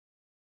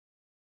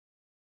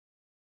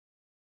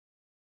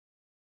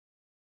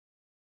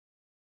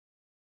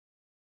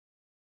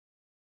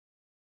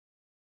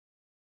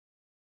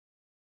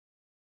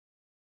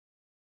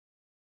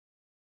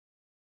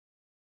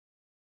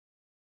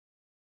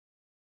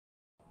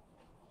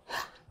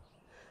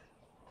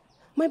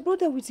My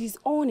brother with his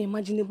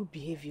unimaginable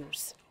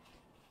behaviors.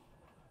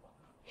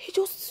 He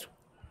just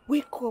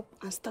wake up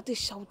and started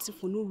shouting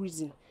for no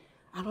reason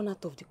and run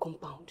out of the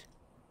compound.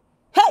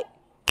 Hey!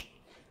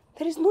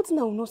 There is nothing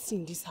I will not see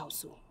in this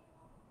house. Oh.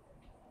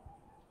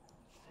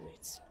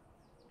 Wait.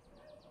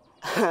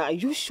 Are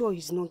you sure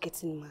he's not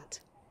getting mad?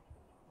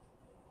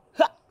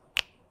 Ha!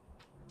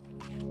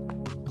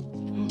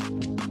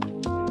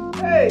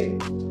 Hey!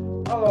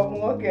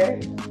 Oh,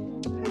 okay.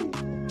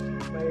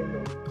 My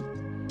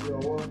love, you're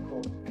welcome.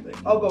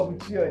 I'll go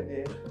with you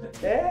there.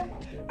 Eh?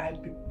 I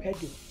prepared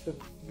your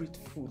favorite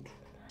food.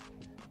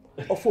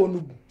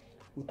 Ofonubu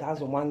with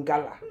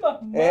azomangala.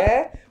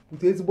 Eh?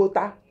 With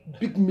ezibota,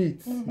 big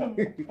meat.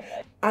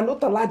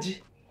 Anoda laji.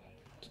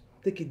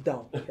 Take it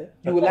down. Eh?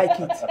 You will like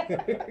it.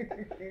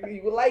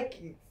 You will like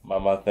it.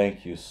 Mama,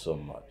 thank you so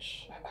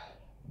much.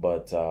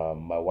 But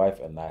my wife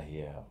and I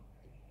here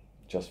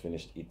just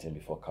finished eating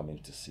before coming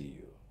to see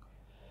you.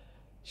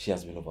 She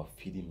has been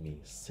overfeeding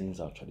me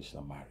since our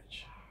traditional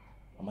marriage.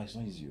 Mama, it's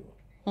not easy.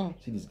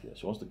 See this girl,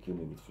 she wants to kill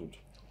me with food.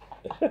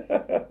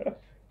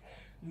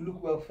 You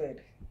look well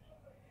fed.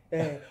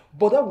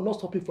 But that will not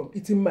stop you from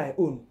eating my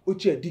own.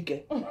 Oche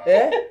dike.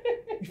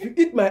 If you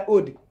eat my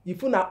own,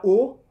 if you na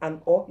O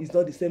and O is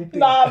not the same thing.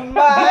 Mama!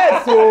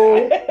 Yes,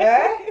 so.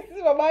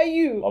 Mama,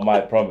 you. Mama,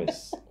 I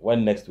promise,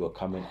 when next you are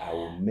coming, I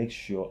will make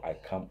sure I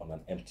come on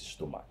an empty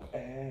stomach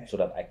so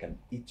that I can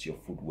eat your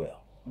food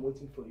well. I'm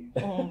waiting for you.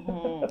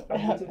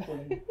 I'm waiting for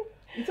you.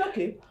 It's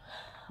okay.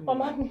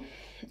 Mama,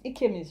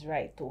 Ikem is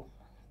right though.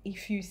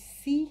 If you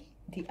see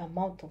the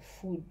amount of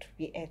food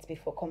we ate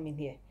before coming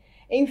here.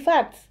 In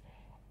fact,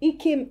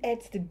 Ikem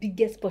ate the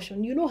biggest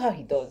portion. You know how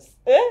he does.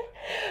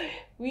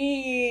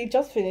 We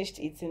just finished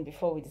eating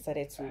before we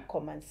decided to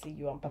come and see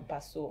you and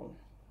Papa, so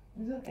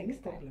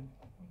next problem.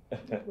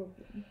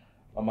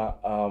 Mama,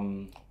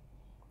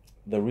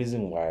 the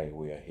reason why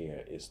we are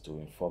here is to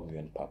inform you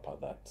and Papa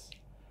that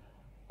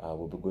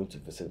we'll be going to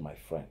visit my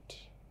friend.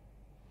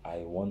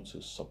 I want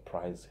to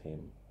surprise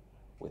him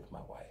with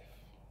my wife.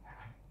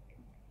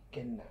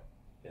 Kenna.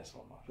 Yes,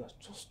 Mama. You are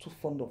just too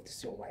fond of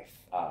this, your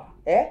wife.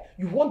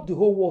 You want the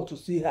whole world to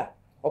see her.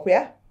 Up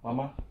here?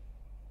 Mama,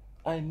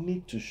 I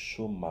need to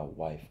show my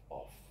wife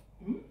off.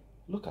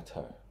 Look at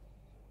her.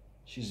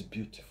 She's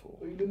beautiful.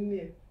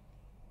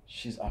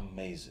 She's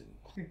amazing.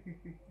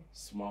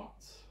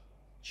 Smart.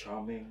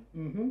 Charming.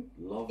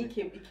 Loving.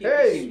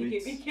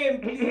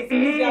 Ikem, please,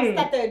 you have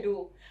started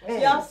though. You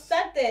have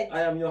started.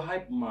 I am your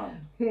hype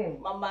man.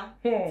 Mama,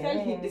 tell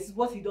him this is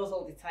what he does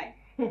all the time.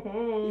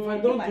 If I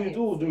don't do it,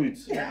 who will do it?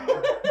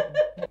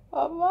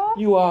 Mama.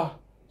 You are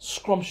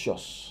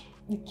scrumptious.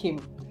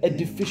 Ikem.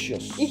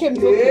 Edificious. Ikem,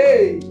 it's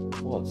okay.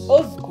 What?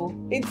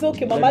 Osko, it's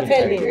okay, Mama,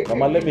 tell him.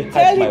 Mama, let me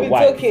Tell hype my him it's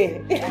wife.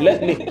 okay.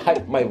 Let me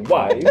hype my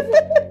wife.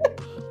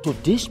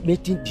 Today's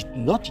meeting did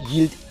not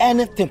yield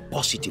anything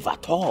positive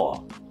at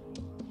all.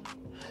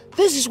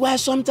 This is why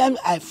sometimes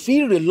I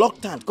feel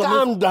reluctant.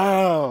 Calm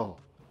down.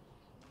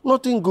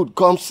 Nothing good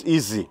comes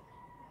easy.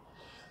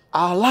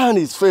 Our land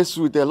is faced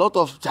with a lot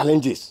of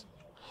challenges.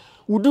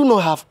 We do not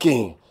have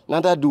king,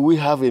 neither do we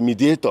have a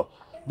mediator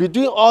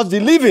between us,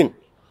 the living,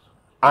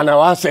 and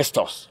our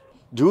ancestors.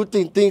 Do you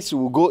think things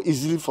will go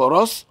easily for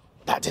us?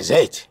 That is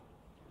it.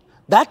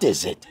 That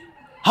is it.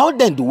 How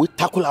then do we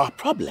tackle our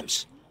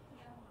problems?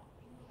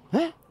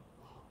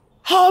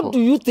 How do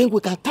you think we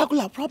can tackle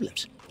our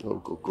problems?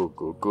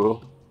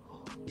 Go.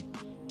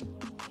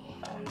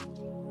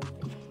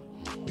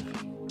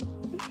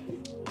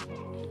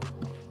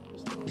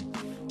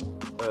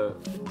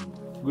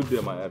 Good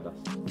day, my elders.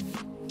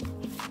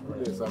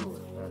 Good day, Samuel.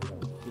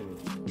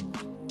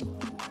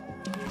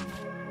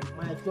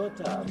 My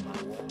daughter,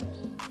 my wife.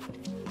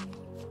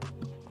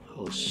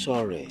 Oh,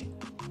 sorry.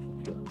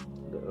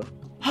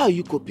 How are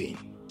you coping?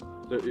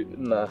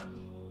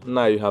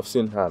 Now you have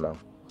seen her now.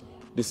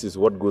 This is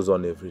what goes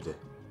on every day.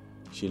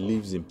 She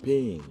lives in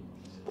pain.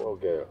 Poor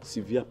girl.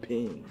 Severe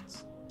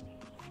pains.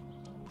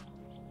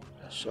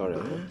 Sorry.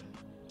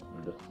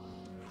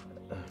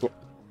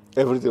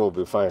 Everything will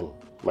be fine,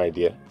 my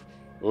dear.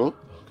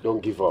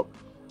 Don't give up.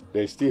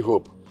 There is still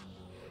hope.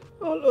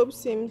 All hope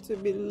seems to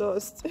be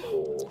lost.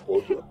 Oh,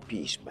 hold your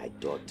peace, my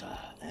daughter.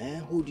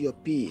 Hold your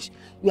peace.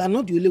 You are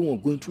not the only one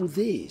going through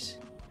this.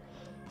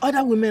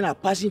 Other women are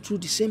passing through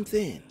the same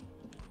thing.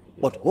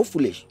 But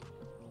hopefully,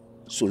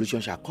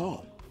 solution shall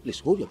come. Please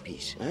hold your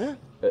peace.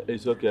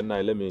 It's okay now.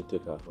 Let me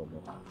take her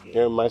home.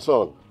 Yeah, my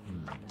son,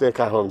 take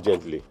her home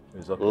gently.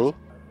 It's okay.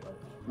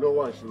 No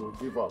one should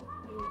give up.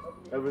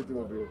 Everything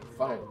will be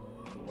fine.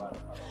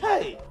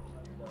 Hey!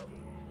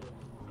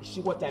 You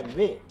see what I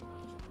mean?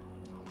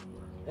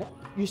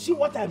 You see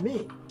what I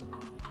mean?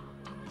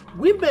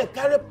 Women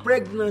carry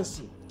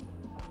pregnancy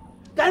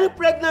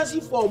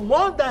for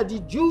more than the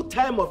due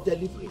time of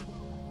delivery.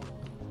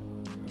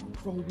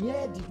 From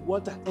where did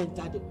water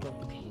enter the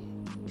pump?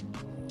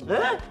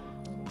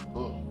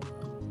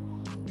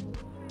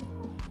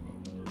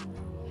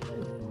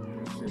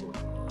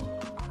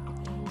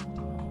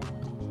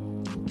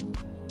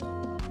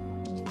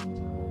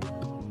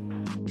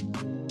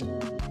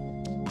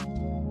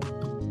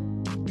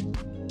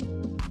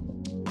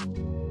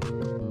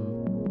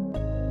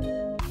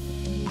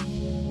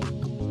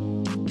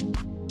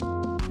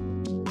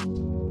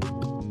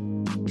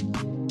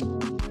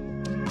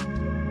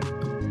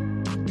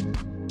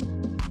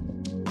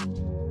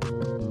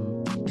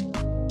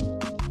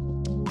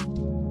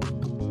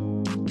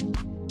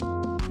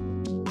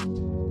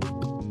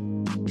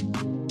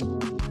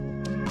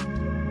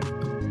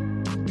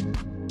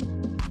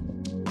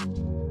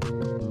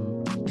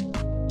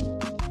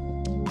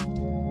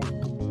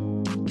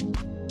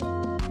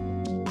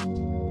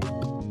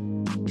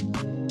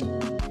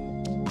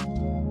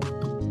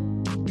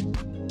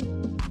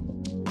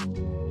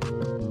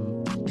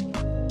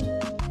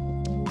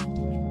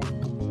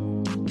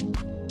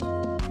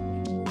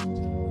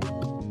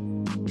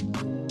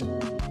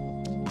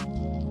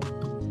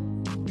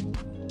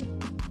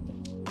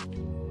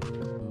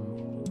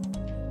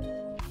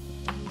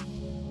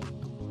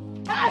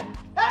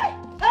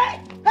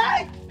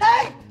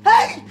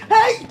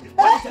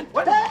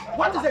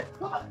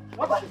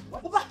 Papa,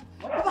 Papa, Papa,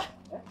 Papa,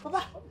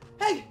 Papa,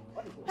 hey,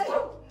 hey,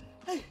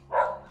 hey,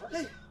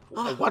 hey.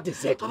 What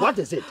is it? What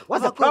is it?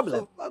 What's the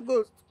problem?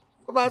 Ghost.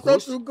 Papa, I saw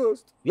two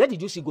ghosts. Where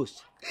did you see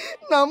ghosts?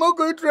 Now I'm not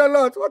going through a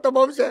lot. What the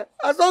mom said?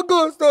 I saw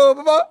ghosts, oh,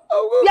 Papa.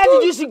 Where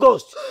did you see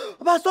ghosts?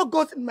 Papa, I saw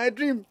ghosts in my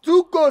dream.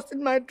 Two ghosts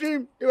in my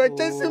dream. They were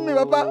chasing me,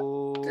 Papa.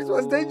 This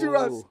was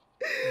dangerous.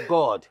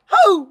 God.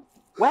 How?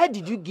 Why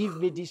did you give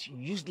me this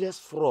useless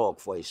frog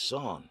for a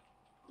son?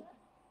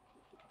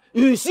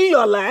 You see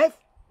your life?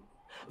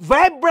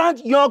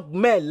 Vibrant young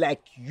men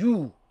like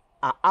you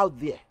are out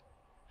there,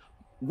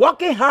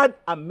 working hard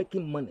and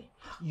making money.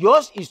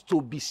 Yours is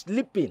to be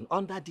sleeping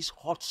under this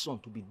hot sun,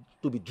 to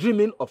be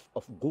dreaming of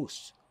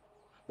ghosts.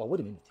 But wait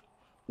a minute.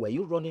 Were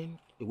you running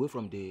away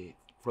from the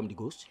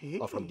ghost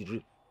or from the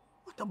dream?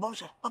 What the bomb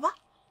said? Papa?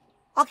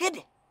 Okay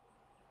then.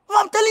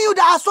 I'm telling you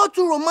that I saw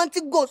two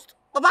romantic ghosts.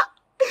 Papa,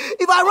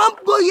 if I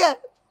run go here,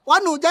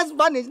 one will just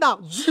vanish now.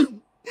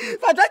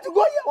 If I try to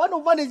go here, one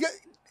will vanish.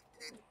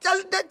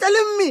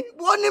 Telling me,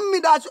 warning me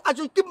that I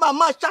should keep my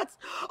mouth shut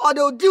or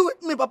they will deal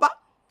with me, Papa.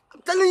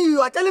 I'm telling you,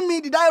 you are telling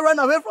me, did I run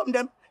away from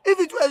them? If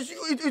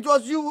it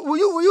was you,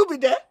 will you be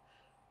there?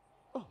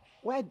 Oh,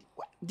 why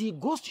the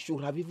ghost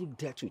should have even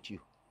dealt with you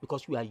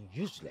because you are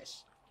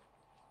useless.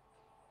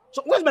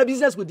 So what's my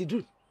business with the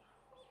dream?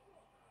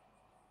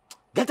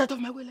 Get out of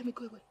my way, let me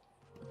go away.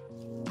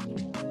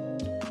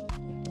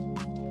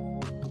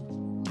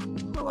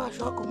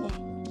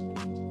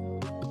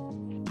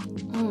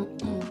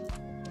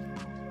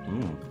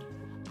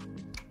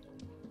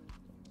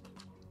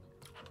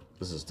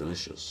 This is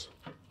delicious.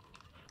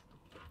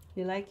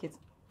 You like it?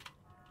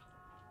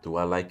 Do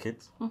I like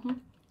it?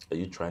 Are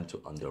you trying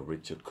to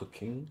underrate your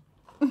cooking?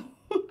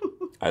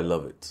 I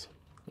love it.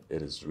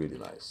 It is really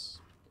nice.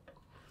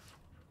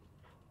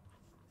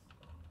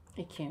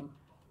 Ikem.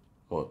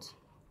 What?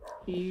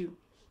 You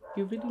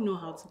really know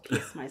how to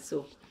kiss my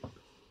soul.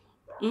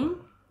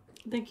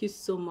 Thank you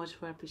so much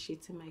for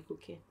appreciating my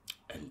cooking.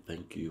 And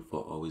thank you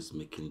for always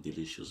making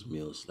delicious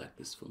meals like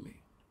this for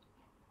me.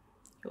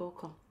 You're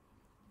welcome.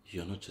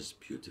 You're not just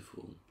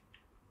beautiful.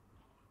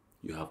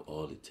 You have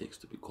all it takes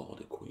to be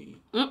called a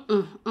queen.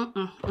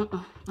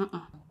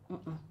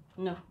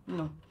 No.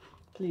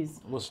 Please.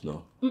 What's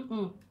no?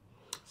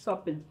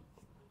 Stop it.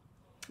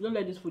 Don't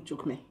let this food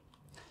choke me.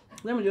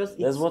 Let me just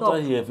eat. There's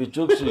water here. If it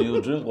chokes you,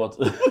 you drink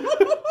water.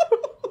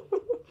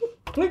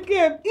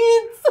 Okay,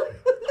 eat.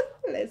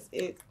 Let's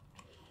eat.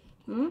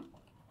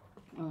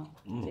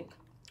 Take.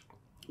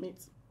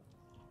 Meat.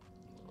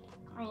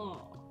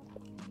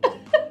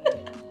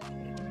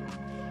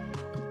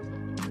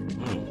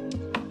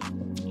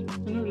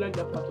 I don't like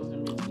that part of the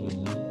meat.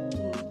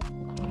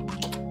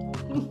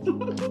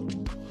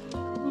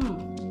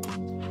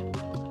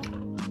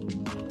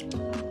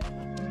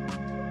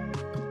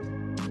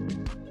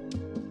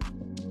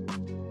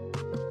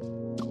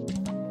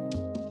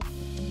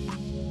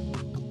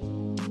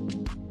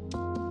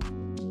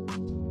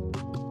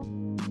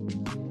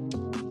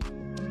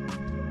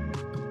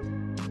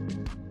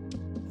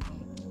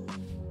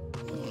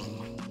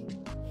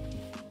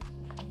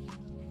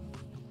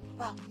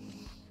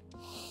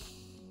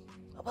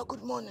 Papa,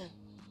 good morning.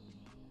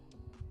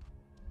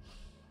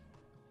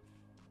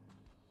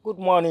 Good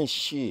morning,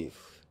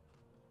 Chief.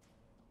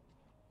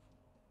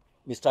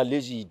 Mr.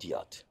 Lazy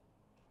Idiot.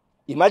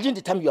 Imagine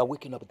the time you are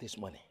waking up this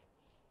morning.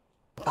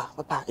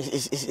 Papa,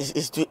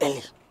 it's too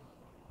early.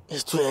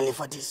 It's too early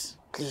for this.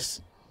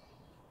 Please.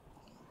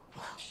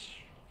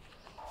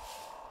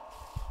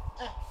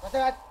 What's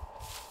that?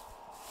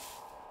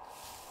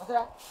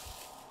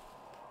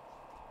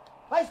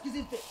 Why is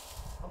squeezing face?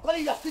 I'm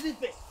calling you a squeezing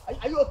face.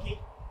 Are you okay?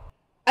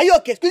 Are you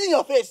okay? Squeezing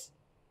your face.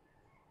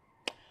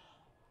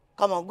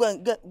 Come on, go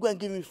and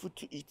give me food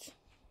to eat.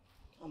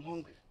 I'm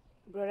hungry.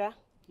 Brother,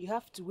 you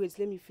have to wait.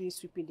 Let me finish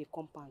sweeping the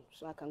compound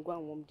so I can go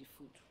and warm the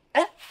food.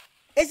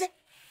 Is it?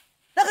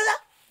 Look at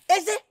that.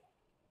 Is it?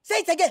 Say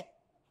it again.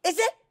 Is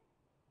it?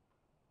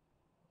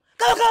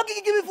 Come on,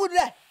 give me food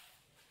there.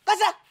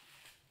 Kasa.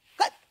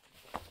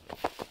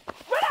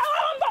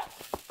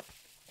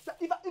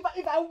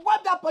 If I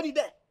wipe that body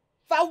there,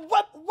 if I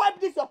wipe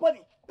this your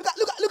body, look at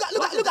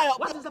your.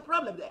 What is the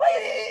problem there?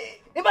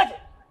 Imagine.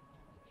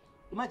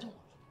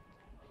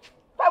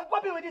 If I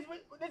wipe it with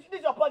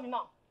this your body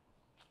now.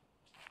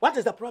 What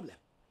is the problem?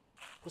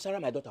 Kusara,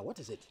 my daughter, what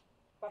is it?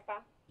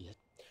 Papa? Yes.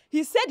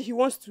 He said he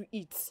wants to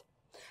eat.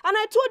 And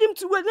I told him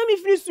to wait. Let me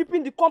finish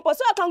sweeping the compound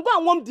so I can go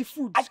and warm the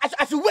food.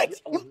 I should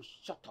wait. Oh,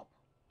 shut up.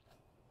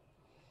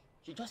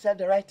 She just said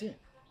the right thing.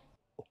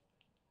 Oh.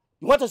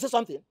 You want to say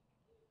something?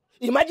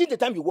 Imagine the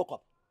time you woke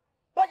up.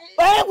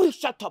 I will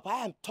shut up.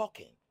 I am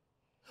talking.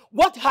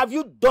 What have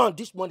you done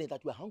this morning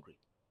that you are hungry?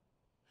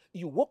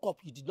 You woke up,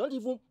 you did not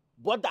even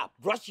bother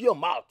brush your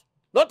mouth.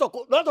 Not to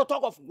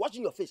talk of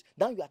washing your face.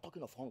 Now you are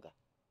talking of hunger.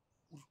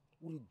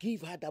 Will you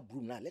give her that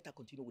broom now? Let her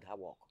continue with her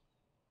work.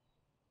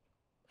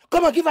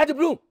 Come on, give her the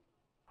broom.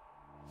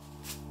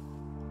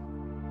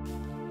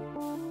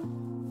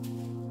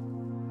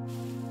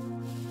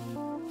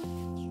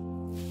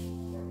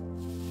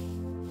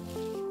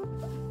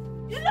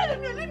 You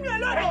leave me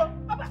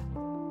alone, Papa.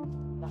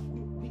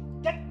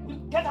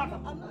 Get out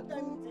from there. I'm not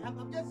done eating. I'm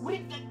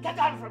just get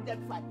out from there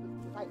before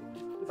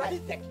I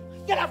take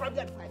you. Get out from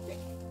there before I take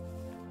you.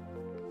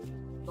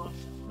 Don't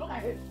look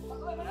at him.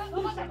 Come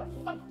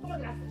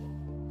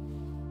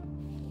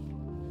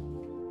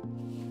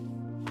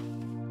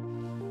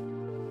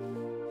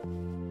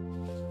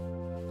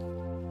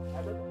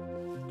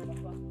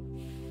on.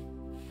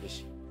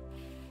 Listen.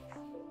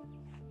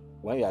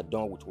 When you are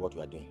done with what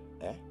you are doing,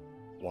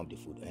 warm the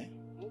food,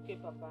 Okay,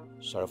 Papa.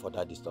 Sorry for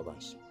that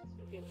disturbance.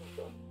 Okay,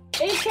 Papa.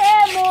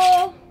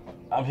 Ikemo!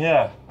 I'm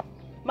here.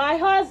 My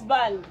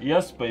husband.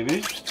 Yes,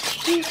 baby.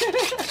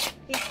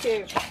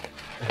 Ikem.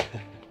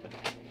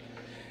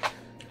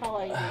 How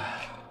are you?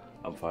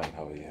 I'm fine.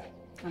 How are you?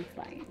 I'm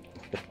fine.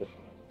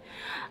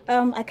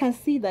 I can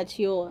see that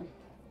you're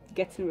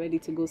getting ready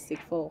to go seek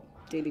for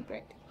daily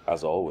bread.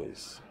 As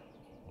always.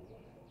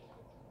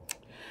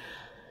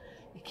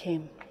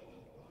 Ikem,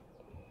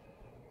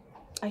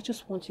 I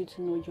just want you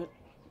to know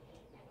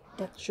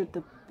that you're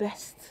the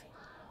best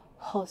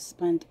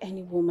husband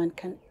any woman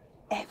can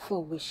ever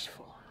wish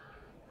for.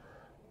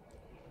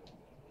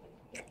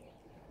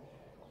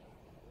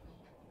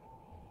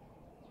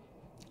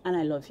 And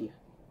I love you.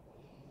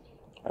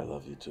 I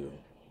love you too.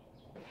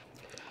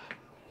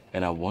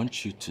 And I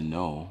want you to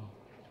know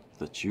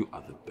that you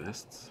are the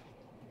best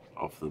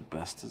of the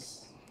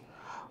bestest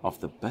of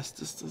the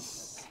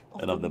bestestest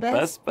and of the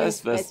best.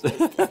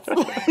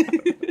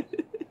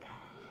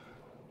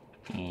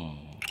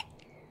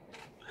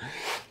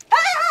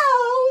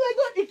 Oh my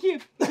God,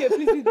 Ikem, please.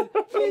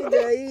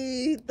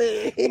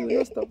 You will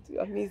not stop to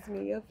amaze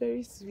me. You're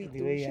very sweet.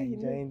 The way you're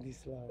enjoying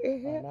this love.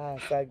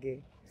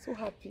 So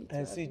happy.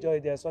 And see, Joy,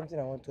 there's something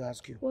I want to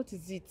ask you. What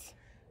is it?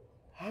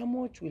 How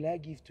much will I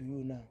give to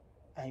you now?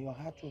 And your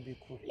heart will be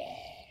cool.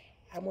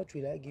 How much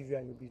will I give you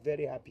and you'll be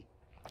very happy?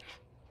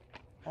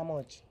 How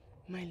much?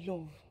 My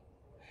love,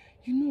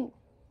 you know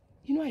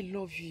I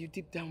love you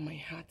deep down my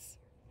heart.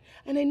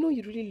 And I know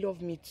you really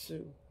love me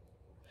too.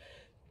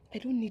 I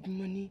don't need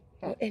money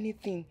or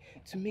anything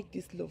to make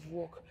this love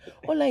work.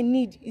 All I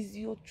need is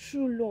your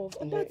true love,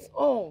 and that's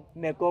all.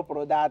 Go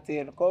pro that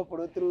thing. Go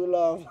pro true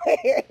love.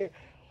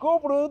 Go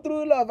pro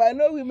true love. I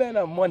know women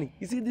are money.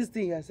 You see this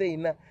thing you're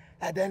saying now?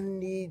 I don't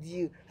need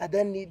you. I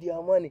don't need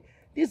your money.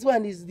 This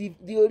one is the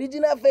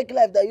original fake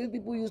life that you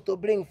people used to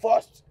bring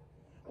first.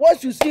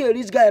 Once you see a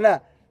rich guy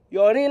now,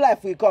 your real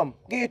life will come.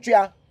 Get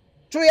ya.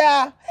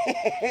 Chuya.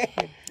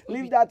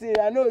 Leave that thing.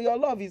 I know your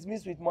love is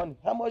mixed with money.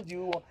 How much do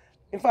you want?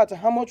 In fact,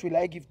 how much will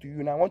I give to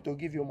you? And I want to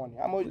give you money.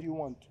 How much do you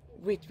want?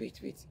 Wait.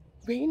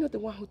 Were you not the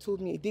one who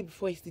told me a day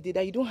before yesterday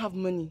that you don't have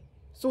money?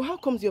 So how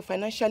comes you're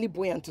financially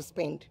buoyant to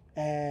spend?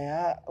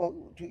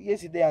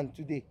 Yesterday and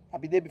today. I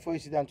be there before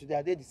yesterday and today.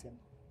 I did the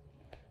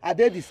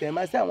same.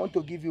 I said I want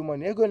to give you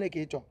money. Okay.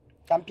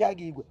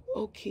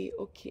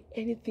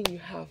 Anything you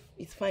have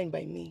is fine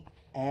by me.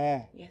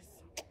 Yes.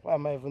 Why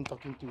am I even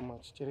talking too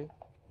much, Chere?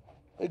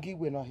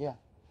 We're not here.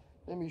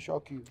 Let me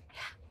shock you.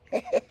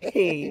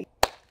 Hey.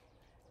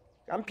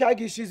 How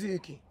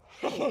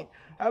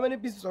many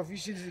pieces of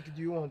shiziki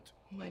do you want?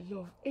 My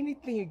love,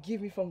 anything you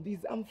give me from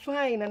this, I'm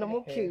fine and I'm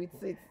okay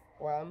with it.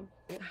 1,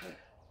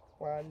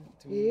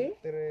 2,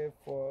 3,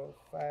 4,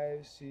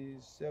 5,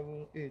 6,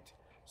 7, 8.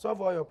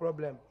 Solve all your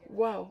problem.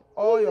 Wow.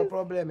 All your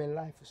problem in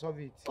life, solve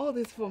it. All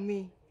this for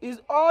me.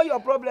 It's all your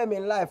problem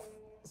in life.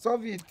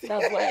 Solve it.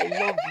 That's why I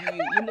love you.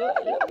 You know, I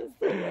love you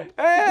so much.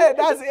 Hey,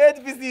 that's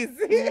 8 pieces.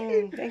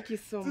 Thank you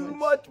so Too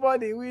much. much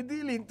money. We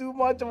deal in too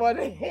much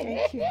money.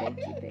 Thank you.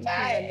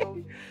 I love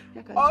you.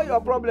 All your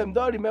problem,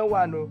 don't remember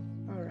one. No.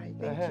 All right,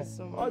 thank you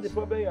so much. All the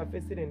problem you are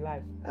facing in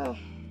life. Oh.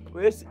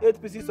 Where's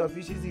 8 pieces of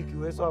fishes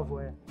you solve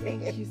for her?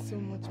 Thank you so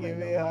much, my Give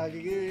me love. a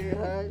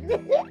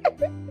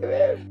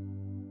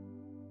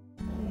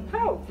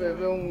hug. How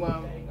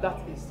that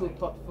is so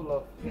thoughtful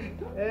of you.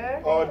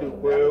 All the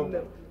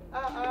way.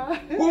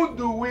 Who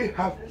do we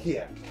have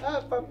here?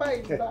 Papa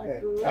is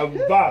back. I'm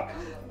back.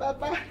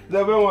 Papa.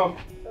 Everyone,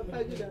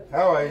 Papa,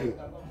 how are you?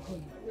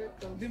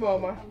 Di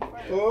mama.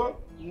 Oh,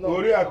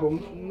 No.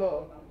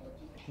 No.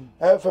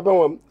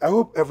 Fabian, I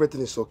hope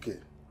everything is okay.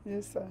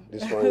 Yes, sir.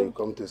 This one you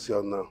come to see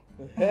us now.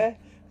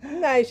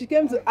 Nah, she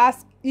came to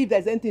ask if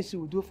there's anything she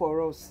will do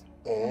for us.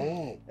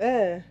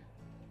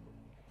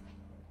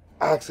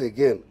 Ask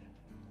again.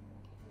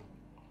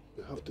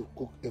 You have to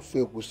cook a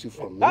fake pussy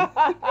for me.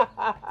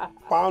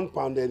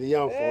 Pounded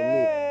yam for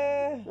me.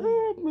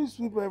 Let me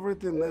sweep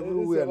everything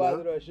everywhere now.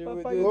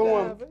 Papa,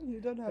 you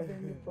don't have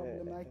any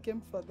problem. I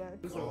came for that.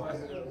 Okay,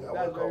 you're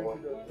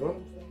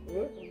welcome.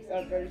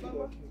 That's very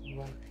good.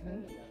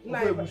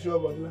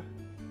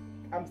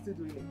 I'm still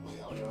doing it.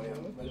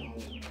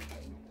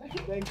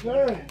 Thank you.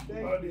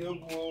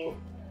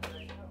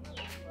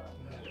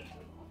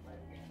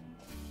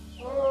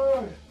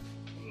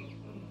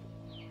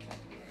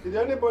 Did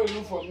anybody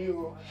look for me?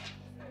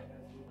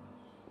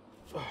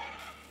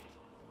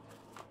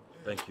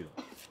 Thank you.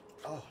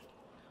 Oh,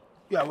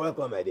 you are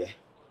welcome, my dear.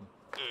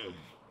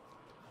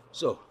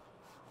 So,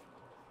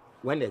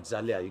 when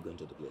exactly are you going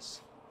to the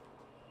place?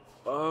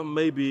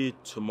 Maybe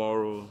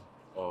tomorrow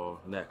or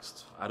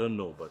next. I don't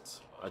know, but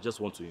I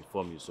just want to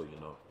inform you so you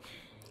know.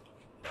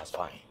 That's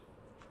fine.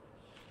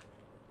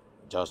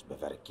 Just be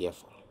very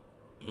careful.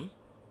 Hmm?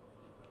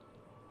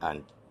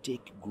 And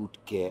take good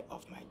care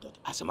of my daughter.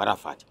 As a matter of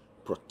fact,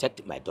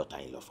 protect my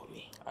daughter-in-law for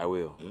me. I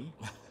will. Hmm?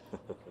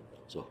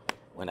 So,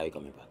 when are you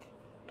coming back?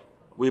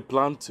 We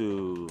plan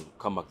to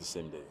come back the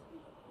same day.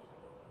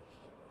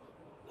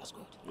 That's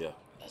good. Yeah.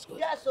 That's good.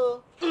 Yeah,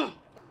 so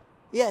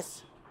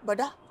yes,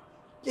 brother.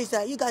 Please,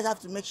 you guys have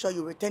to make sure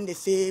you return the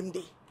same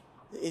day.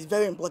 It's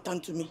very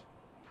important to me.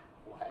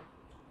 Why?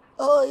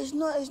 Oh, it's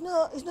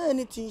not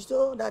anything.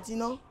 So that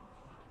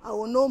I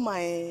will know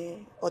my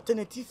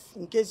alternative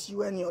in case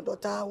you and your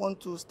daughter want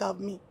to starve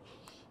me.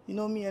 You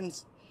know, me and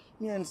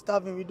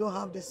starving, we don't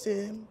have the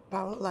same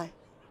power line.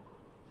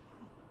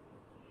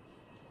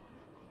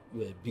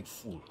 You're a big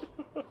fool.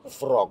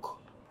 Frog.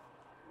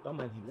 Don't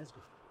mind him. Let's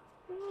go.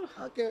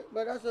 Okay,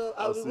 brother. So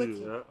I'll be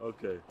waiting. Yeah?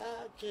 Okay.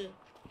 Okay.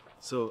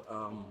 So,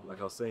 like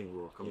I was saying,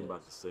 we're coming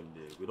back the same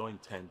day. We don't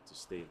intend to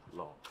stay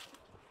long.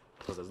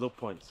 Because there's no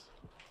point.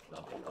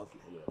 Lovely.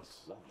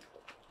 Yes. Lovely.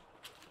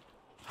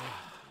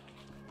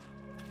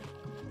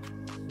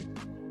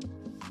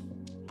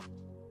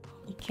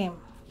 He came.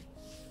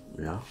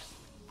 Yeah?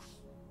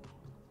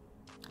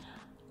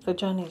 The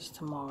journey is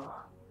tomorrow.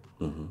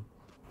 Mm-hmm.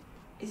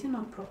 Is it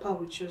not proper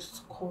we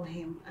just call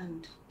him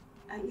and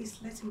at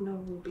least let him know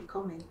we'll be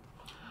coming?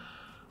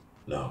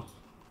 No.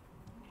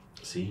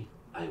 See,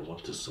 I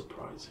want to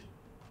surprise him.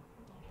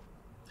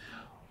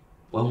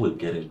 When we're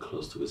getting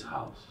close to his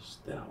house,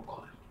 then I'll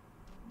call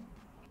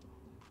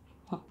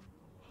him.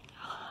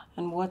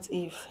 And what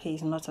if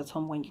he's not at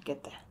home when you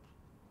get there?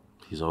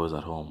 He's always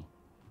at home.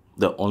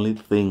 The only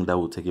thing that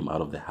will take him out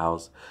of the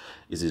house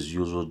is his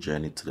usual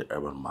journey to the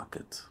urban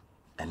market.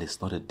 And it's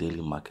not a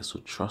daily market, so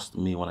trust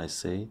me when I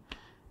say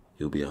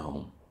he'll be at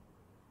home.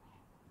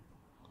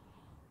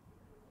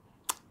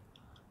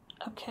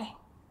 Okay.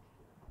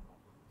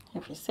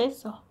 If you say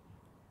so.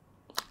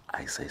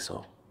 I say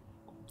so.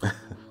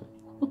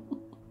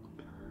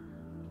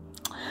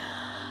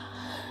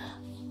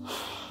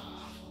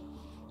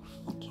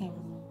 Okay.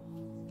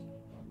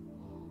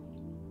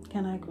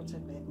 Can I go to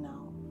bed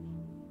now?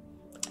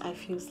 I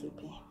feel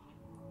sleepy.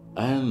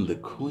 And the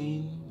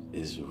queen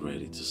is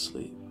ready to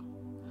sleep.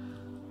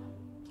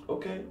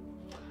 Okay.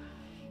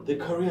 The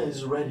courier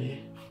is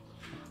ready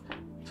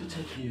to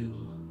take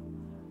you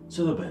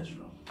to the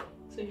bedroom.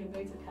 So you're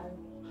going to carry me?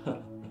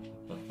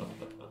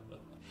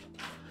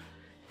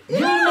 You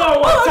know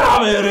what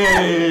time it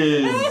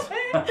is!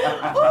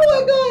 Oh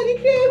my God, he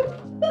came!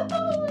 Oh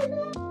my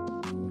God!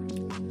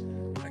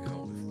 I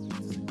can't wait for you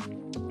to see.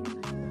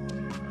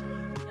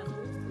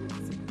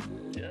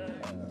 Yeah,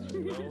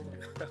 you know.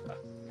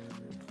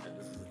 And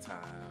this is the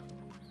time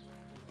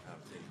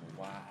I'll take a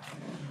while.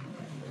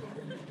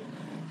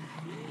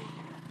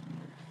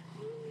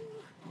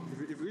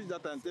 If you reach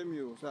that time, tell me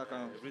so I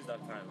can. Reach that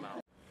time now.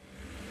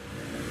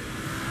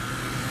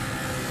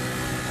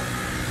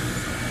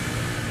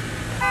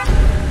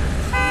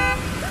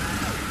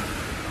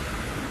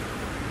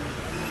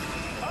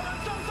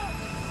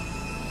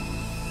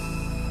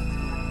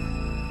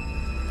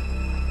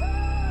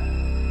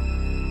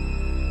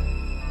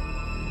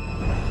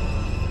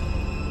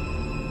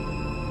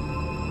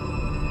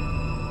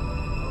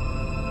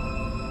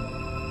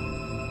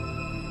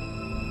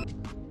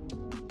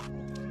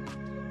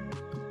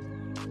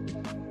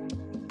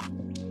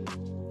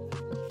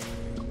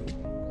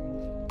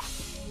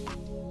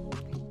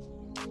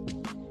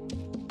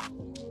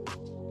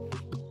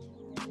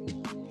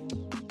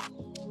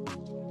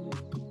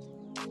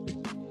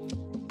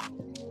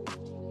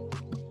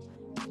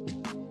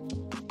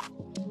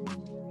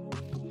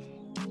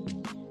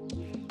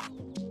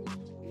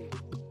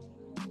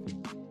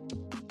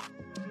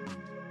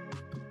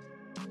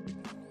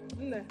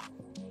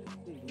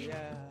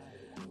 Yeah.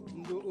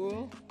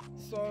 Oh,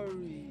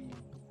 sorry.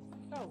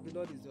 How the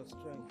Lord is your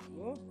strength.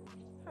 Oh,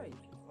 hi.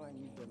 Oh, I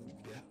need them.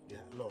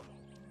 Yeah, Lord.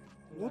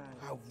 What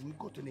have we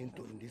gotten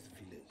into in this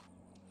village?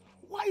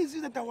 Why is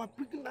it that our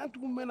pregnant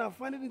women are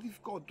finding it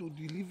difficult to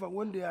deliver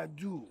when they are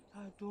due?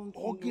 I don't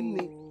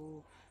Organic.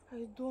 know.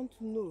 I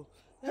don't know.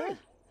 Hey.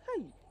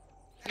 Hey.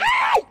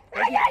 Hey!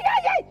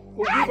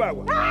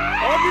 Ogibawa.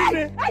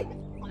 Organic.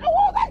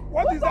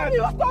 What is that?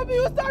 You stop me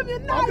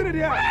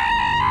now.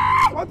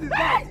 What is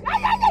that? My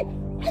head.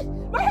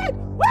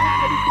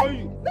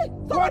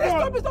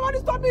 Somebody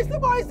stop me. It's the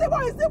boy.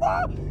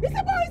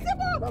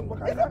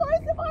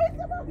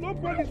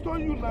 Nobody saw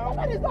you now.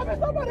 Somebody stop me.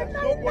 Nobody's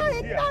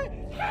here. Sorry.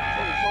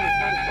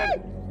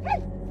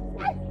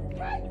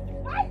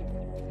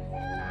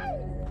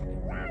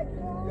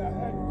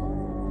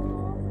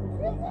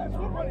 There's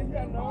nobody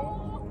here now.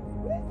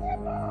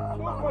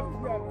 Nobody's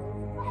here.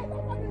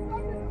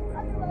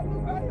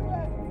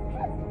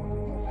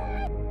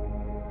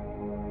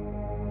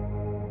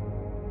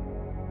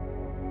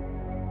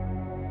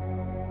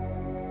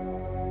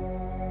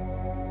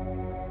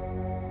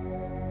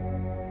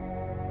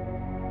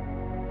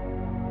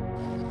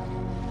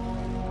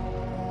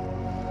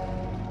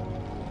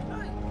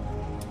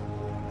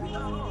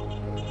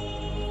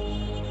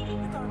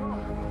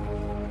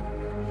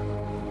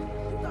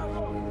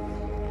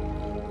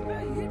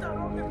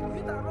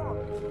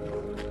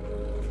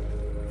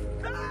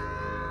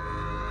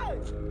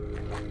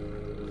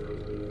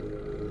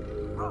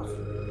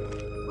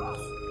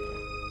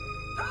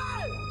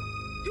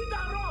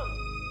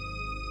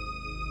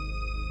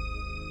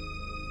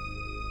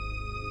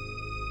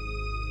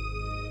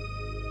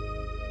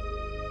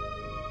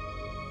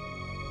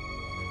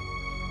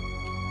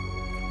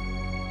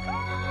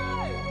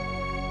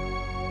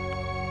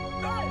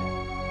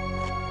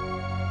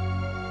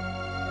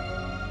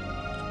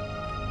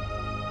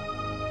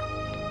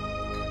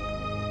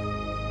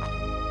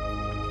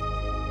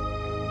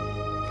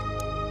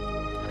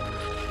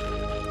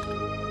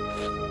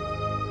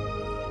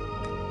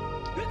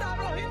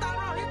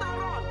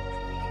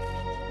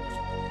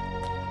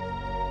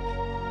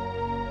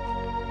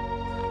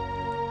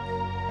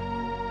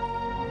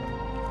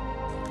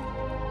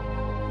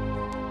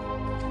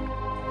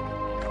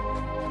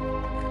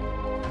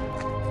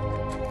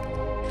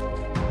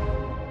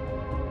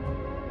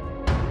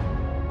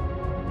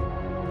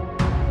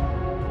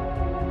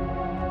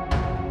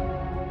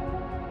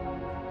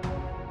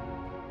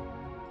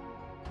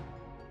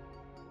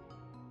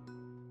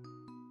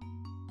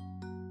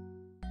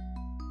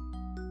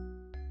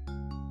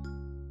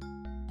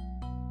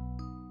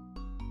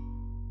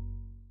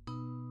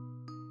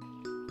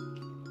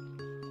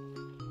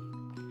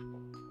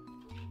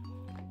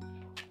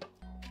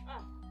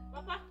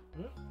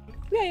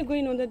 Where are you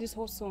going under this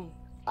hot sun?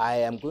 I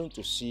am going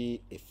to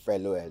see a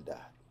fellow elder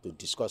to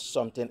discuss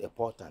something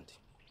important.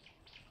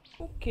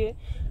 Okay,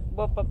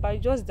 but Papa,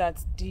 it's just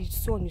that the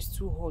sun is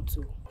too hot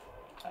too.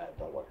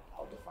 Don't worry,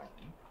 I'll be fine.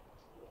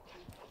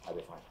 I'll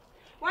be fine.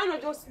 Why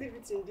not just leave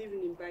it in the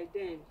evening by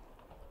then?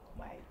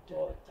 My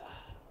daughter,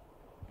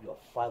 your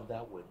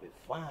father will be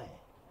fine.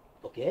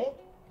 Okay?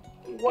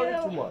 Don't worry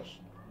too much.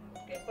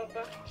 Okay,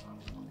 Papa.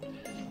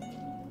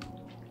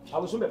 I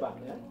will soon be back,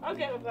 yeah?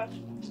 Okay, Papa.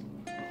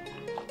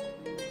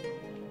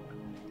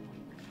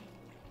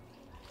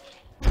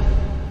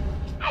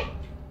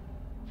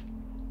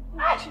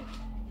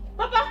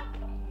 Papa!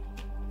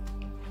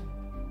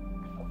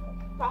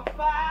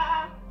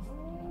 Papa!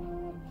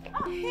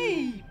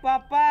 Hey,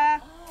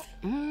 Papa!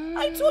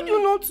 I told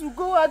you not to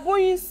go out, but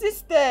you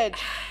insisted.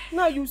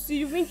 Now you see,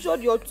 you've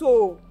injured your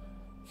toe.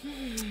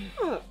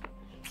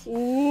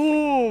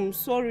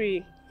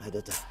 Sorry. My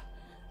daughter,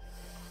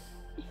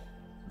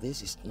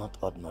 this is not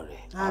ordinary.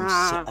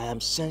 I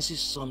am sensing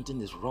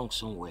something is wrong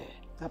somewhere.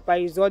 Papa,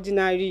 it's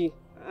ordinary.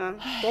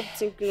 Stop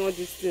thinking all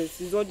these things.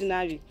 It's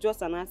ordinary.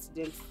 Just an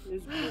accident.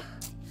 Let's go.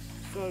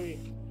 Sorry.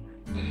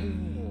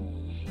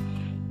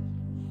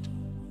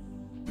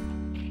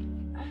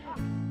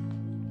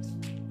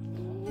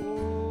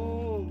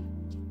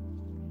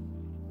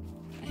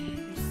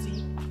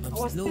 I'm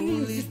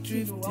slowly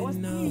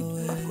drifting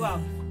away.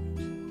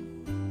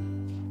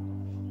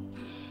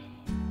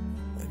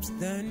 I'm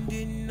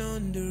standing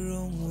on the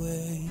wrong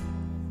way.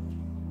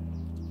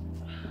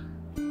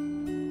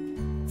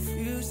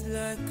 Feels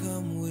like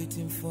I'm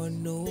waiting for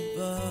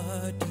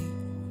nobody.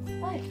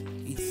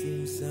 It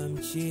seems I'm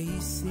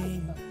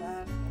chasing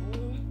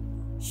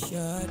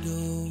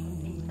shadows.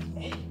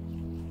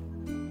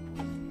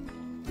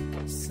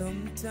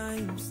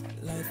 Sometimes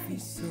life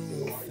is so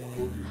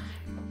unfair.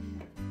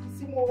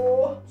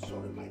 Simo.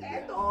 Sorry, my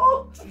dear.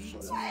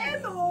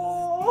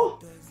 Hello.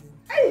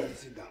 Hey.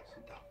 Sit down.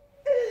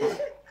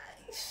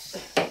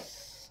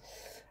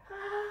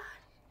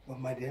 But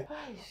my dear,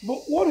 but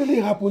what really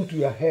happened to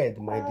your head,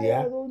 my dear?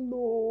 I don't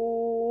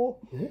know.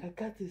 I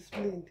can't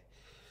explain.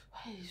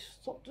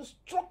 Something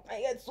struck my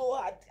head so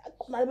hard. I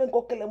couldn't even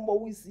go kill him.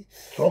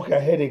 Struck your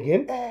head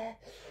again?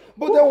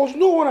 But there was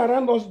no one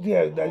around us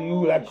there that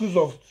you will accuse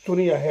of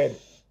stoning your head.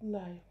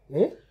 No.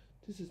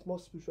 This is more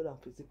spiritual than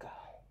physical.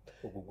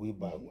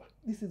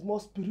 This is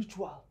more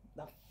spiritual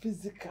than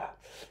physical.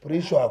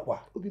 Spiritual?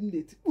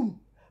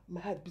 Boom.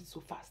 My heart beats so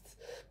fast.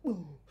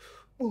 Boom.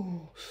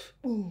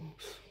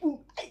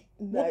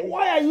 But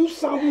why are you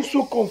sounding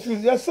so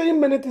confused? You're saying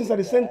many things at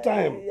the same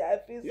time.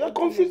 You're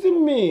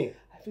confusing me.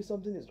 I feel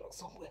something is wrong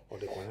somewhere.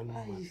 But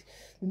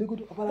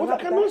I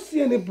cannot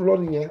see any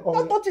blood in here.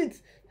 Don't touch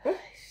it.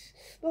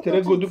 Let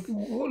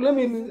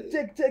me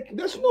check.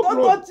 There's no blood.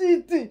 blood.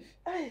 Don't touch it.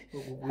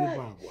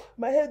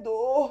 My head,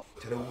 oh.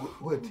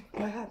 Wait.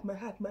 My heart.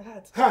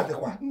 Heart?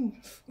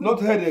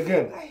 Not head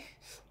again.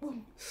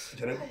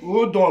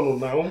 Hold on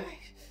now.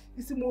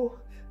 You see more.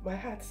 My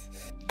heart.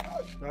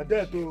 I'm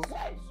dead too.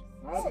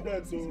 I'm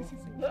dead too.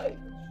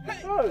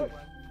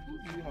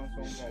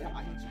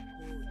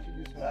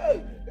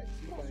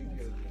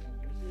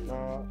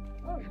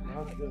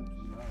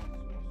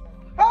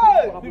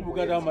 Hey! People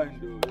got that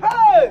mind.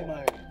 Hey!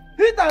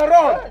 Hit and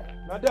run!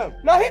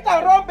 Now hit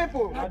and run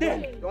people!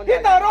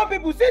 Hit and run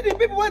people! See the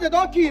people where they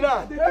don't kill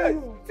now! See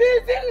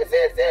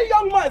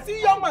young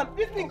man!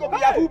 This thing go be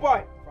Yahoo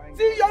boy!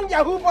 See young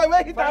Yahoo boy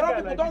where hit and run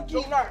people don't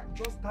kill now!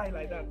 Just die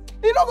like that.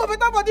 You don't go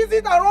better for this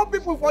hit and run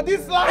people for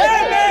this life!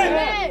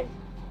 Amen!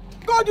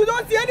 God, you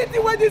don't see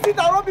anything where this hit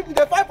and run people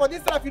they fight for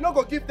this life, you don't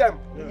go give them.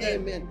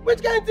 Amen.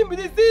 Which kind of thing be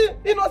this? See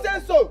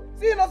innocent soul!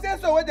 See innocent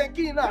soul where they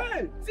kill now!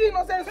 See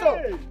innocent soul!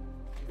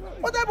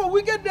 What type of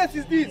wickedness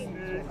is this? See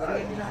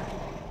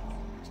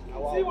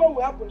what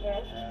will happen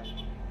here.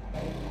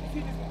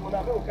 See these people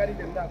now, we will carry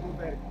them down, go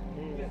bury.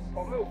 Yes,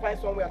 or we will find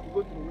somewhere to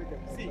go to with them.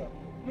 See,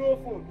 no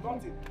phone,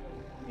 nothing.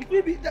 If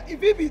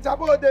it be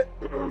Jabode,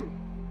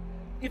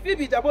 if it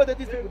be Jabode,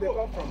 these people they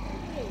come from.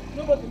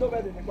 Nobody knows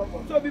where they come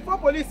from. So before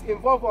police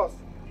involve us,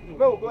 we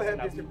will go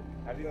help these people.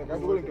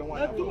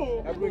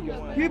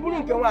 Keep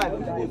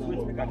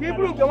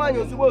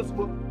you're supposed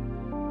to.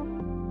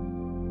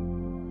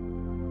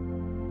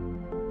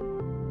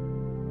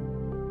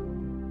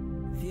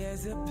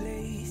 There's a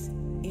place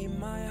in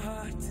my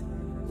heart,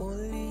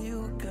 only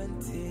you can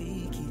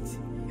take it.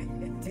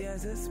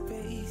 There's a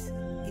space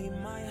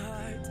in my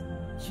heart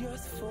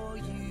just for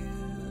you.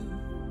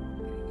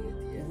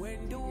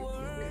 When the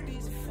world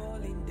is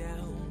falling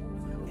down,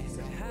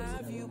 and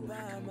have you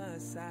by my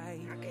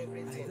side, I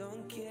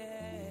don't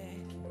care,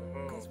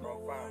 cause my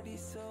world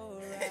is so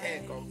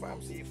right.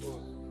 Confirm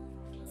seafood.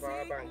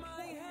 Power bank.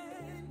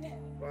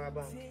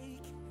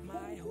 Take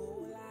my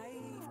whole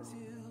life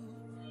too.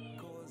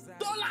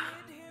 Dollar!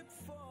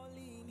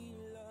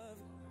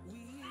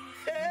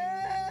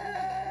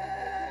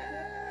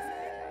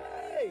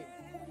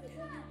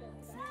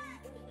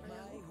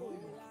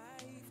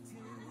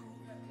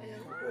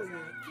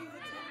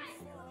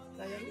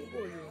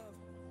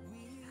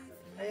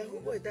 I am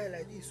boy die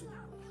like this.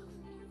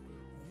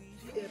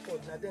 See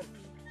airport na them.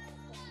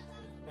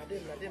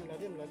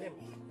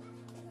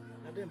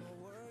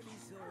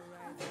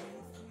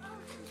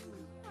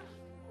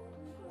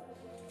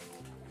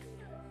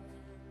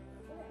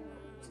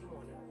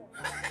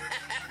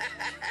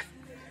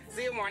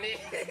 See money.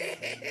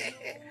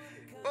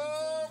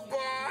 Oh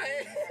boy.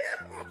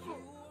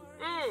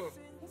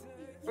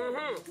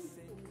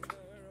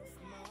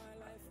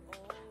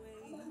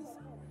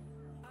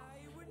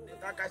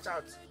 Don't cash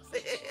out.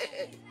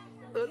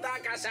 Don't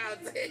cash out.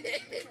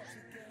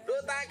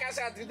 Don't cash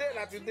out today,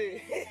 not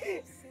today.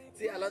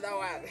 See another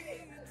one.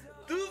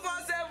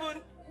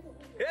 247.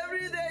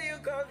 Every day you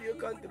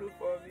come through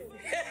for me.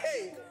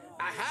 Hey,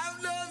 I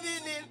have no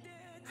meaning,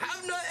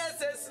 have no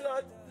essence,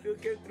 Lord. You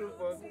came through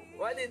for me.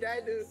 What did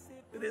I do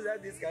to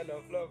deserve this kind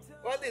of love?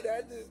 What did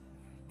I do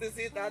to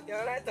sit at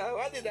your right hand?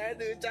 What did I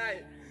do,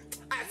 child?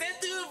 I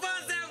said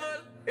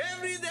 247.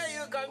 Every day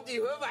you come,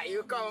 Jehovah,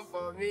 you come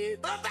for me.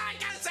 Don't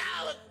cash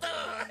out.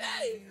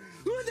 Hey,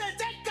 who's the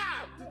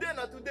checker? Today,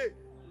 not today.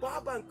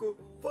 Power banko,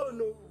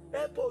 phone,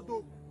 airport,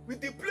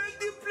 with the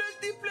plenty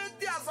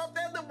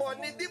assorted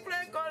money,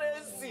 different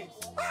currency.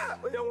 Ah,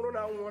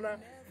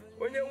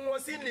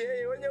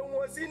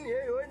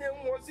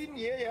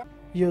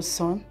 your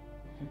son?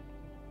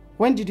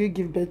 When did you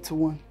give birth to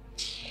one?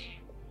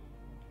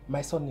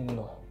 My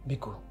son-in-law,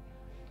 Biko,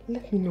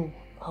 let me know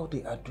how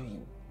they are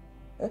doing.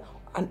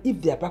 And if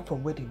they are back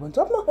from where they went.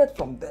 I've not heard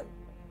from them.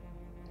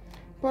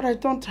 But I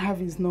don't have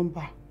his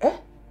number. Hey.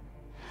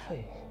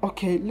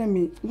 Okay, let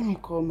me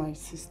call my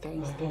sister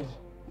instead.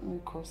 Let me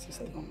call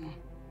sister.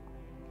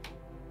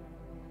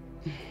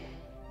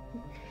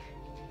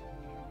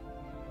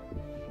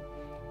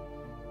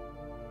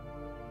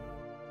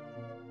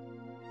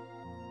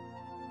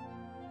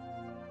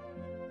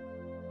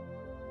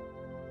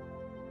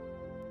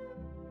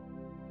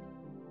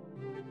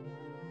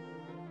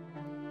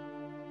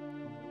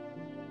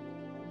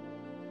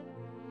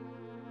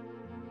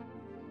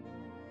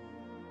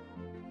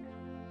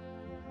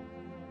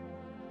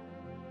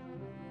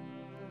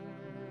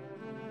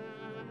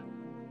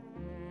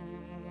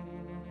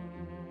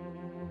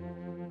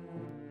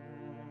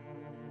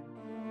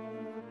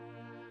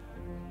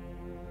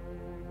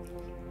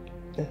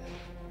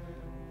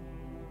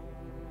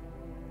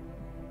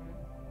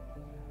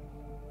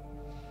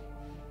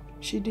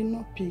 She did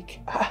not pick.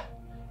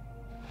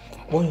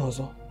 What was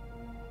that?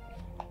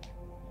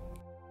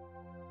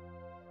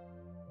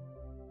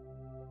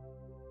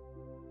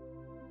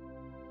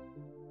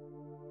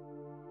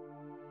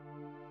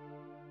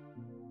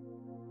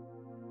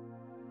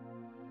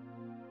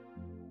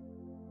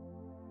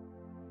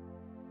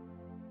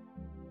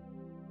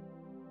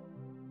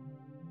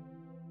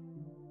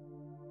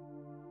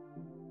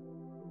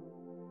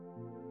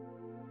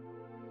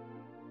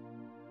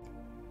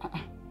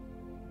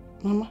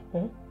 Mama,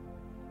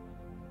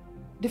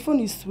 the phone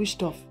is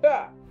switched off.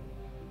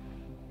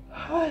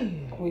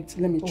 Wait,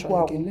 let me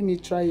try again. Let me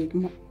try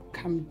again.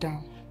 Calm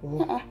down.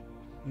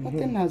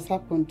 Nothing has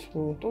happened.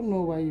 Don't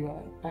know why you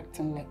are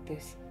acting like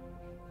this.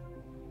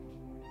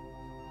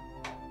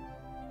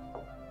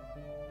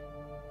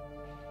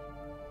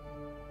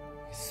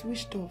 It's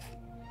switched off.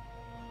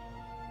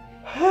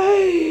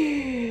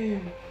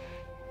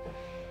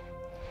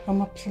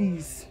 Mama,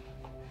 please.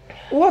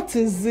 What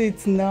is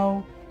it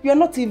now? You're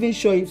not even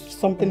sure if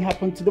something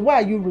happened to them. Why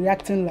are you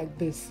reacting like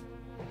this?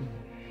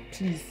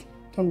 Please,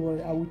 don't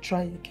worry. I will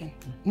try again.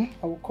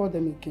 I will call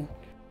them again.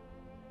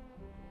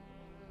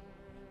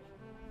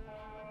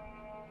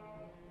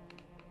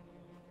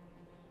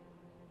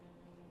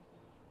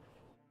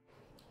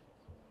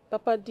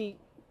 Papa,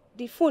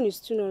 the phone is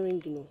still not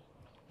ringing. No.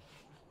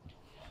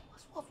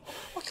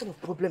 What kind of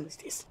problem is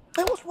this?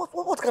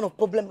 What kind of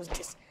problem is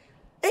this?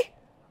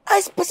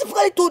 I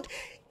specifically told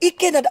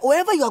Ike that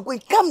wherever you are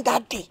going, come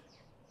that day.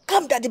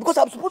 Come that day because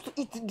I'm supposed to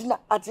eat dinner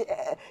at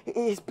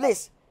his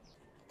place.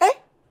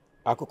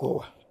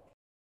 Akokowa,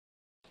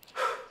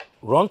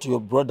 run to your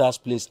brother's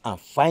place and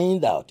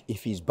find out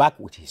if he's back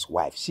with his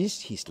wife,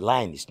 since his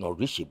line is not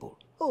reachable.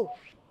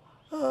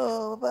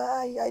 But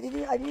I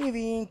didn't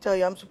even tell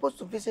you. I'm supposed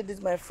to visit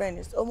this my friend.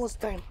 It's almost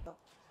time now.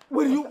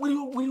 Will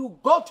you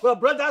go to your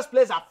brother's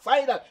place and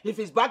find out if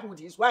he's back with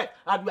his wife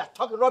and we are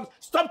talking rubbish?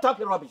 Stop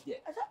talking rubbish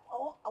there.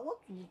 I want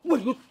to. Will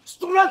you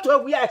run to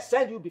where I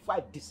send you before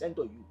I descend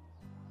on you?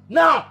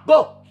 Now,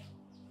 go!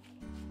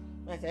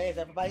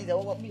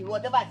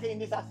 Whatever I say in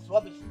this house is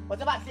rubbish.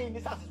 Whatever I say in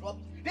this house is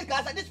rubbish. This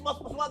guy said this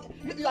must you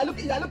are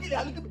looking.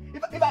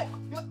 If I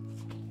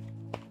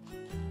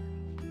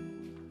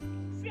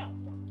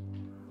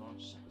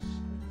Nonsense.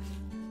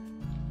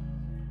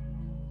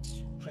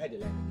 Try the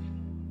line again.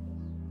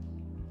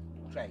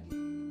 Try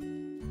again.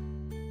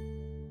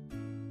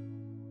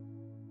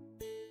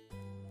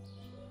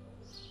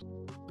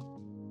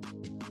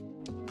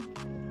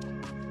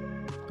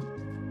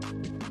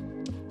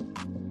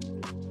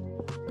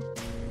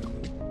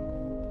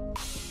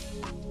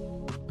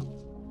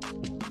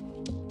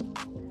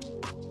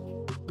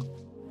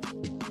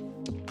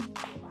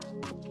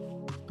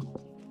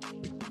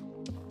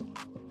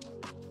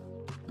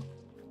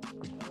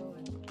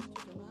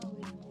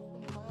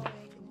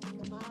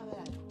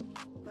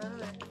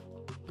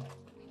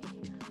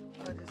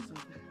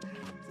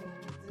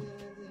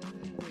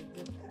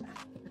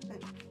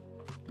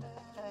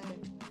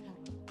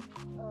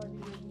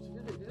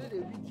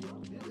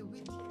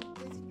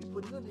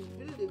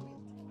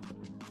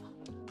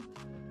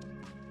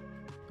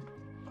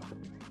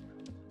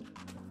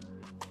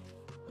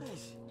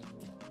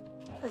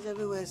 That's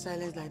everywhere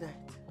silence like that.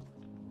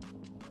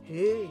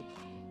 Hey,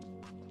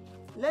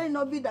 let it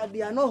not be that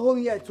they are not home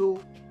yet,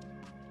 too.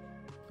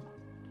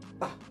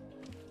 Ah,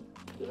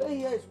 the way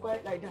here is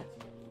quiet like that.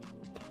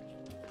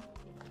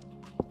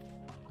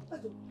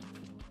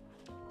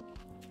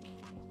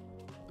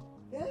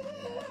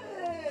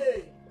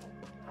 Hey!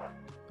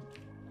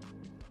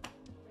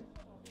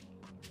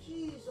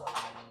 Jesus!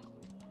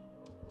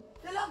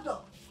 The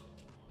laptop!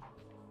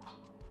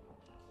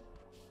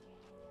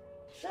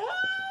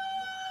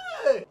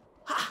 Hey!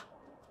 Ha!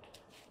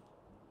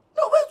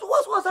 No,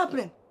 wait, what's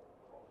happening?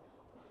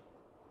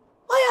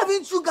 Why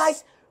haven't you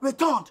guys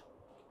returned?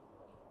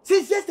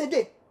 Since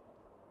yesterday.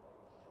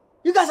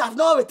 You guys have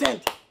not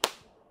returned.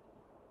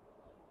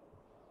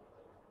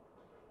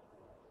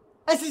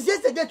 And since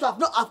yesterday to have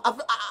not,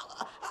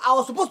 I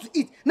was supposed to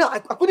eat. Now I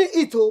couldn't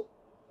eat. Oh,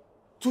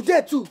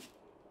 today too.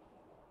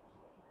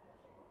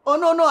 Oh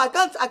no, I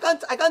can't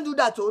do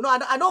that. Oh no,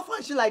 I don't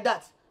function like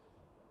that.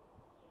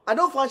 I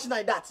don't function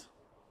like that.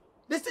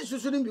 This thing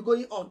shouldn't be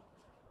going on.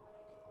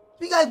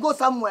 You guys go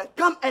somewhere,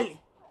 come early.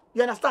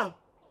 You understand?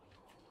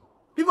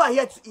 People are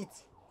here to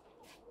eat.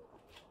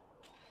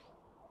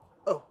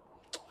 Oh,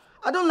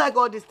 I don't like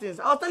all these things.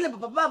 I was telling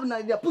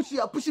Papa, they're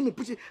pushing me.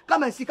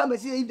 Come and see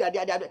if they're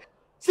there.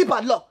 See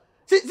padlock.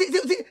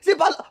 See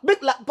padlock.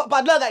 Big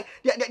padlock. Like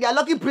they are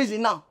locking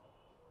prison now.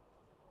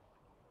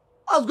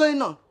 What's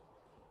going on?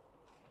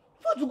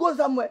 If you want to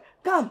go somewhere,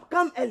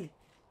 come early.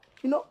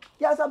 You know,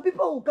 there are some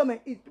people who come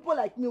and eat. People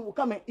like me will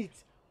come and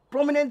eat.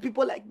 Prominent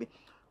people like me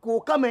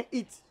will come and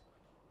eat.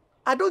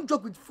 I don't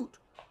joke with food.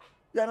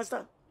 You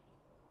understand?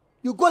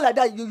 You go like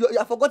that, you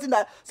are forgetting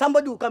that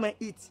somebody will come and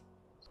eat.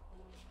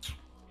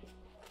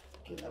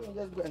 Okay, let me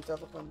just go and tell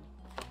Papa.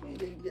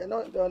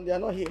 They are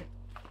not here.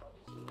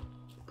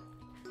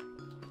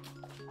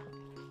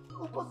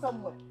 Go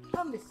somewhere.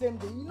 Come the same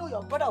day. You know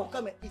your brother will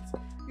come and eat.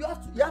 You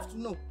have to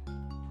know.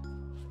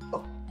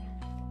 Oh.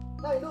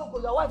 Now you know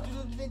your wife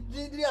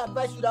didn't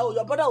advise you that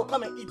your brother will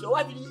come and eat. Your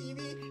wife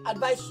didn't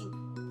advise you.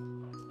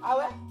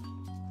 Awe?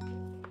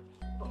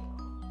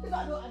 I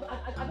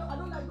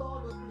don't like all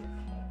those things.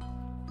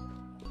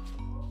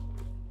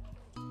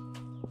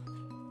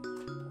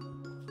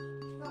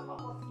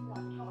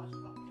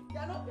 They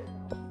are not there.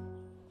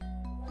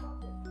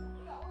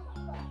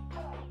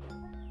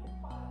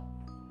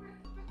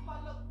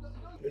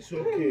 It's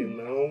okay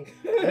now.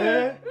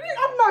 Eh?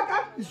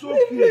 It's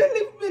okay.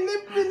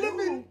 Leave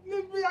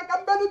me. I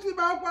can bear to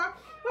my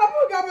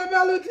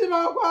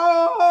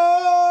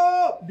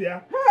There.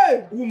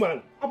 Hey! Woman.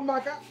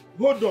 Abumaka.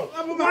 Hold on.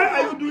 Abumaka. Why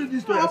are you doing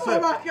this to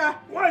yourself? Abumaka.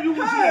 Why are you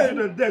wishing your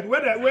children dead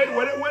when they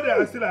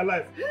are still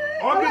alive?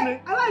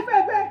 Alive,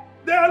 baby.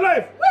 They are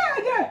alive. Where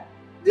are they?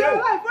 They are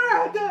alive. Where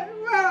are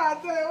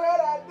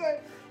they?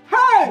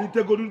 Hey!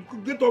 You go to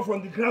get off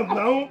from the ground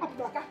now.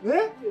 Abumaka.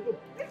 Eh?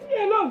 Leave me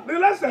alone.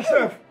 Relax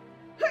yourself.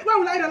 Hey, where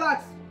will I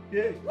relax?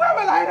 Yeah. Where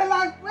will I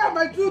relax? Where are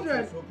my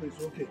children?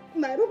 It's okay.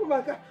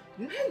 Abumaka.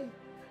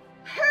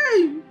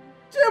 Hey!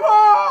 Chibo!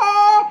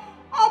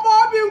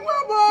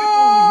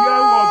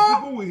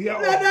 People will hear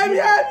us. Let them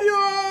hear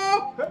you!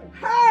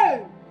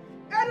 Hey!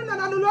 Why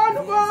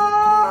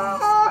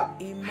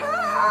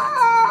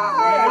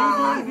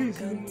are you doing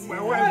this, my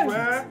wife?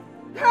 Eh?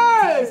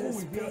 Hey!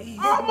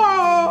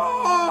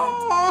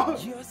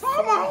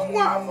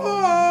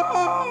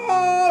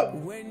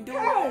 When the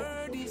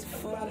world is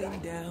falling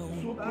down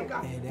and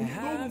I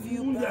have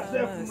you by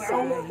my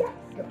side,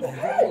 I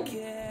don't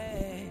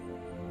care,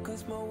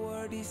 'cause my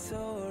word is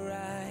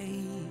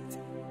alright.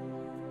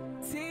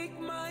 Take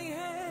my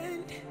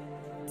hand,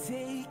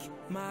 take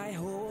my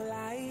whole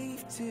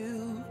life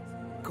too,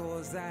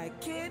 'cause I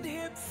can't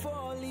help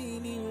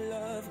falling in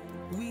love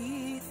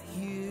with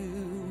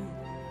you.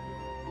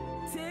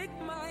 Take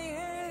my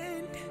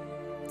hand,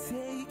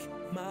 take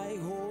my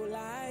whole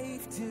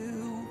life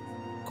too,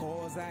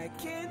 'cause I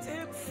can't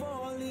help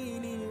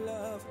falling in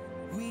love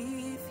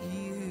with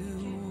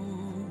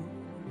you.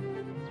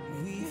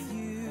 With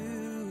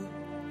you.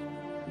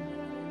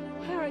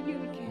 Where are you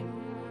again?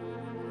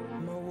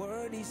 My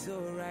word is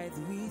alright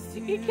with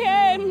you. He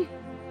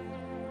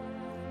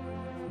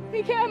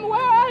came,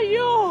 where are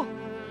you?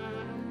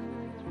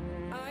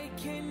 I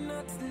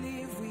cannot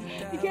live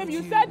without He came,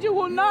 you said you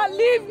will not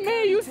leave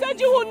me. You said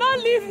you will not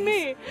leave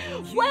me.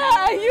 Where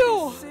are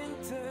you?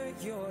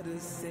 You're the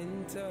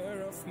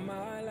center of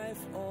my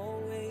life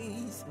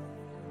always.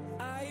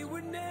 I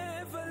would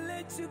never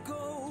let you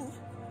go.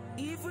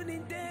 Even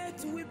in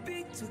death we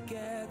be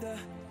together.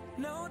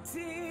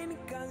 Nothing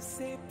can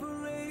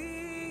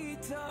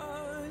separate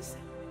us.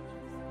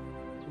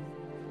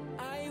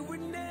 I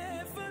would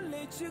never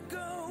let you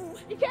go.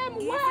 He came,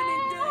 Even where in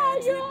death are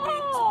we you? be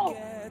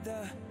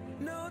together.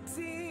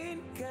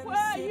 Nothing can Where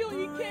are you?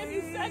 He came,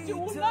 you said you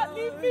will not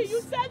leave me.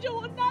 You said you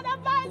will not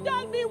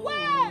abandon me.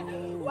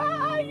 Where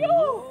are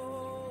you?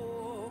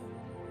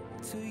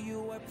 To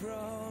you I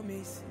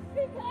promise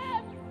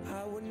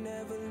I would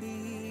never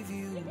leave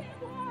you.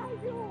 Where are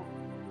you?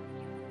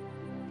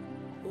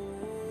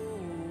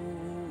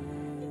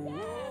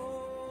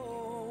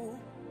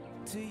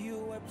 To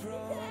you I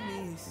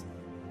promise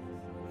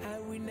I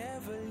will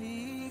never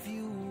leave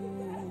you.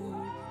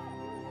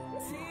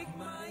 Take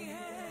my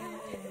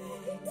hand,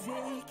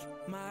 take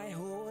my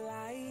whole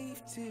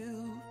life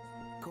too,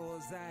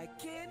 'cause I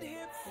can't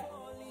help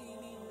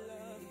falling in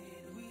love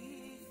with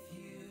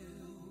you.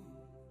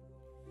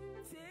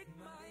 Take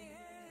my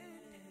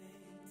hand,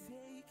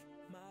 take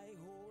my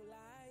whole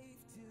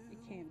life too.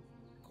 Ikem,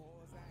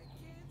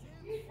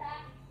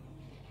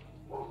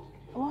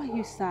 why are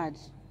you sad?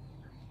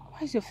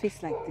 Why is your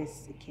face like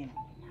this, Ikem?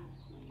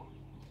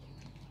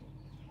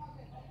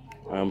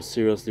 I am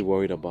seriously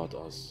worried about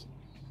us.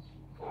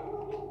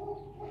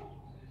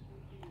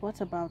 What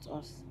about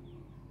us?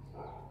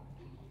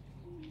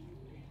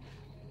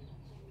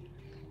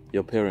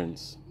 Your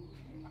parents.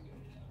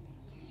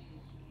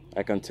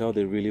 I can tell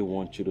they really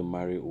want you to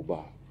marry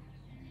Uba,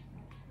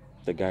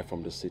 the guy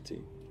from the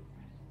city.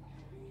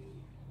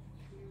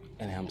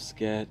 And I'm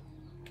scared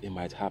it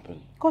might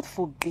happen. God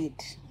forbid.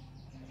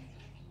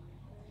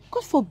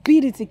 God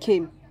forbid it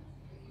came.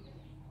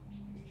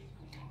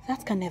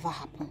 That can never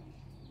happen.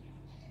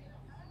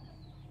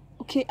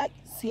 Okay,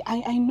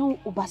 I know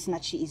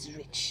Obasinachi is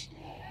rich.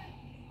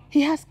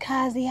 He has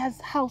cars, he has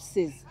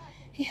houses.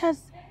 He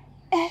has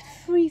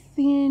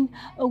everything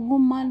a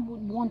woman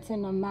would want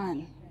in a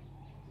man.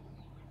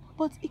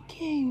 But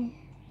Ikem,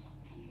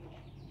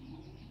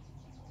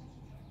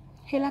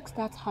 he lacks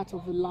that heart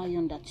of a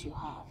lion that you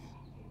have.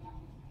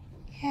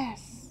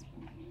 Yes.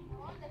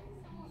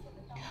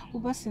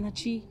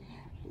 Obasinachi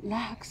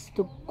lacks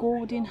the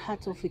golden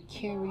heart of a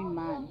caring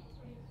man.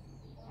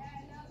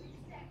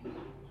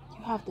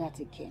 You have that,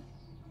 Ikem.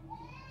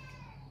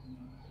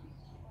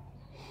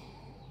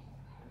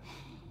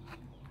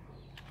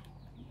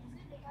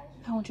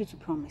 I want you to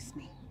promise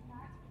me.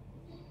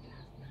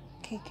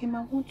 Okay, Ikem,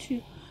 I want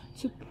you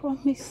to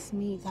promise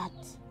me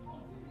that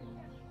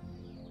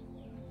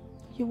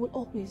you will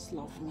always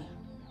love me.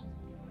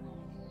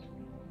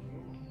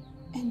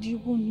 And you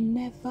will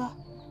never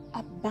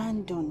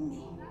abandon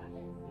me.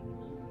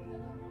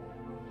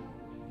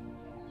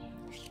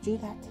 If you do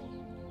that,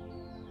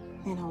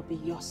 then I'll be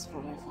yours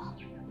forever.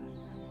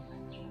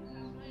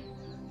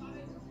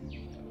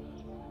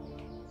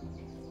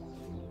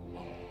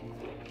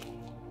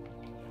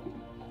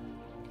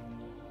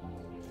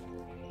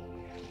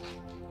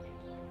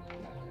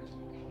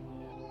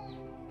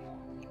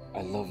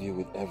 I love you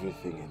with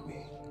everything in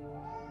me.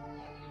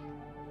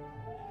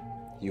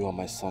 You are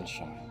my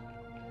sunshine.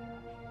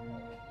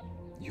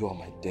 You are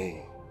my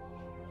day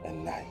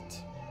and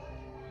night.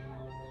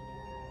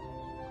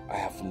 I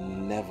have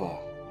never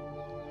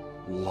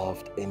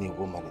loved any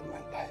woman in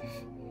my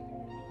life.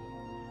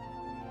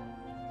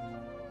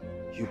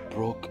 You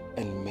broke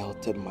and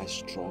melted my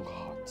strong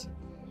heart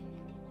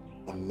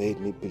and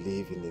made me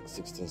believe in the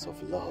existence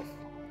of love.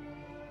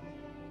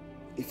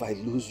 If I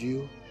lose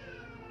you,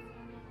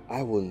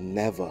 I will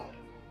never,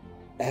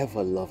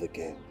 ever love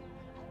again.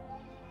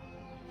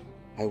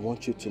 I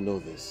want you to know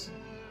this.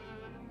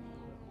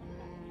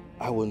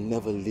 I will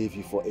never leave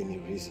you for any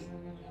reason.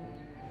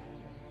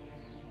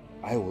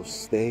 I will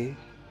stay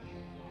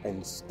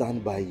and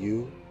stand by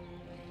you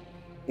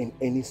in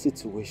any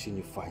situation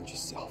you find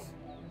yourself.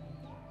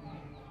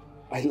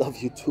 I love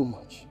you too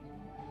much,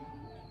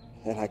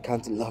 and I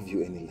can't love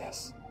you any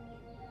less.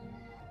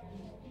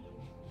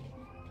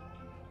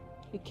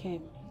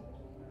 Ikem,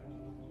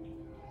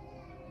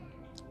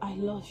 I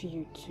love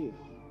you too.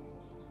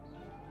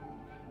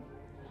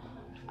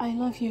 I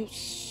love you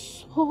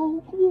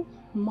so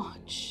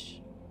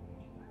much.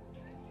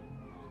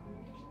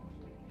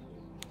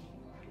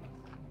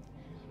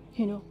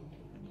 You know,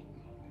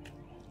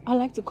 I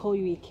like to call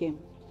you Ikem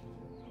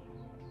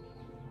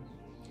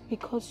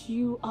because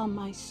you are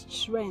my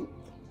strength.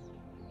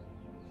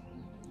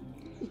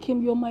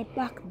 Ikem, you're my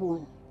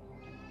backbone.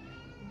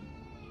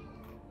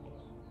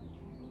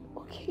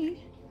 Okay?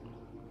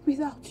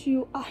 Without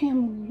you, I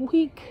am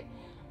weak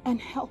and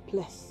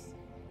helpless.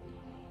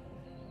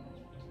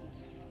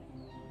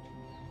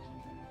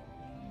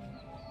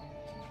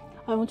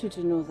 I want you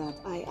to know that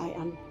I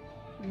am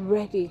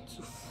ready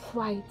to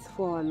fight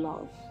for our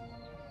love.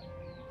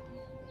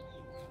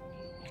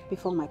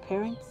 Before my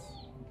parents,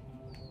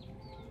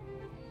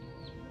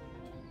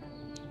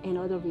 in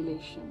other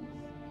relations.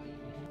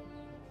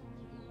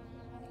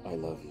 I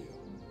love you.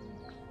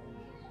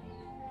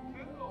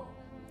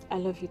 I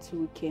love you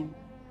too, Ikem.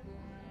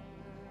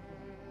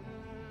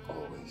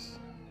 Always.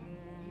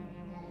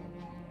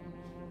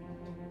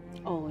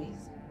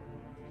 Always.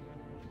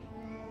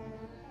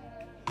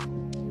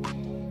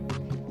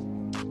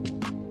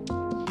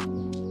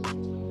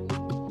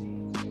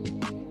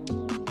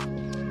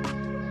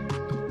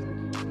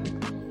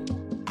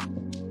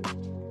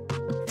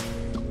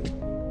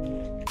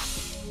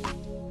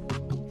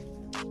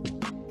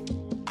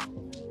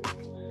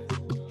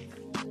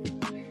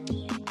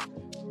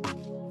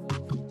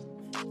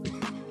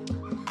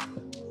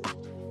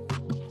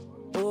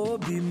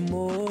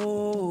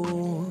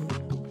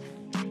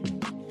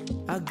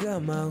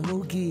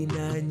 Mahugi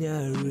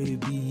nanya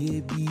rebi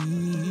ebi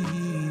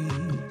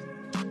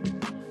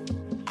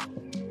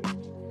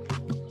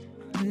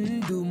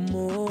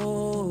Ndumo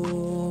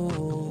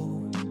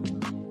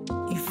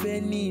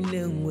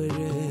niile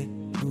nwere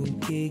bụ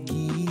nke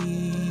gị.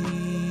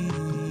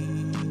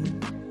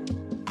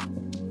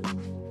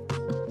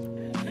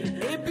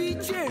 Ebi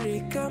chere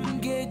ka m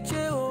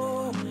ga-eche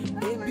o,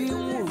 ebi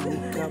nwụrụ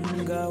ka m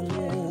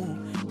ga-anwụ.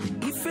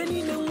 Ife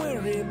niile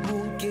nwere bụ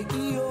nke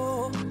gị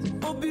o,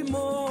 obi m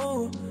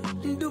o,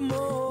 ndụ m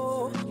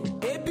o.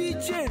 Ebi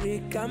chere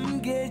ka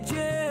m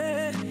ga-eje,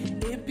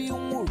 ebi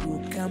nwụrụ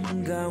ka m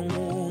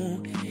ga-anwụ.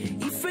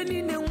 Ife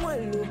niile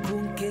nwere bụ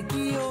nke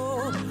gị o,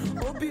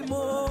 obi m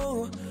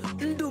o,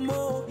 ndụ m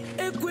o.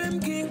 Ekwe m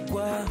gị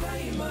nkwa,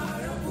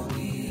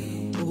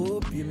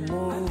 obi m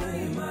o,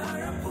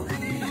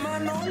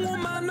 mana ọnwụ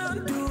mana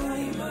ndụ,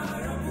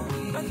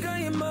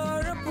 agaghị m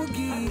arapụ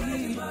gị.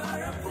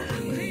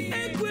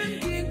 Ekwe m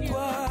gị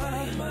nkwa,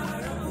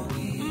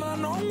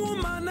 mana ọnwụ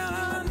mana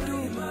ndụ,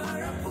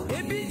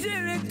 ebi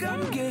jere ka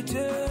m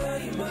ga-eje,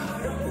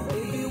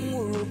 ebi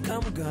nwụrụ ka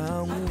m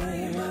ga-anwụ.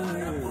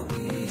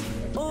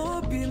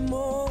 Obi m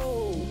o.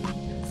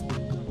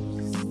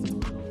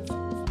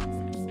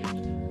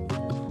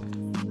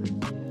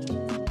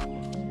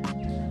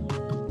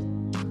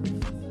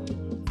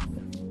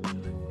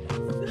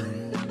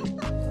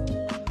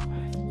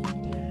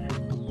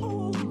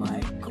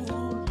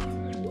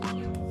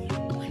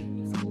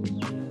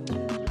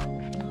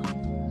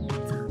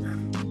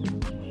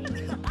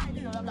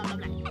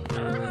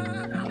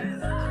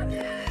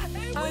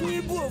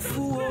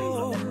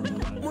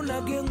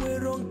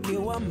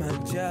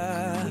 Maja,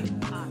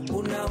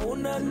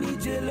 una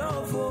nije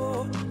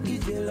lovo,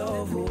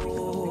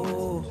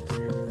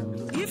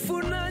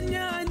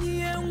 ifunanya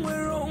anyị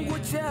enwere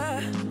ngwụcha,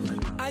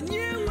 anyị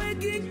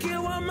enweghị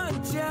nkewa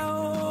maja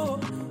o.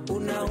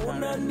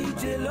 Una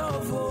nije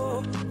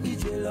lovo,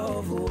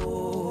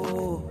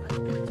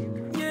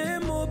 nye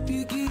m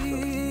obi gị,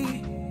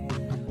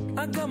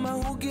 aga m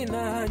ahụ gị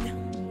n'anya,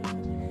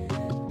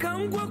 ka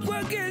m gwakwa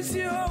gị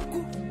eziokwu,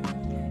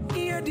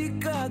 ihe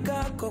dịka aga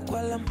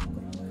akọkwala m.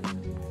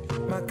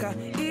 Maka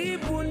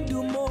ibu ndụ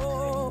m,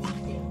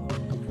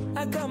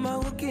 aga m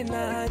ahụ gị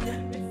n'anya,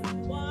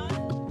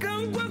 ka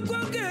m gwakwa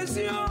gị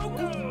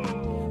eziokwu,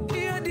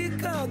 ihe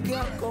dịka gị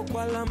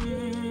akọkwala m.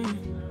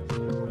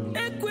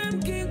 Ekwe m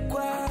gị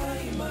nkwa,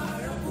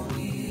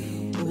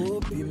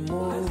 obi m,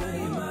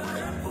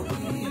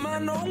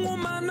 mana ọnwụ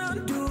mana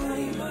ndụ,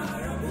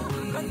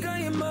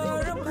 agaghị m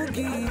arapụ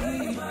gị.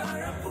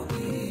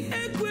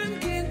 Ekwe m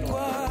gị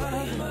nkwa,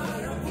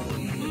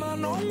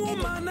 mana ọnwụ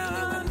mana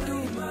ndụ,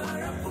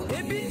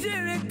 ebi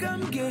jere ka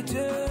m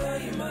ga-eje,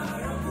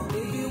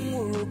 ebi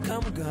nwụrụ ka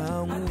m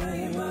ga-anwụ.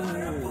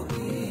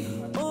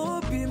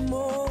 Obi m o.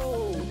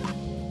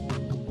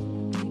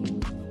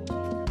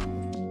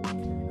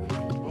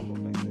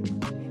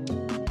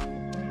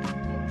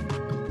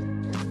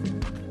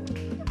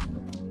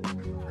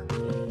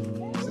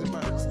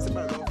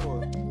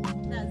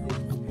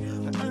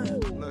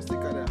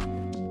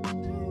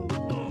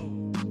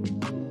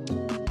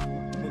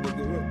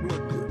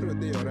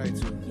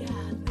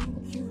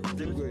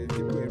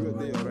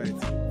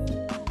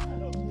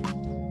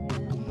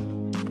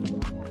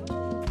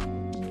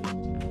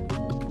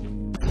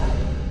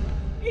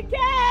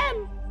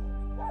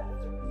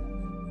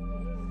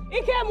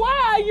 Ikem,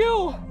 where are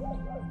you?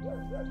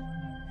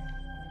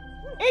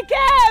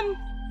 Ikem!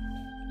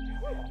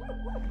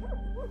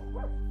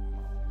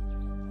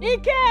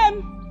 Ikem!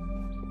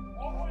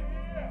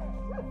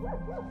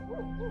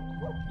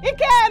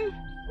 Ikem!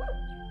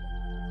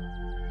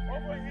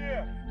 Over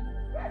here!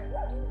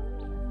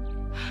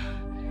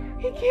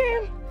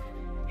 Ikem!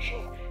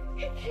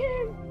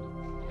 Ikem!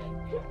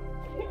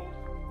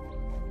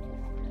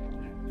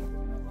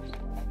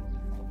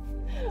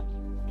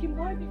 Kim,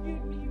 why did you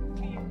leave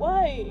me?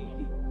 Why?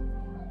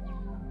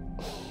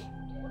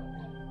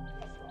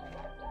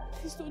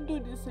 Please don't do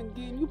this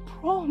again. You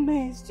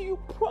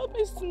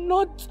promised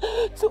not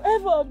to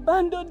ever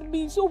abandon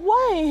me. So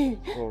why?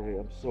 Sorry,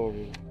 I'm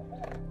sorry.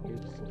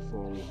 I'm so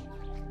sorry.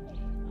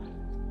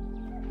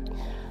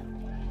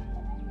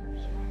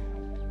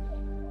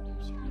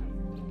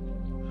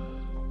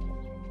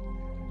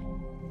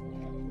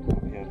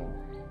 Yeah, no.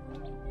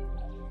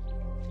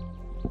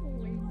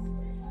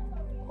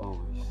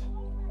 Always.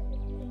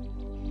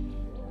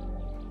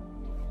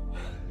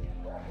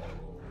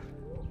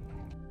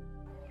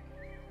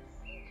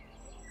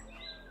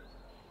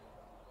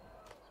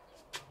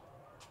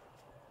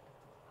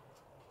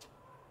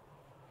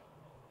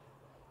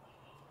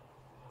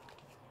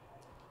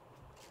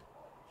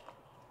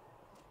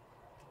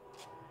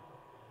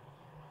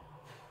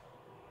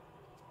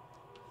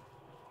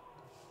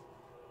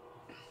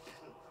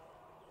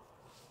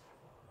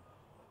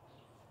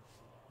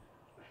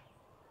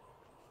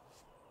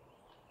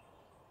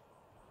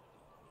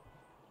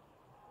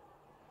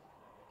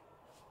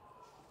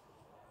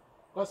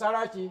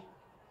 Kosarachi.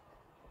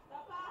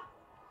 Papa.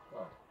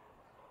 Oh.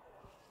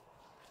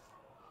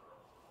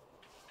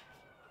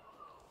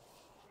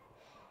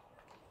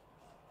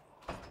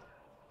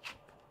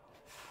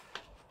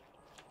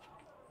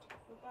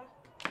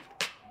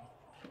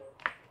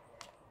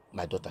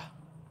 My daughter,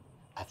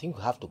 I think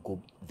you have to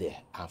go there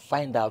and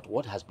find out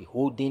what has been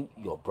holding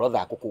your brother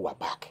Akukuwa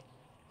back.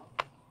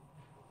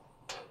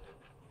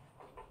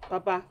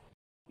 Papa,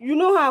 you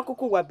know how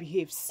Akukuwa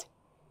behaves.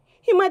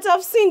 He might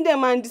have seen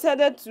them and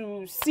decided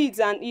to sit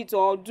and eat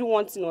or do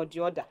one thing or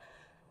the other.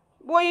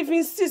 But if he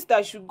insists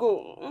I should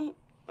go,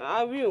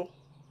 I will.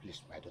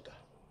 Please, my daughter,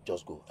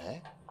 just go.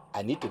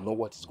 I need to know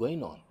what is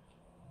going on.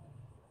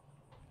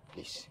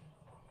 Please.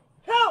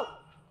 Help!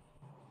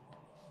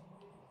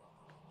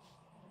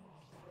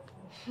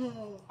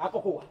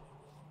 Akukuwa,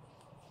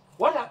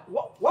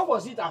 what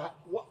was it?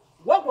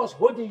 What was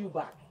holding you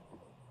back?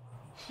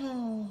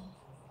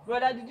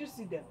 Brother, did you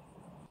see them?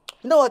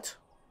 You know what?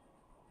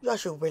 You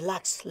should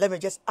relax. Let me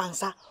just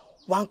answer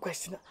one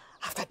question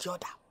after the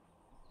other.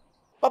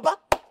 Papa,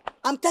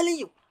 I'm telling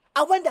you,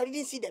 I went there, I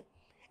didn't see them.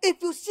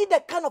 If you see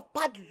the kind of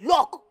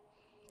padlock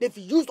they've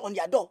used on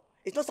their door,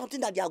 it's not something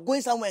that they are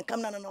going somewhere and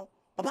come. No.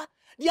 Papa,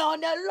 they are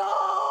on a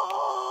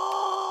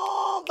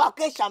long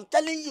vacation, I'm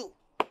telling you.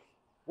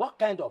 What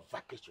kind of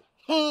vacation?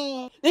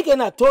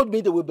 Ikena told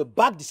me they will be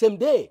back the same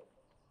day.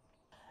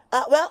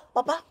 Well,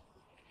 Papa,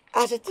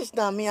 as it is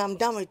now, I'm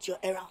done with your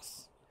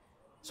errands.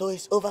 So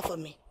it's over for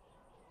me.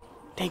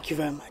 Thank you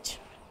very much.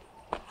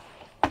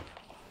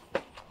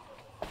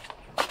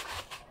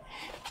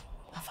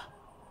 Papa,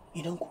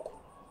 you don't cook.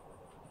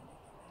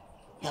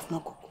 You have no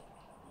cook.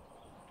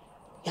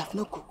 You have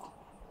no cook.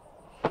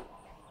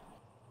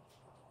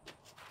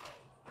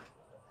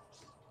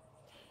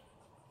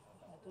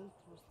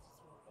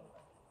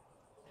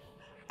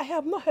 I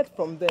have not heard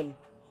from them.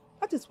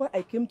 That is why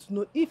I came to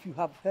know if you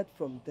have heard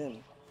from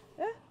them.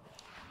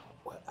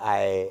 Well,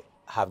 I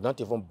have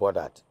not even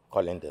bothered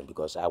calling them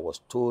because I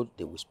was told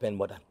they will spend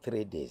more than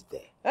 3 days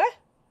there.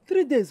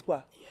 3 days,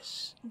 what?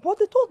 Yes. But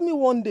they told me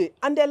one day,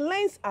 and their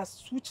lines are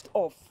switched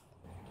off.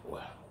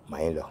 Well, my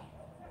in-law,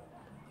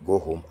 go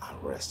home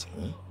and rest.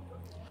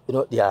 You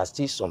know, there are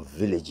still some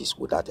villages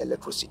without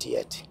electricity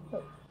yet.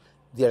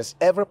 There's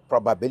every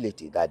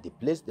probability that the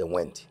place they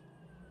went,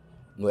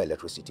 no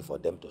electricity for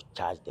them to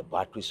charge the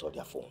batteries of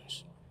their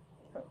phones.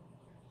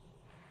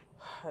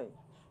 Hi.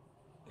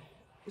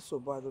 It's so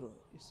bad.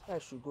 I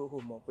should go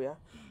home up, yeah?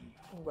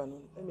 Let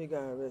me go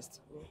and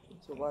rest.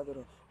 It's so bad.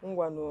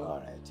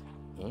 All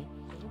right.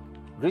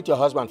 Greet your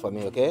husband for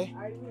me, okay?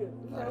 I will.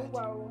 Right.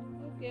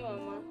 Okay,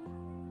 Mama.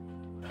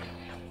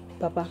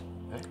 Papa,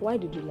 why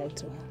did you lie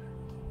to her?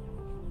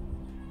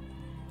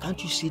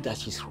 Can't you see that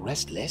she's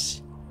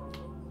restless?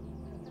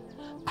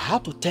 I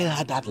had to tell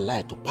her that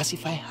lie to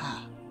pacify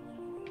her.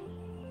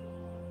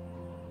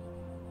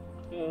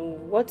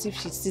 What if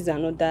she sees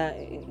another...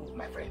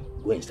 My friend,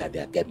 go inside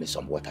there, get me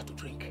some water to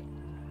drink.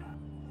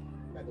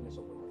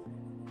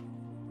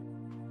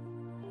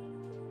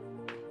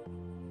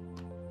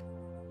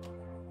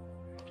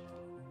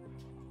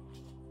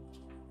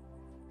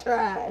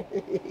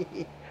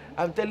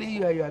 I'm telling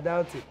you, you are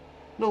doubting.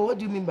 No, what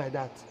do you mean by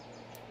that?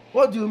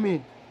 What do you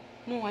mean?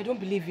 No, I don't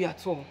believe you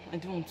at all. I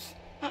don't.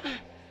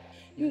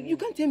 You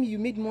can't tell me you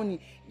made money.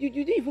 You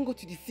didn't even go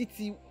to the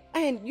city.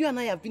 And you and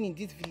I have been in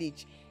this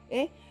village.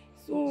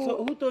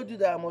 So who told you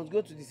that I must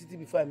go to the city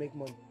before I make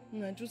money?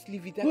 No, just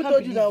leave it. Who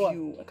told you that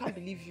one? I can't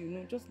believe you.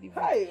 No, just leave it.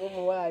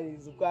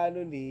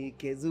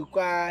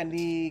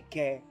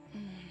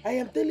 I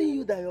am telling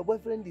you that your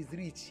boyfriend is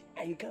rich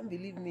and you can't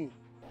believe me.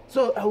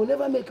 So I will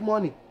never make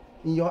money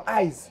in your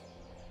eyes.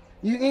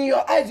 In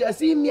your eyes, you are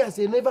seeing me as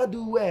a never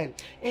do well.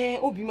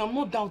 Obi, I'm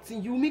not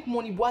doubting you make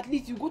money, but at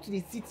least you go to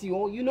the city,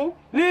 or you know.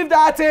 Leave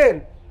that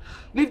in.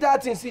 Leave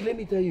that in. See, let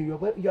me tell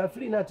you, you are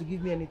free now to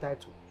give me any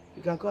title.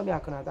 You can call me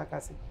Akonata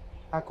Kasi,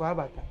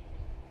 Akoabata,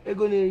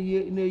 Ego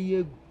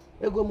Neyegu,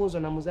 Ego Mozo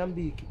na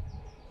Mozambique.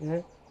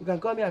 You can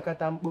call me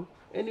Akatampo,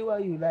 anywhere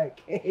you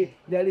like.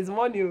 There is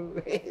money.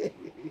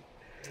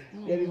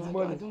 There is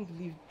money. I don't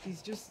believe.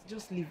 Please,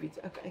 just leave it.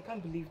 I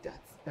can't believe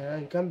that.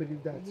 You can't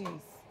believe that. Yes.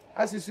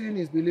 As you seeing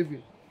is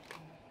believing.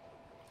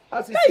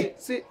 As you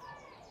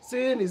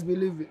seeing is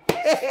believing.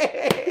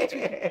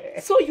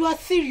 So you are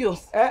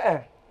serious?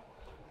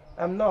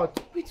 I'm not.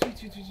 Wait. Where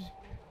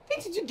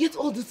did you get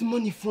all this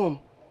money from?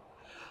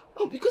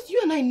 Oh, because you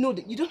and I know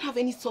that you don't have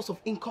any source of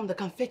income that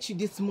can fetch you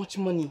this much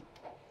money.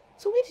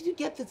 So where did you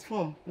get this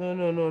from?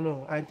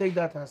 No. I take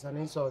that as an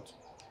insult.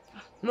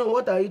 No,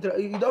 what are you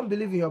you don't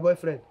believe in your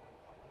boyfriend?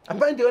 I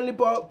find the only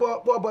poor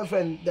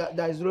boyfriend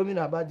that is roaming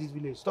about this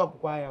village. Stop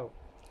quiet.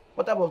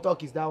 What type of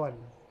talk is that one?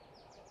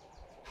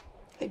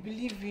 I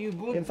believe you,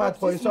 but in fact,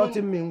 for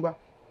insulting me,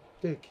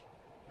 take.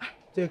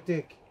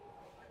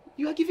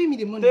 You are giving me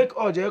the money. Take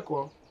all,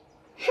 Jeko.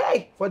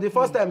 Hey, for the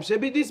first time,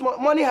 Shebi, this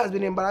money has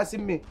been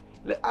embarrassing me.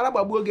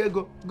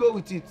 Go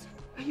with it.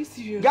 Are you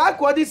serious?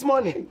 Gakwa, this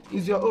money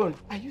is your own.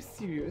 Are you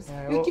serious?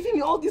 You're giving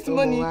me all this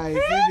money. My, see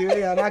the way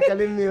you're not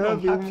telling me. I'm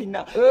happy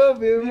now. Oh,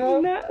 baby.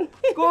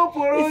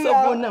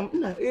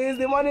 It's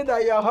the money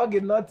that you're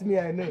hugging, not me,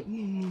 I know.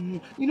 No.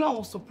 You know, I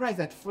was surprised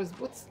at first,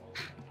 but...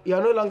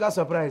 You're no longer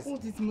surprised. All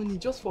this money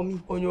just for me.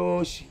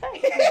 Onyoshi.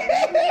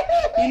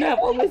 You know, I've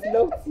always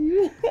loved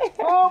you.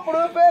 Oh,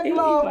 perfect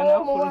love.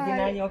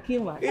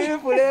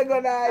 If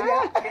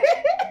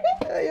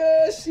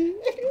Yoshi.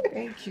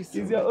 Thank you so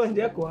It's your own,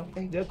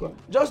 Jeko.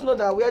 Just know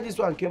that where this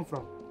one came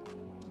from,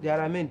 there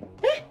are many.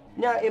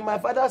 Yeah, in my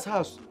father's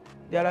house,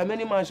 there are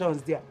many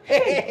mansions there.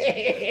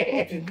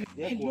 I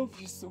love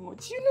you so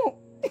much. You know.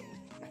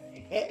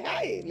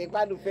 Hey,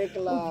 fake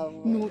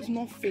love. No, it's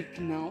not fake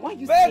now. Why are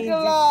you Fake saying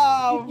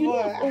love, this? You know boy.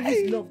 I've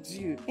always loved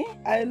you.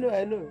 I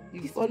know.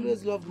 You've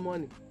always loved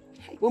money.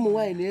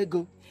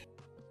 Ego.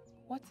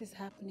 What is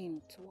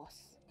happening to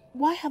us?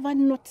 Why have I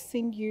not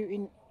seen you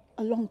in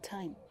a long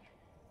time?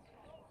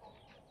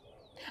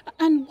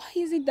 And why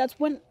is it that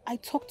when I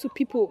talk to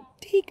people,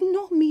 they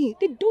ignore me?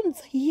 They don't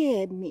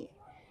hear me.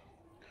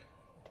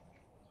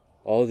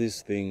 All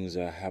these things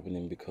are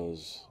happening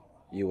because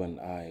you and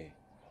I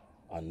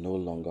are no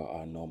longer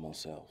our normal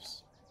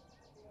selves.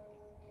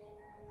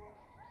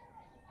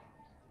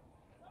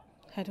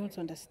 I don't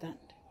understand.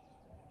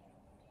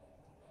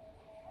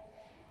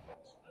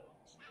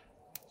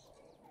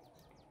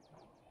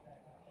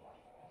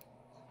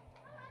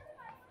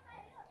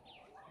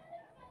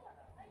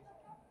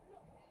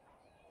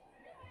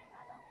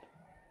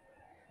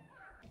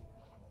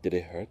 Did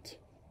it hurt?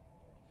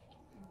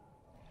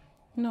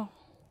 No.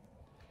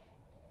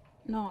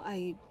 No,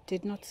 I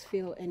did not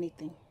feel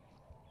anything.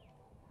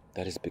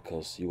 That is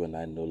because you and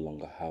I no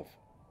longer have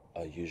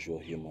our usual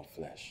human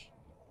flesh.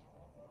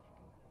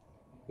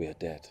 We are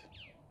dead.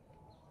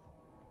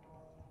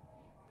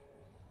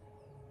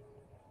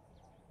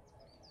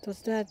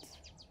 Does that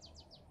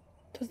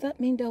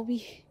mean that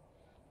we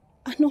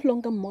are no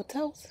longer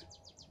mortals?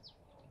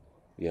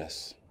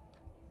 Yes.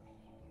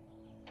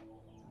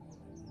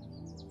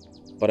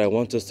 But I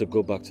want us to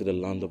go back to the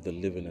land of the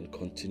living and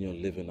continue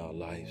living our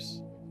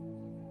lives,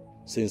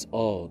 since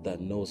all that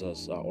knows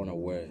us are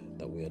unaware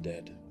that we are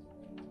dead.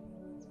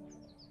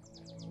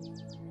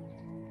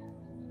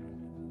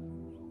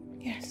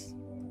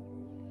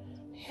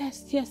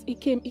 Yes,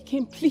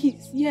 Ikem,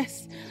 please,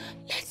 yes.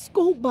 Let's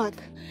go back.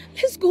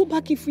 Let's go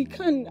back if we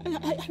can.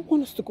 I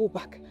want us to go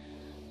back.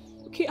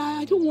 Okay,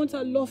 I don't want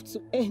our love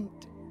to end.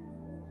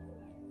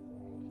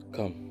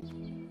 Come.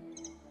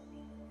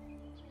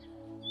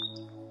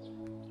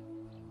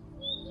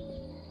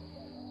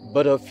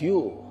 Both of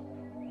you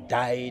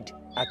died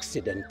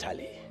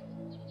accidentally.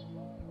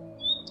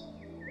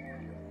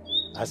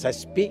 As I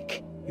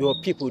speak, your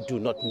people do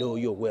not know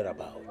your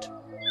whereabouts.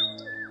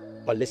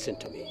 But listen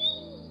to me.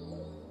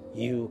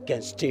 You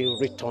can still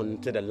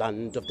return to the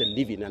land of the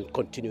living and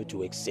continue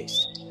to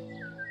exist.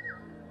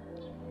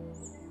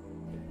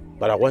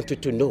 But I want you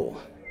to know,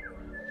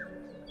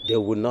 they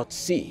will not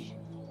see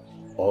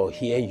or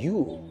hear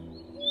you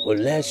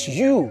unless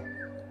you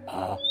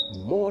are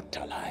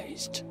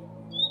mortalized.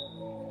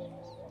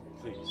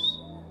 Please.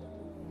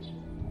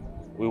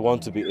 We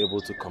want to be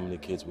able to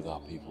communicate with our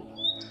people.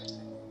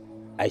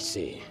 I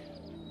say,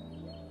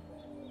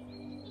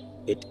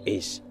 it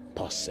is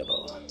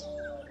possible.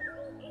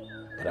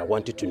 But I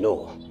want you to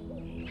know,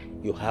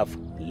 you have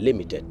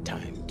limited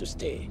time to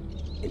stay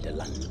in the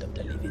land of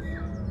the living.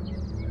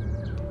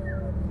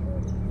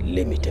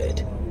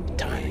 Limited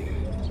time.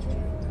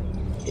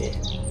 Yeah.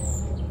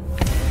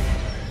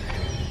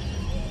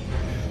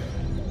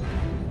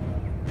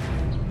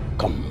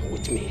 Come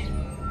with me.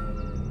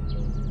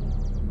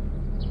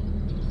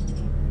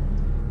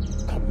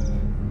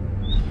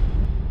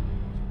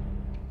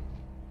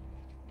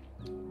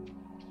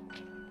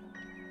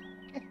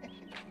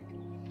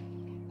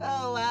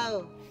 Oh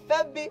wow,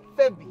 Febby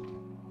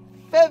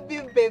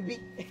baby,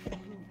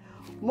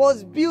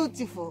 most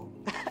beautiful.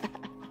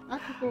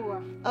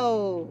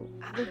 Oh,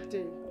 good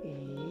day.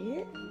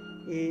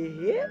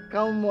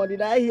 Come on,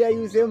 did I hear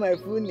you say my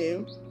full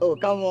name? Oh,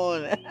 come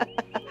on.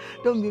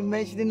 Don't be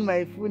mentioning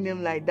my full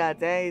name like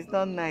that, eh? It's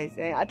not nice,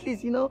 eh? At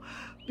least, you know,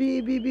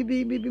 be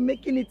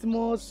making it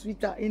more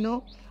sweeter, you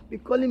know? Be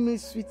calling me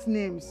sweet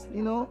names,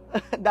 you know?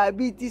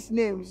 Diabetes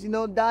names, you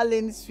know?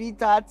 Darling,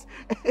 sweetheart,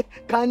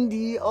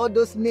 Candy, all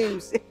those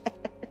names.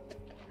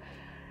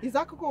 Is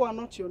Akukowa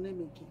not your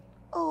name again?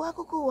 Oh,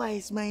 Akukowa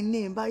is my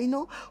name, but you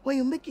know, when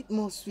you make it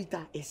more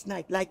sweeter, it's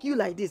nice. Like you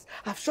like this.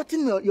 I've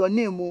shortened your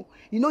name, oh.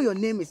 You know your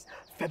name is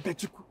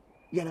Febechuku.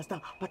 You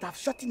understand? But I've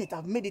shortened it.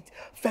 I've made it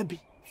Febby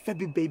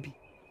baby,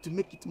 to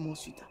make it more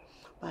sweeter.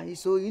 But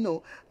so, you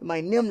know,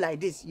 my name like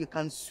this, you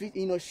can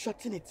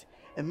shorten it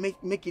and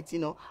make it, you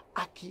know,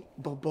 Aki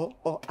Bobo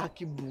or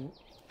Aki Boo,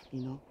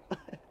 you know.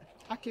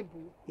 Aki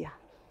Boo? Yeah.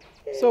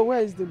 So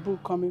where is the boo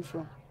coming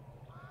from?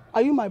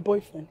 Are you my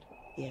boyfriend?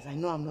 Yes, I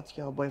know I'm not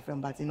your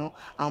boyfriend, but you know,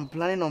 I'm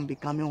planning on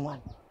becoming one.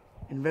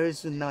 And very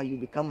soon now, you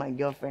become my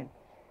girlfriend.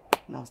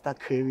 Now start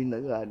craving the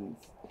gardens.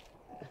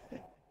 I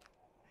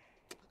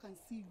can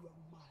see you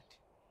are mad.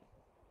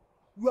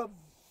 You are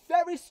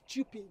very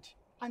stupid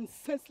and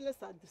senseless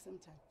at the same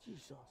time.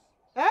 Jesus.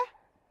 Eh?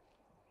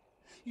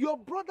 Your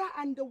brother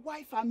and the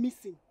wife are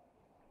missing.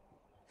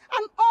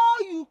 And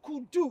all you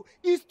could do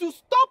is to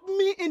stop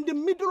me in the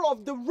middle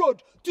of the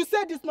road to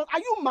say this. Not. Are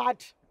you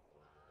mad?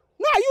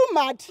 No, are you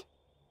mad?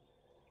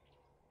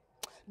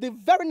 The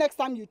very next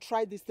time you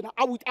try this thing,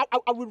 I will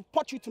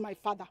report you to my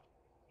father.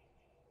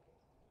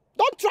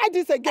 Don't try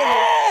this again.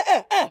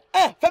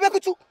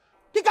 Febekutu,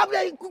 Keep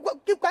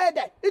quiet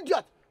there,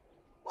 idiot.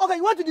 Okay,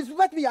 you want to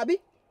disrespect me, Abi? Is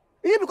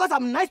it because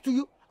I'm nice to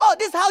you? Oh,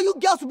 this is how you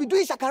girls will be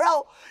doing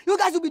shakara. You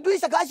guys will be doing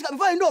shakara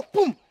before you know,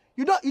 boom.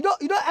 You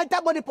don't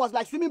enter body parts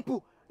like swimming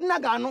pool.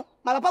 Nagano,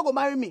 my papa go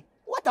marry me.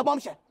 What a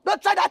bombshell.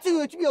 Don't try that thing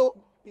with me, oh.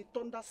 The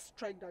thunder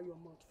strike that your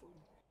mouth for me.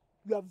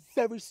 You are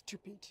very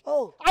stupid.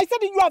 Oh. I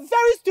said it, you are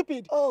very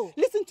stupid. Oh.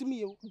 Listen to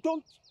me, oh.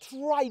 Don't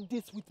try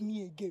this with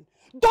me again.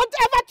 Don't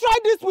ever try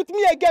this with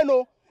me again,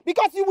 oh.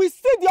 Because you will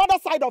see the other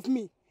side of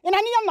me.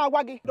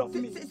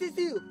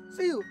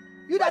 See you.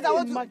 You guys, I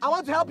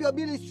want to help your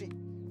ministry.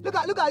 Look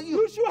at you.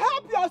 You should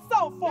help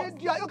yourself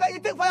first. You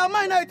think for your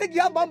mind now, you think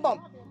you have bum.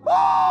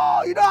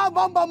 Oh, you don't have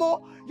bum,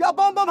 oh. Your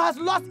bum has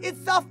lost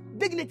its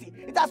self-dignity.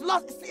 It has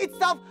lost its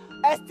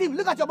self-esteem.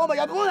 Look at your bum.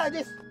 You're doing like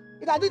this.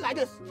 You can do it like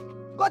this.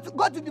 Go to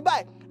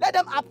Dubai. Let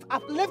them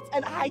uplift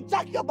and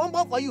hijack your bum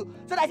for you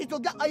so that it will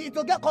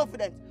get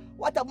confidence.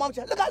 What a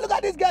bombshell. Look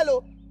at this girl,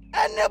 oh.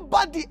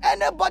 Anybody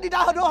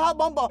that don't have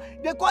bum,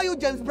 they call you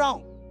James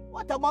Brown.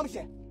 What a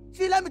bombshell.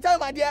 See, let me tell you,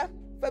 my dear,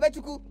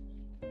 Febechuku,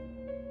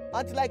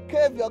 until I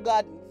curve your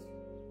gardens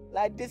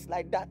like this,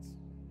 like that,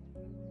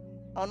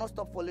 I'll not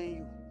stop following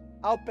you.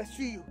 I'll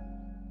pursue you.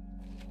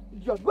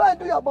 Just go and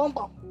do your bum.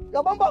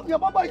 Your bum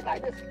is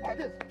like this.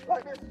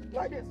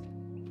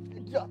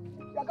 Idiot.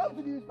 You're going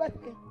to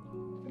disrespect me.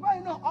 Because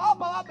you know all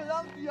power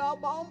belongs to your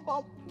bum.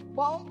 You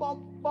know bum.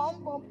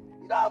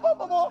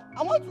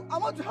 I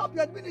want to help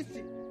your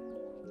ministry.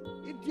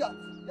 Idiot.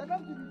 You're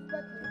going to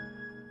disrespect me.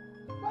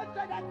 Don't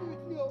try that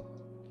with me, oh.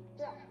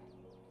 Yeah.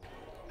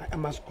 I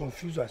am as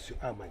confused as you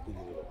are, my good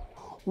Lord.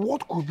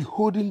 What could be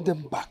holding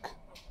them back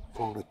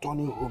from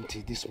returning home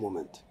till this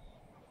moment?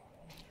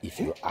 If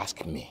you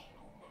ask me,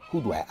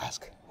 who do I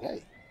ask?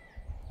 Hey.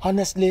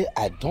 Honestly,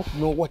 I don't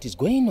know what is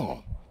going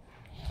on.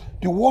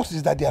 The worst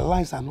is that their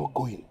lines are not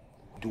going.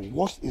 The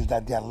worst is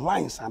that their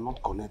lines are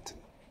not connecting.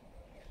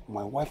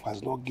 My wife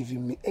has not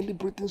given me any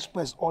breathing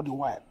space all the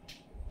while.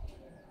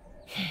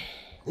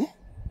 Eh?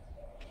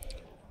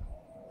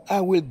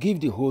 I will give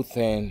the whole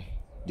thing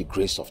the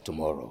grace of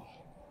tomorrow.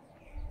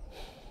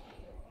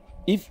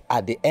 If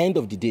at the end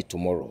of the day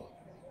tomorrow,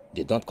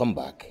 they don't come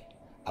back,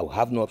 I will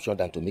have no option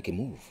than to make a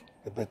move.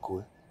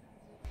 Ebeko,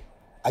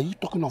 are you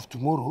talking of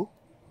tomorrow?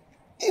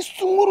 Is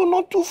tomorrow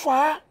not too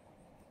far?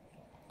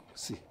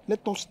 See,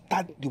 let us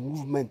start the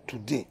movement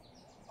today.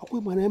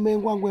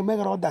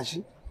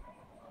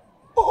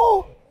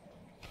 Oh,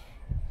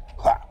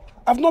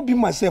 I've not been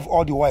myself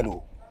all the while.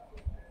 Oh.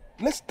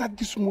 Let's start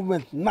this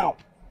movement now.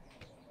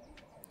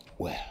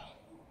 Well,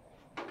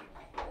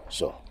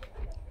 so,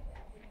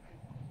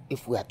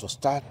 if we are to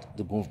start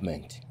the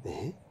movement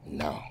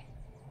now,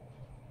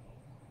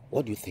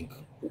 what do you think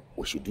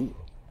we should do?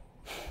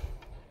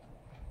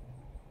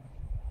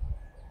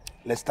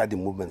 Let's start the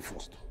movement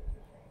first.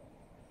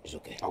 It's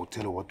okay. I will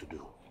tell you what to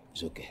do.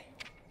 It's okay.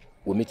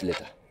 We'll meet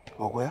later.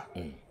 Okay?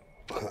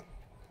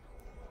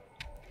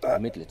 We'll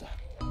meet later.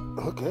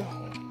 Okay.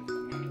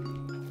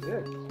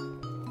 Yeah.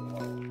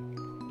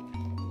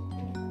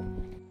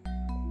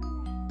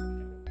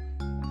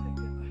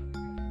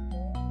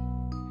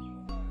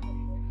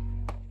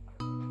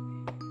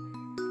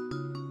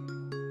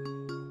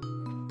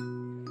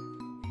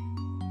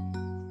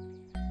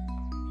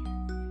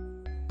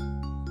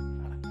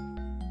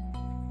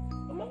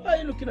 Why are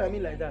you looking at me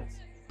like that?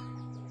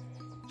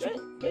 Can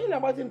you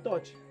not in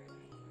touch?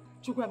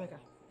 Chukwemeka,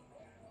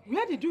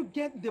 where did you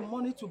get the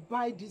money to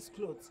buy these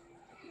clothes?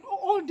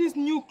 All these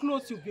new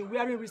clothes you've been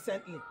wearing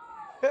recently.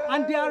 Hey.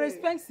 And they are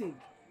expensive.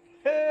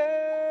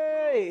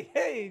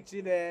 Hey,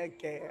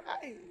 Chineke.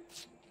 Hey.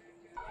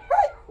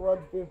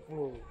 What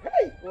people?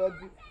 Hey, what?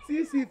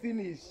 See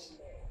finish.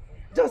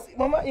 Just,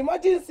 Mama,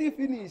 imagine see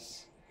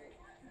finish.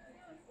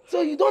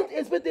 So you don't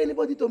expect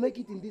anybody to make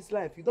it in this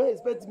life. You don't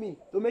expect me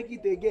to make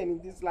it again in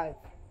this life.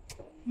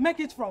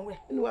 Make it from where?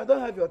 No, I don't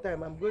have your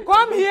time. I'm going.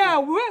 Come here.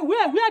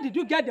 Where did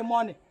you get the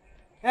money?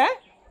 Eh?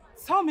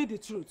 Tell me the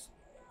truth.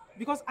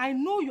 Because I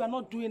know you are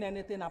not doing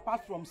anything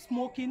apart from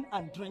smoking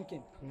and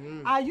drinking.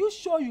 Are you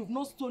sure you've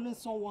not stolen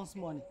someone's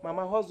money?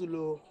 Mama,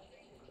 hustle.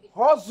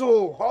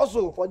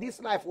 Hustle for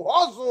this life.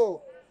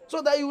 Hustle.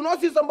 So that you will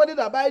not see somebody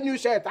that buy new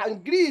shirt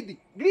and greed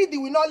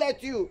will not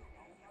let you.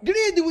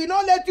 Greed will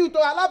not let you to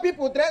allow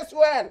people dress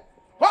well.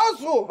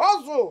 Hustle.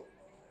 Hustle.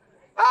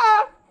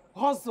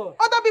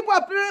 Other people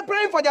are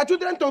praying for their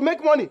children to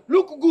make money.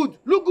 Look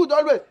good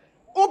always.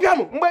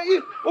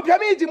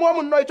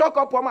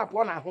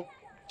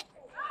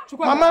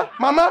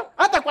 Mama,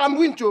 atakwa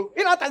mwincho.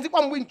 Ina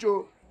atazikwa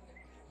mwincho.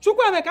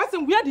 Chukwemeka,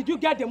 where did you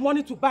get the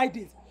money to buy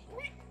this?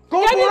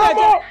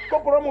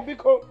 Koporomo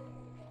biko.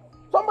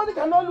 Somebody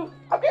cannot look.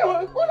 I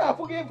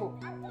forgive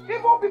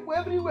evil people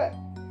everywhere.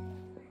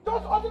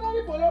 Just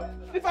ordinary follow.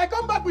 If I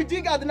come back with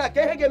Jigard, then I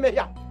can't get me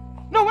here.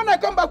 No, when I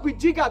come back with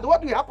Jigard,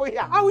 what will happen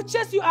here? I will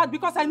chase you out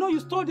because I know you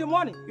stole the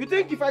money. You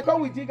think if I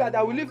come with Jigard,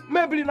 I will live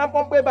maybe in a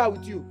pump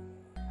with you?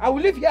 I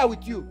will live here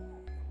with you.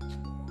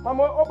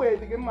 Mama, obey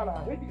the game, man.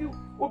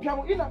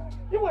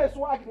 You were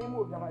swag name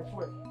of my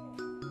sweat.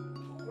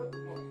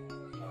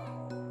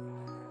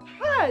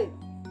 Hey!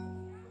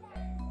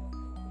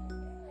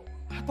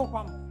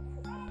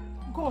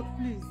 God,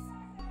 please,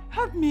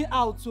 help me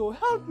out, oh,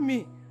 help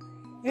me.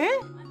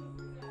 Eh?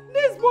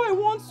 This boy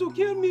wants to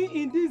kill me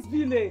in this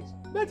village,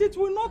 but it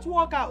will not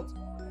work out.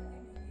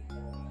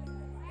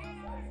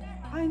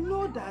 I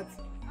know that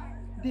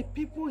the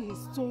people he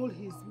stole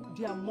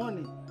their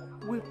money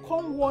will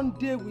come one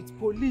day with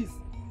police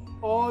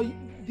or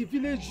the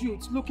village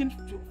youth looking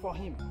for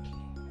him.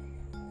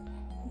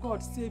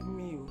 God save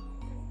me.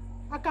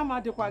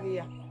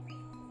 Akamadekwariya.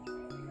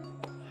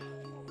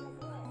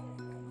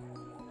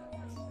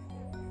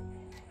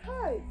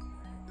 Hi.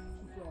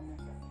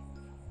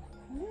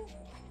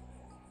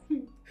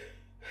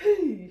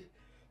 Hey.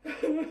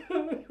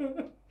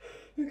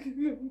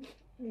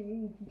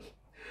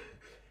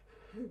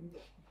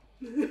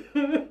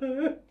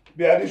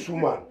 This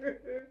woman,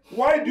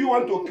 why do you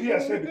want to kill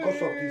yourself because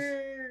of this?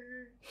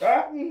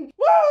 Huh?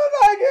 Why would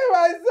I kill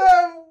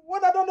myself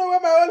when I don't know where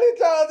my only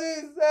child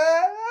is?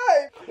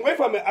 Hey. Well, if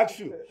I may ask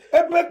you,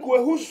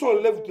 Ebekwe, whose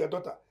son left with your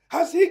daughter,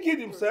 has he killed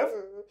himself?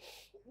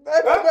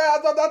 Ebekwe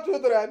has other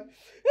children.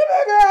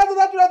 Ebekwe has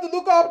other children to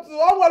look up to.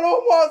 I'm one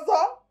of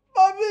them,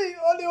 mommy,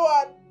 only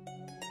one.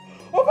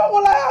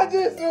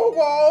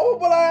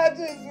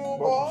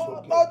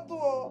 Not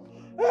two.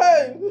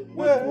 Hey!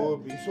 Wait,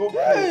 it's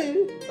okay.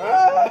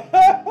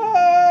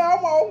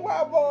 I'm on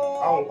Wabo.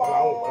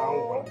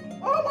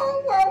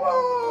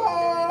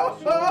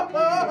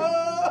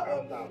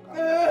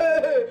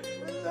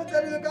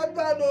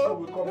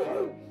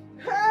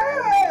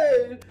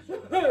 Hey!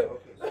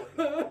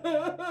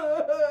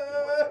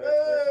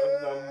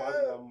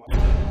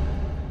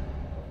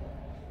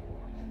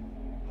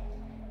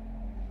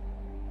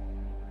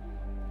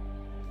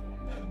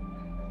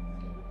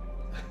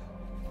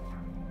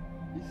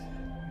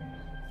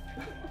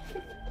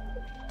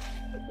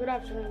 Good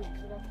afternoon.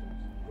 Good afternoon.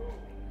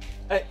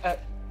 Hey,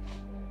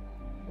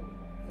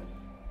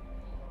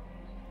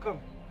 come.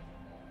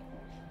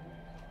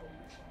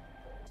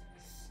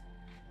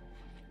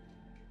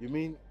 You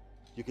mean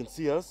you can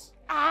see us?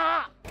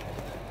 Ah!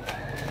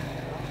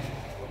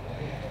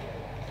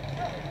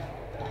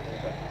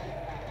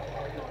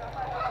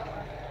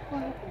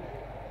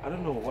 I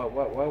don't know.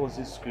 Why was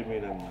he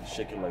screaming and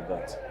shaking like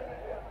that?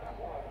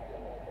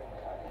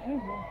 I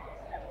don't know.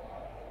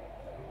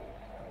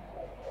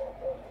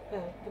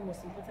 The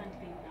most important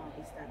thing now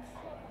is that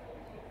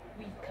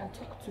we can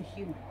talk to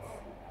humans.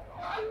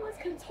 Humans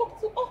can talk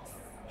to us.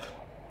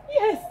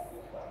 Yes.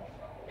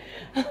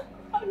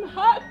 I'm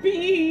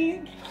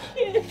happy.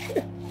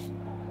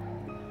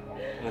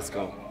 Let's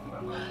go.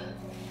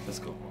 Let's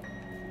go.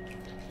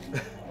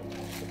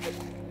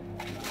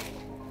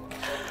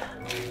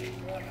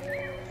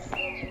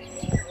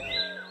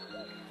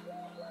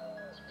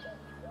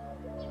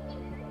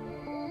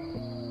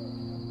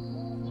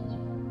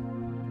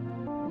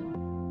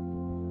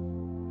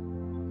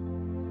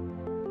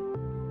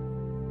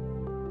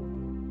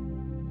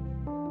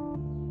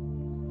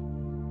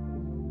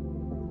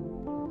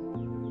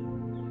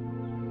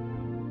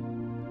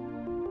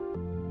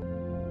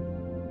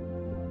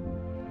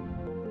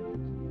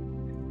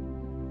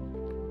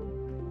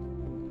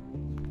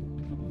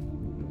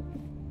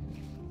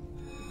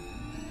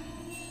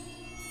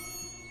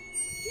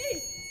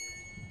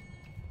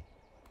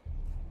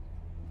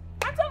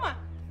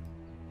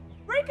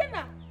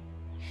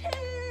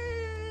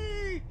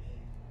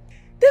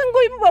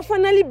 People are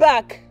finally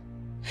back.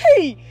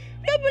 Hey,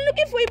 we have been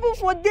looking for people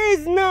for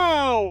days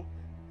now.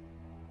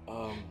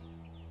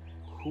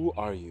 Who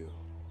are you?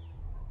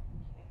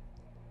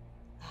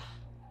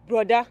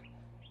 Brother,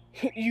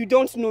 you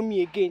don't know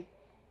me again.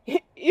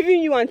 Even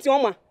you, Auntie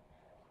Oma,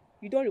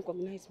 you don't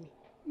recognize me.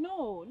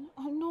 No,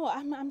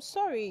 I'm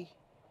sorry.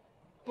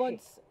 But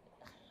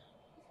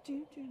do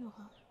you know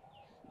her?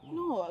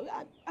 No,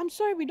 I'm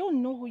sorry, we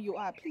don't know who you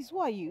are. Please, who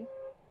are you?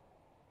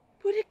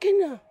 Brother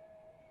Kenna,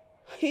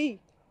 hey,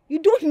 you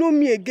don't know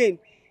me again.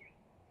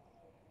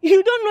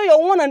 You don't know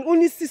your one and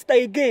only sister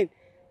again.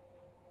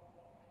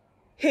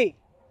 Hey.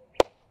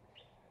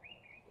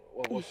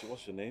 What's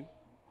your name?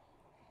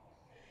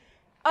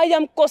 I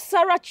am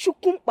Kosara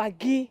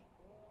Chukumpagi.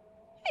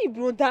 Hey,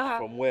 brother.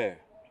 From where?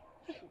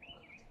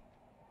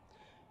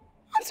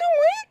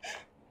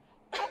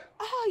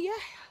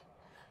 Yeah.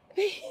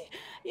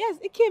 Yes,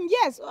 it came.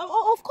 Yes,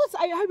 of course.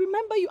 I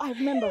remember you. I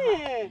remember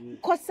her.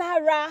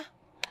 Kosara.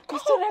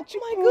 Kosara,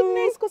 my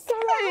goodness,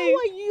 Kosara, how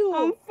are you?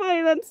 I'm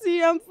fine,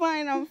 Auntie. I'm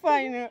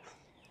fine.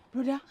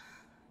 Brother,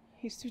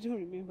 you still don't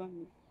remember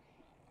me.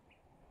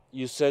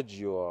 You said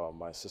you are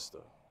my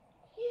sister.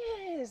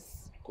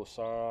 Yes.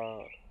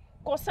 Kosara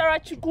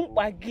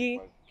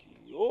Chukumpagi.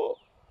 Oh,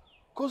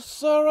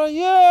 Kosara,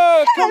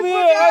 yeah, come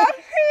here.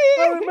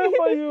 I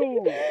remember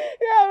you.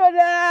 Yeah,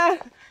 brother.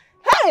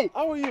 Hey!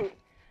 How are you?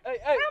 Hey.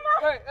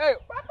 Mama. Hey.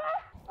 Papa.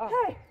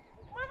 Hey.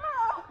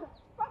 Mama.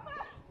 Papa.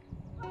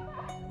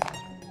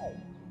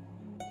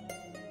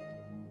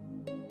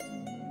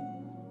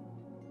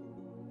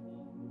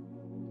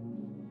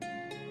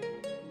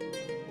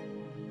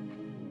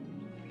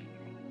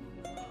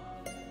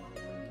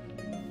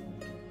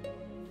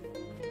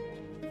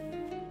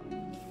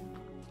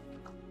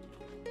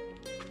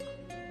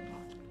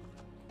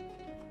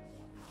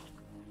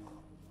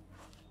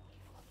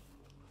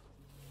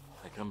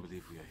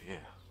 believe we are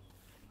here.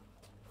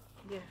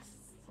 Yes.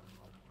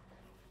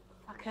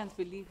 I can't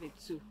believe it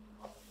too.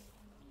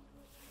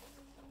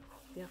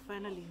 They are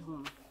finally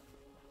home.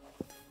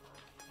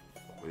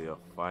 We are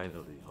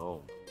finally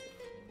home.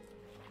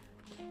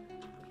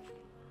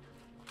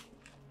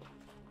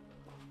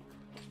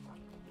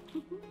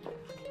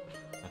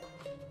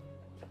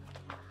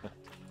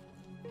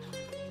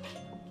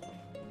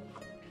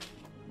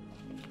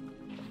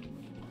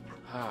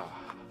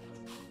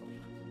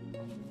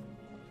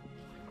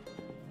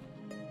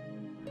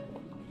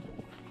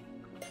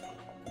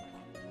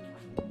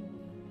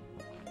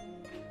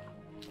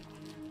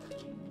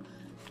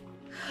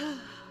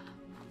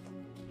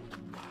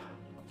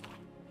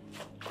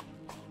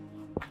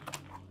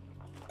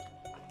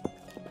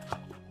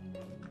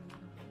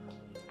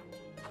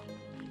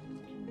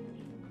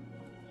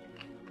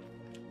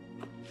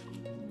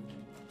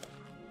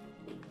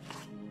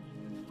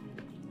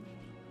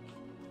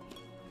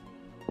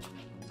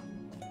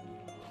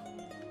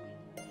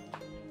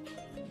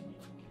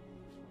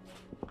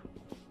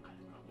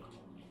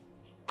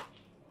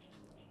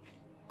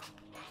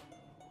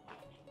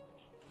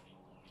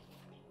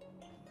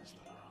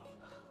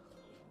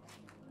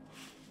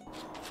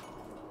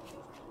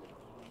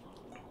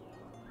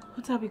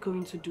 What are we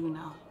going to do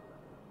now?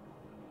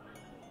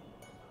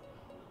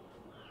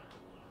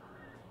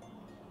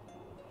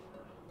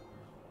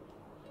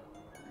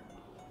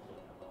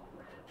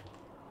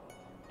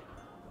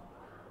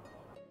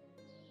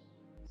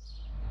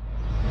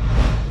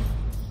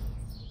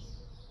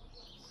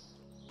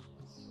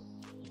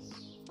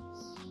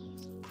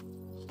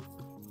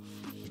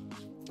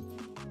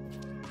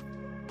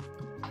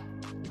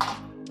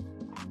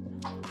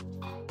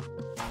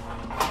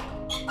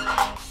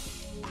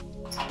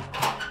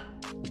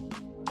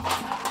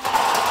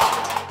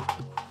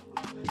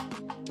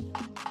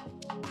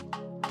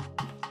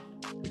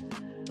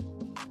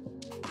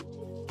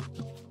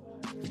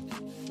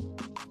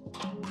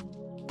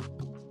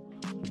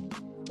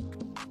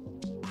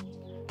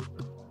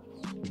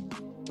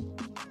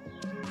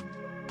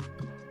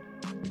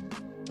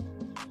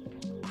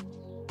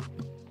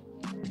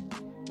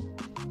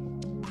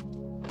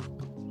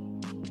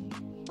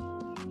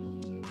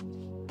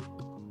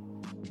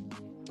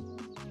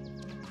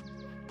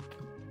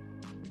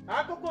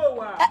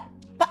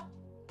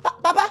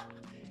 Papa!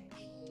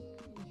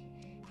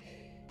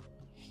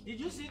 Did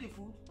you see the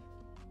food?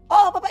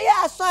 Oh, Papa,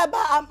 yeah, I saw it,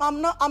 but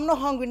I'm not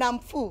hungry now. I'm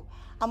full.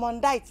 I'm on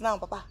diet now,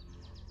 Papa.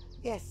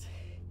 Yes.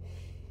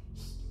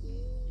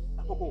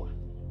 Akokowa.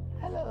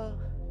 Hello.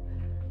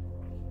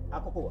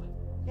 Akokowa.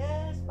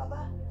 Yes,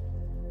 Papa.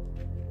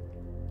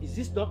 Is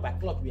this not my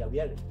cloth we are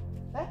wearing?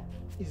 Eh?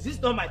 Is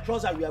this not my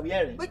trouser we are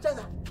wearing? Which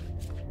trouser?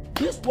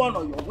 This one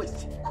on your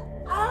waist.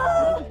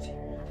 Ah!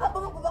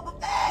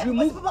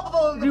 Remove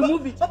it.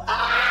 Remove it.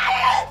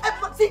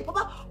 See,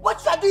 Papa,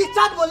 what you are doing is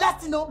child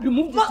molesting, no?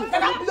 Remove this. You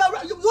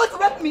want to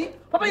rape me?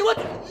 Papa, you want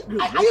to...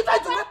 Are you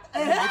trying to rape...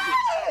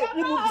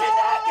 Remove this.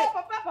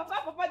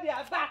 Papa, they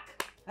are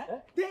back. Huh?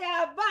 They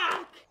are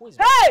back. Who is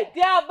back? Hey,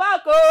 they are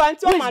back. Oh, and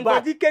Who is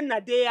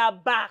back? They are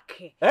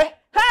back. Eh?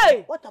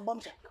 Hey! What a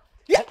bombshell.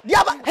 Yeah, they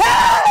are back.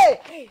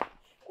 Hey!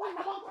 What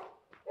a bombshell.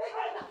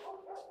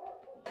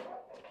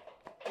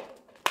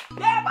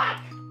 They are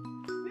back.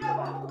 They are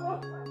back.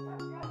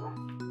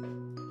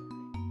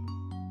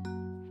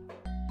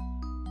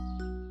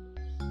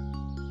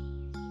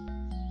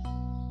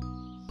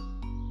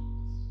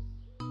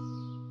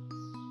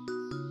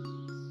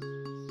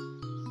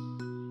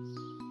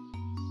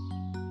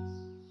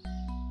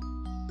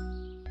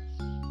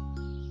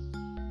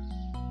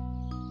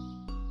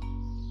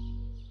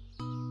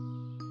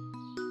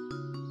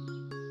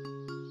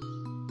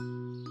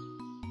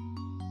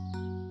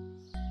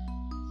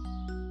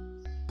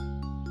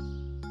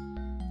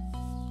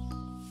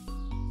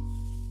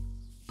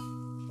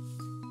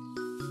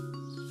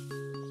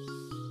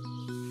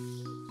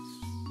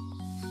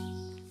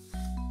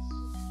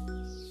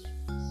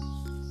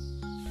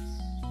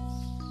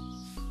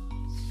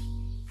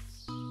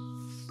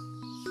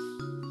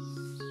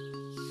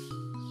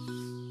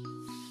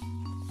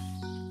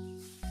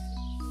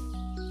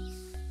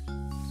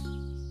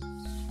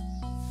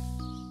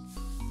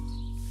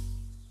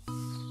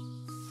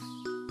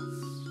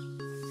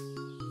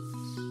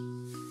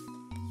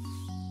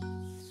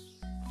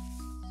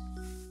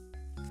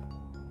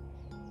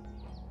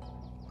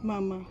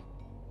 Mama,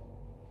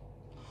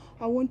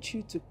 I want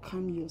you to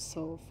calm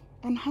yourself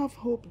and have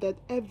hope that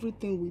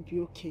everything will be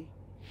okay.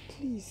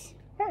 Please.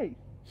 Hey.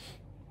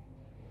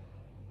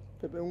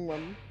 Febe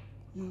mwam.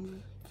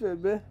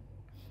 Febe.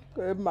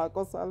 Febe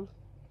makosal.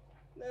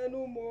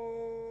 No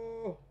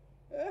more.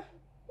 Eh?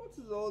 What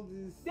is all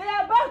this? They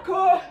are back,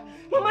 oh!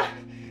 Mama,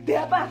 they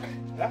are back.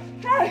 Huh?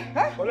 Hey!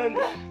 Huh?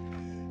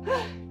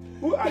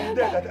 Who are you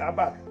there that are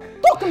back?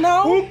 Talk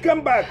now! Who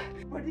came back?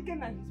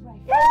 Bodiken and his wife.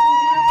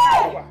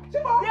 Hey! They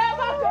are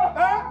back,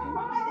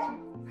 oh!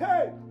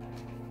 Hey!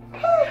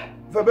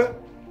 Febe,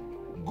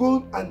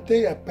 go and tell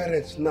your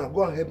parents now.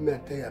 Go and help me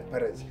and tell your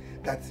parents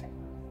that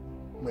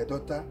my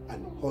daughter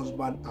and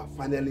husband are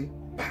finally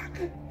back.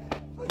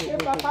 Okay,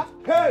 Papa.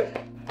 Hey!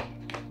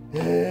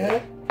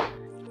 Eh?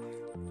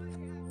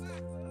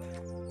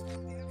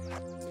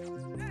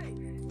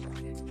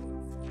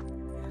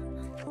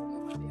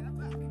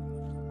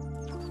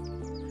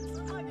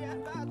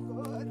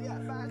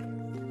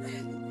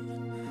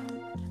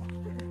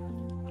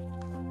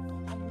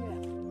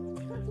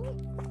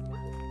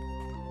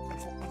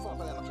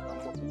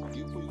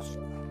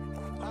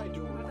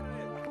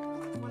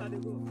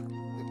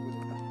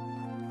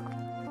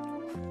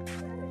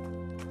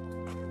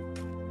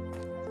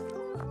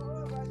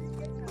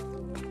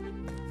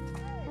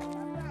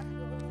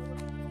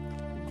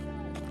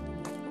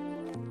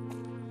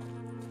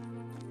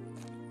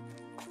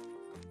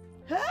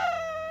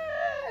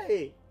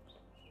 Hey!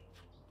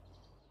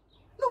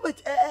 No,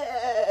 wait,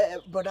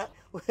 brother.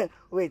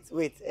 Wait.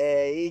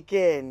 Ike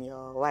and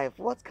your wife,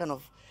 what kind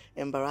of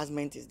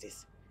embarrassment is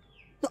this?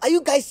 No, are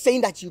you guys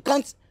saying that you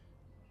can't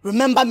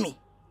remember me?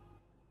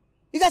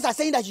 You guys are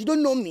saying that you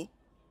don't know me?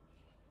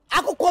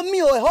 Akuko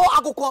me or ho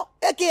akuko.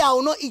 Ike, I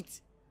will not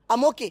eat.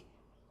 I'm okay.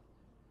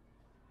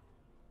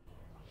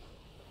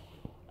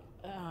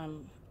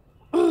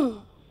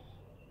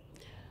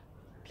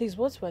 Please,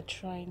 what we're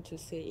trying to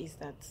say is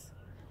that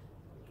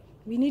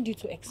we need you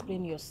to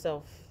explain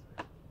yourself.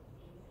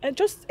 And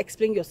just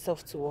explain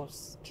yourself to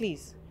us,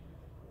 please.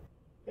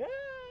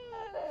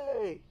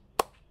 Hey!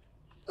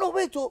 No,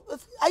 wait,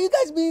 are you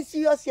guys being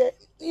serious here?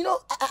 You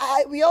know,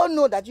 we all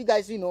know that you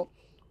guys,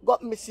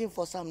 got missing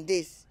for some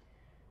days.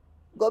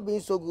 God being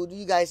so good,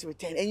 you guys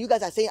returned. And you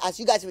guys are saying, as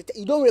you guys return,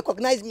 you don't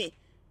recognize me.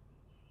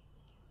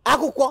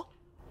 Akuko?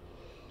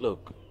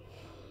 Look,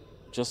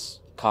 just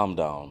calm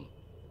down.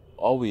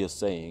 All we are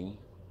saying,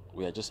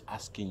 we are just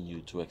asking you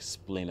to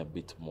explain a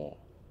bit more.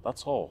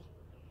 That's all.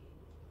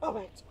 All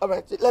right.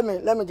 Let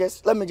me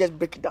just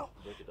break it down.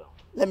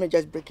 Let me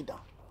just break it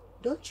down.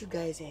 Don't you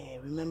guys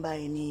remember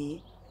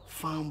any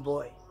farm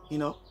boy,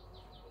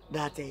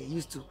 that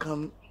used to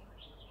come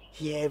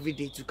here every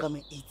day to come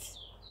and eat?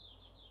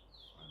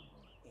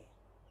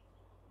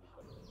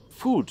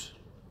 Food?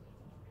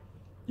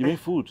 You mean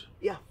food?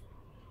 Yeah.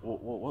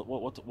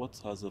 What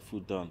has the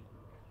food done?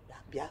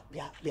 Yeah.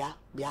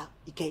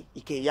 Ike,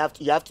 you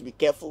have to be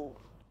careful.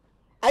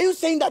 Are you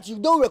saying that you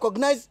don't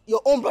recognize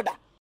your own brother?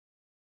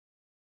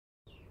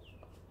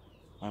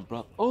 My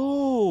brother.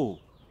 Oh,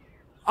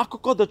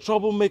 Akuko the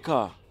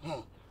troublemaker.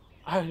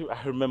 I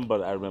remember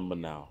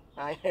now.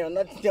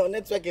 Your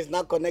network is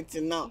not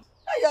connecting now.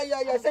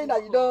 You're saying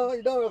that you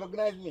don't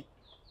recognize me.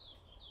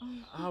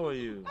 How are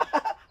you?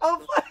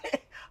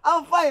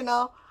 I'm fine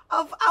now.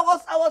 I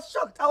was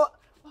shocked.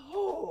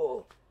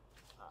 Oh,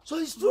 So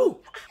it's true.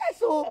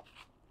 So,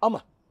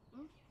 Ama.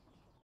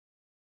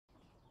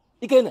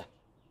 Ikena.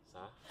 Sir?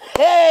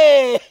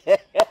 Hey!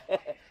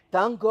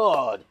 Thank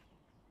God.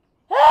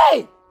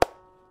 Hey!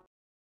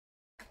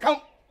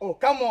 Come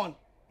on.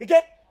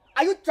 Ike,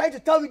 are you trying to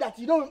tell me that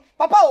you don't...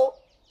 Papa,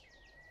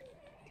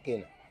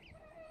 Ikena,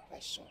 my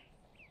son.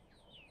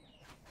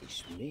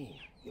 It's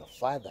me, your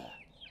father.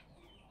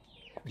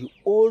 The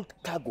old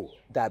cargo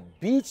that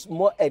beats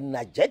more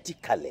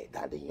energetically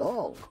than the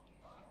young.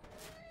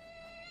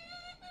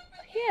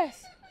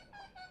 Yes.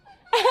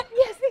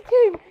 Yes,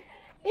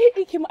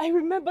 it came. I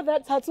remember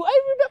that tattoo.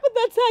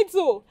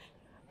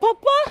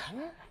 Papa!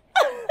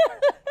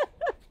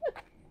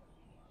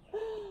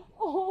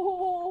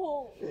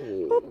 Oh,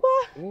 Papa.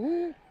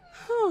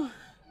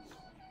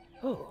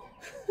 Oh,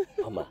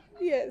 Mama.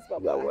 Yes,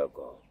 Papa. You are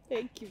welcome.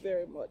 Thank you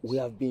very much. We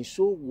have been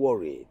so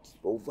worried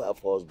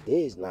for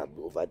days now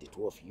over the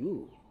two of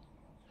you.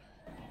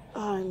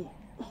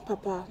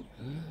 Papa,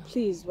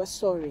 please, we're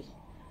sorry.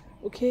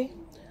 Okay?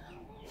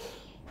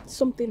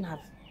 Something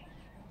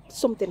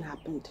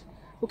happened.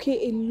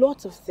 Okay, a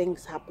lot of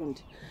things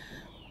happened.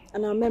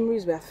 And our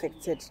memories were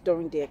affected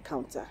during the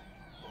encounter.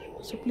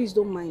 So please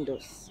don't mind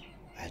us.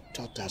 I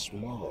thought as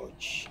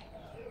much.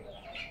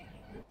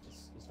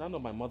 Is that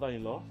not my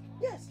mother-in-law?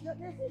 Yes,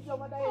 this is your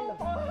mother-in-law.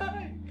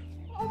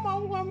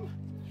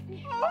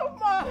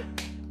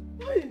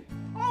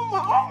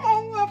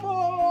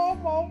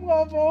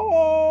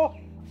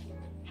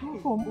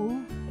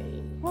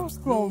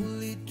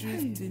 Slowly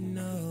drifting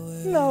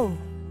away. No.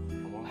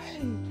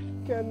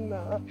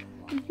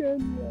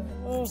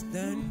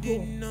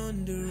 Standing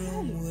on the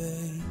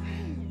runway.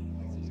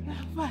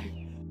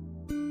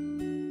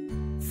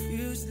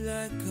 Feels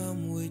like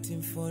I'm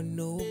waiting for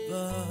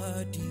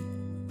nobody.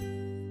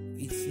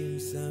 It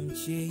seems I'm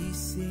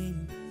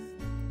chasing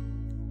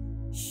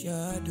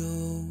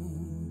shadow.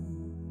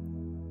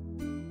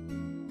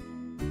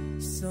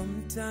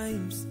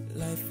 Sometimes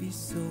life is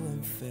so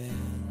unfair,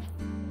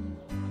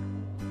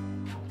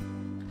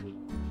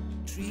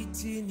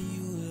 treating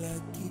you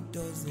like it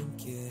doesn't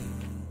care,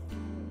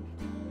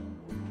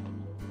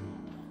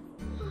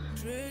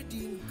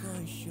 trading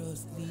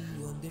consciously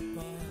on the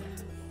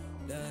path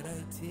that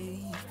I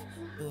take,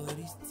 but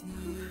it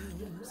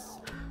still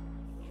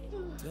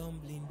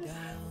tumbling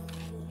down.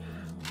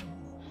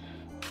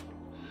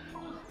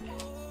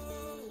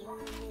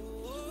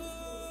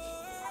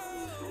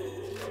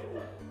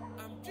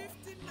 I'm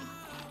drifting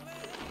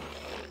away.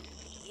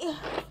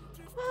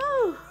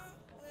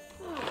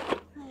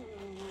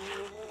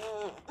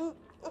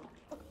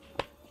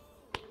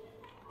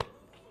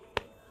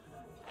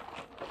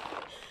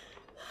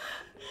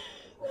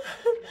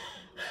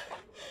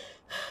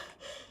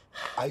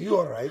 Are you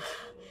alright?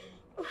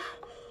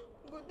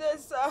 Good day,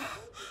 sir.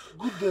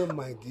 Good day,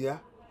 my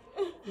dear.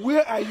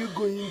 Where are you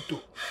going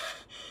to?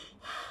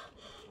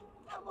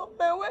 I'm on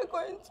my way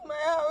going to my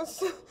house.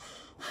 To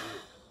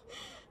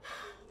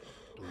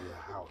your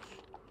house.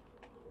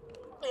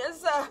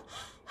 Yes, sir.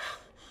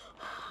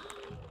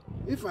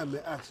 If I may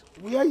ask,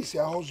 where is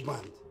your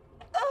husband?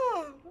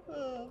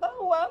 That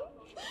one.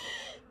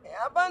 He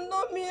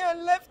abandoned me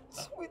and left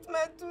with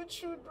my 2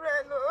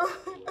 children.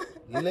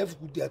 He left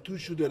with their 2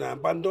 children and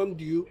abandoned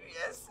you?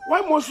 Yes, sir.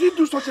 Why must he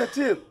do such a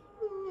thing?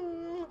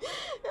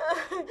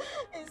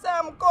 He said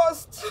I'm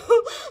cursed.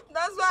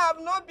 That's why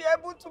I've not been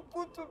able to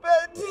put to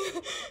bed.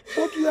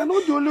 But you are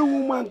not the only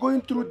woman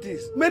going through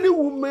this. Many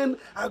women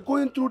are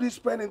going through this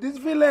pain in this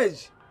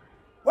village.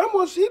 Why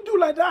must he do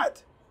like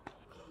that?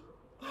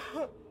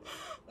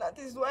 That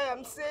is why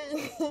I'm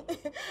saying,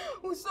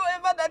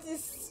 whosoever that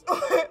is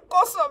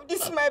cause of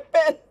this my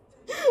pain,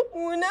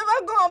 will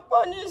never go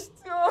unpunished.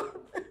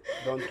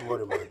 Don't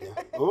worry, my dear.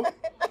 Oh?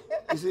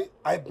 You see,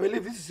 I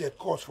believe this is a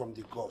curse from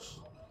the gods.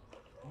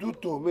 Due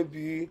to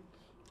maybe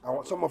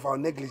some of our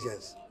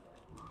negligence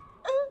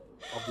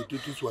of the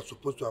duties we are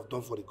supposed to have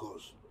done for the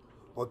gods.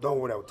 But don't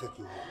worry, I will take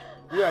you home.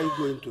 Where are you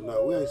going to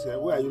now? Where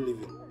are you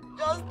living?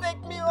 Just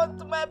take me home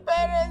to my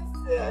parents.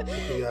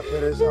 To your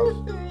parents' house?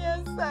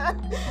 Yes, sir.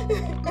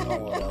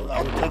 Don't worry, I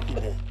will take you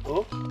there.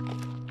 Oh?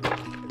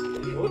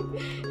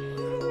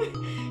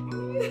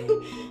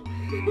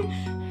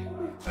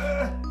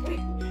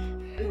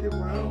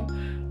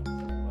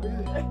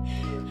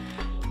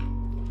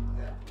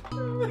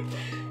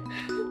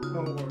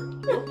 Don't worry.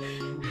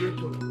 You'll get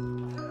to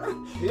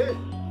yeah.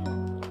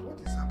 What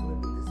is happening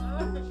in this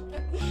village?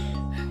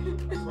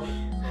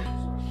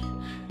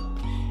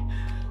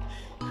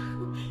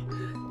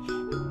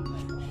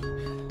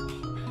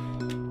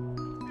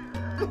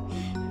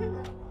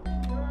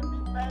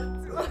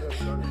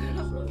 Sorry.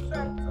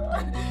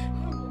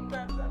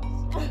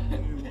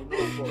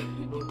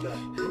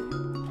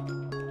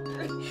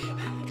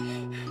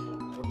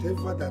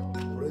 Whatever that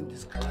bring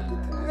this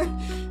calamity in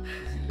this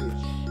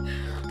village,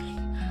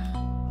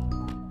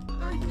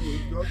 you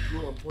will just go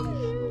and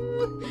punish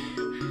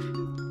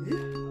you.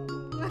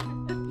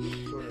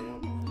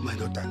 My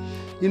daughter,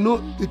 you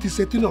know, it is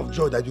a thing of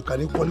joy that you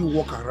can equally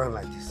walk around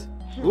like this.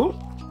 Oh,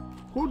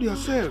 hold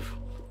yourself.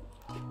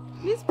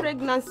 This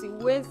pregnancy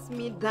weighs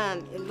me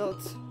down a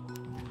lot.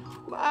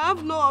 But I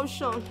have no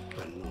option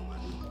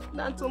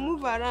than to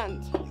move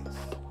around.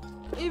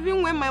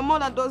 Even when my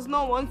mother does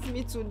not want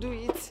me to do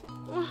it,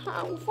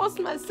 I will force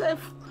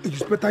myself. It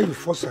is better you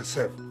force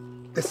yourself.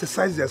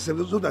 Exercise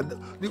yourself so that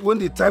when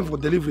the time for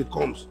delivery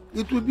comes,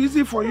 it will be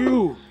easy for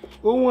you.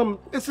 Oh,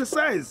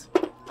 exercise.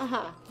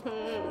 I've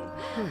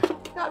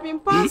been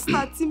past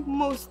 13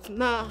 most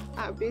now.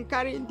 I've been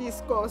carrying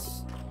this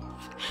course.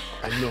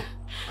 I know.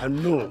 I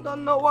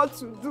don't know what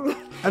to do.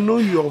 I know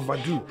you're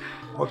overdue,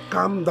 but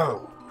calm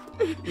down.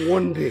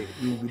 One day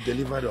you will be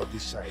delivered of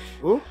this side.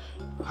 Oh,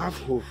 have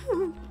hope.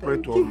 Pray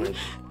to Almighty.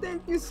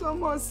 Thank you so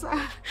much,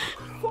 sir,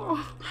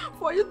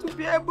 for you to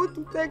be able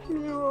to take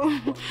me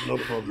home. No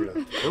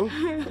problem. Oh?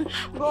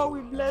 God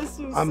will bless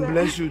you, and sir.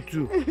 Bless you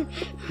too.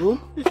 Oh?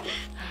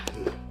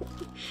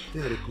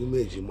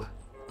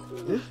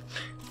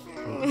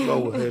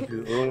 God will help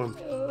you. Oh,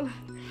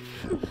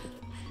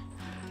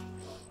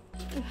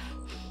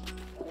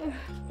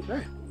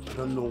 I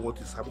don't know what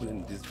is happening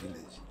in this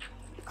village.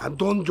 I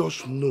don't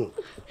just know.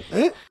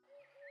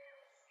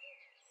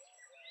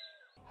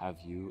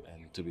 Have you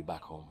and to be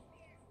back home?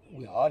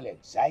 We're all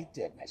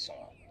excited, my son.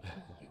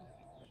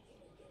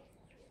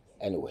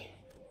 Anyway,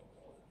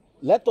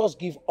 let us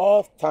give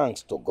all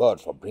thanks to God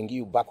for bringing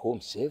you back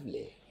home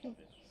safely.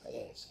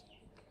 Yes.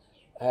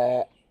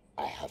 I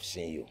have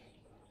seen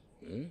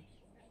you.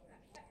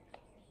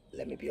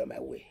 Let me be on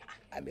my way.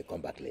 I may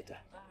come back later.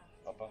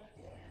 Papa?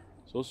 Yeah.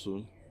 So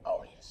soon?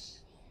 Oh,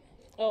 yes.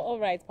 Oh, all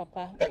right,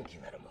 Papa. Thank you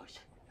very much.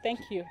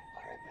 Thank you.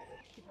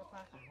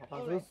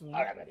 All right,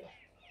 my dear.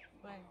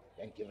 Bye.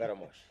 Thank you very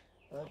much.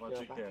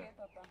 Okay, Papa.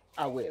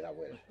 I will.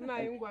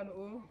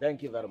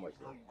 Thank you very much.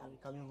 I'm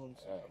coming home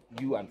soon.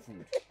 You and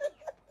food.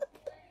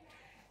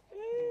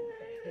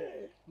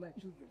 My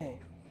children,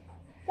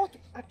 what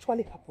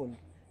actually happened?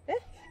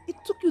 It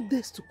took you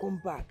days to come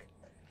back.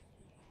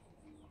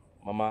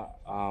 Mama,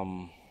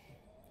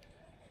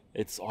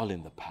 it's all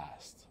in the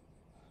past.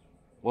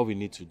 What we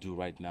need to do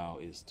right now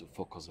is to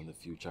focus on the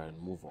future and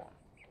move on.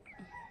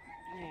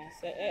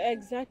 Yes,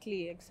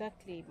 exactly,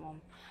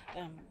 Mom.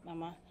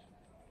 Mama,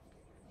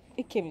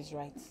 Ikem is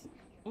right.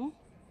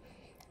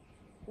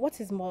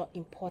 What is more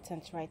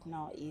important right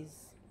now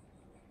is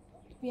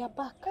we are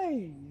back.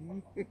 Hey.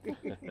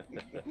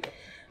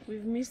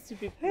 We've missed you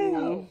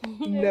people.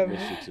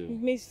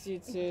 We've missed you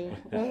too.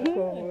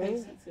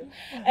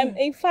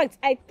 In fact,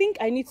 I think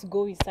I need to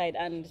go inside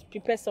and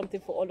prepare something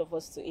for all of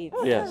us to eat.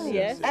 Yes.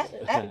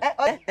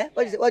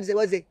 What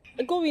is it?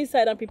 Go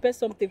inside and prepare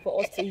something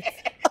for us to eat.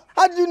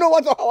 How do you know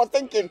what I was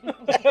thinking?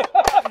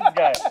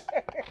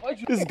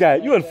 This guy,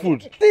 you and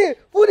food. See,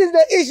 food is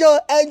the issue.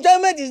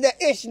 Enjoyment is the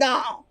issue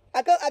now.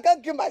 I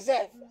can't kill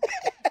myself.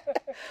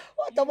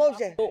 What about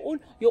you?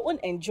 Your own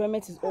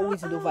enjoyment is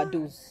always in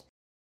overdose.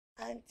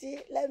 Auntie,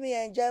 let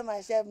me enjoy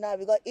myself now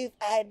because if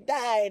I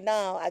die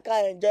now, I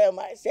can't enjoy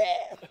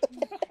myself.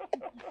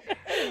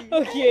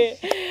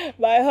 Okay,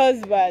 my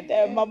husband,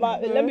 Mama,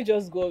 let me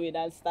just go in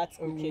and start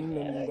cooking.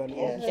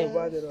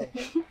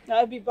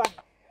 I'll be back.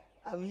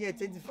 I'm here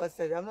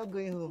 24/7. I'm not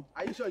going home.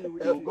 Are you sure you will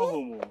eat it? Go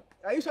home.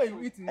 Are you sure you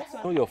will eat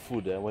it? Know your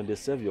food, when they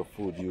serve your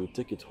food, you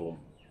take it home.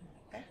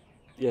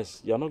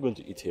 Yes, you're not going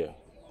to eat here.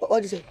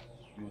 What did you say?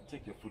 You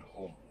take your food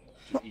home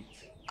to eat.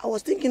 I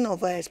was thinking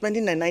of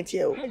spending the night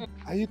here.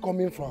 Are you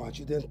coming from our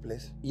children's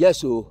place?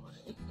 Yes, so.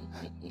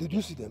 Did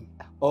you see them?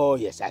 Oh,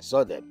 yes, I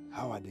saw them.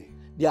 How are they?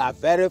 They are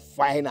very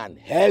fine and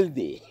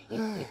healthy.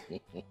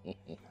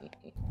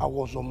 I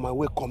was on my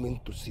way coming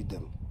to see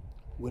them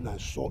when I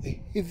saw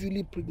a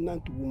heavily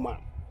pregnant woman.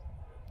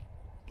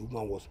 The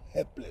woman was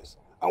helpless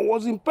and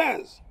was in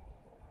pains.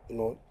 You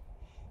know,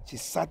 she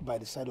sat by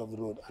the side of the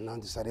road and I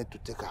decided to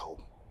take her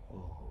home.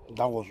 Oh.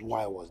 That was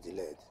why I was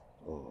delayed.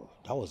 Oh,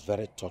 that was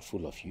very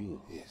thoughtful of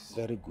you. Yes.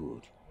 Very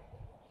good.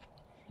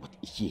 But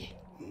here,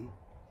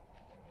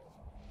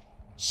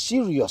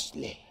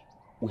 seriously,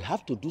 we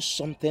have to do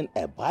something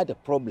about the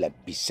problem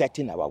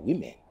besetting our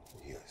women.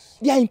 Yes.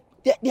 They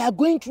are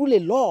going through a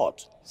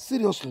lot.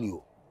 Seriously.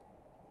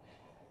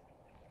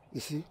 You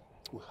see,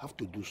 we have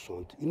to do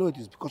something. You know, it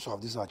is because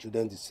of this our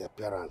children's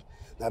disappearance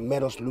that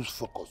made us lose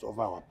focus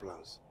over our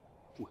plans.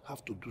 We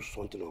have to do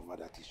something over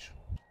that issue.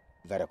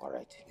 Very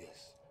correct.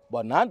 Yes.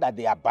 But now that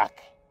they are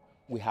back,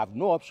 we have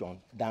no option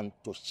than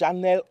to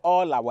channel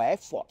all our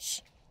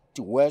efforts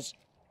towards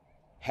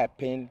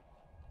helping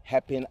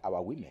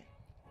our women.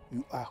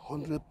 You are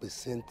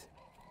 100%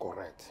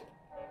 correct.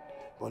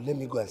 But let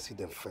me go and see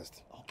them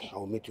first. Okay. I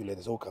will meet you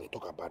later so we can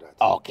talk about that.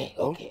 Okay,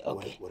 oh? okay.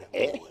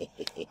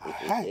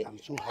 Hi, I'm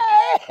so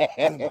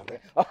happy.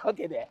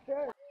 Okay there.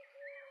 Hey!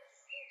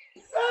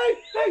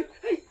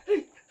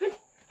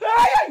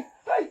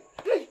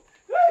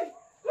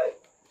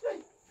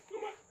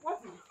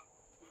 What?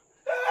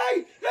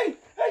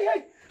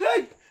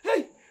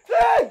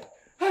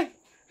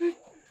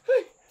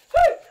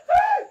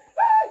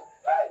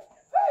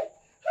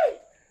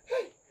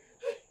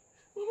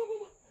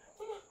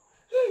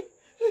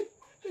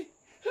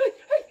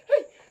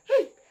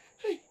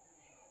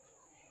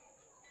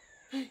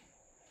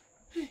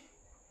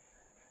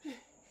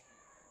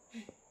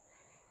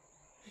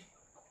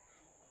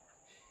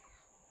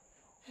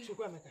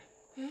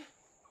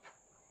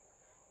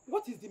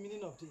 What is the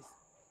meaning of this?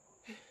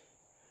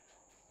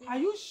 Are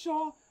you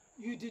sure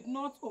you did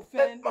not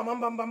offend?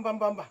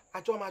 Achom.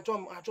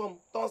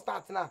 Don't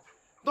start now.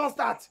 Don't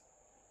start.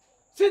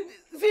 See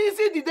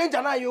the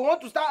danger now. You want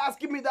to start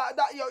asking me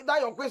that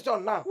your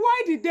question now.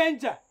 Why the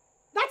danger?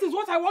 That is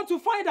what I want to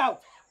find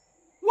out.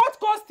 What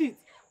caused it?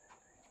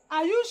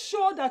 Are you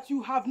sure that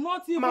you have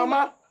not even...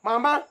 Mama.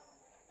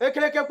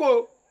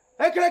 Ekelekeko.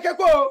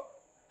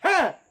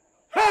 Huh?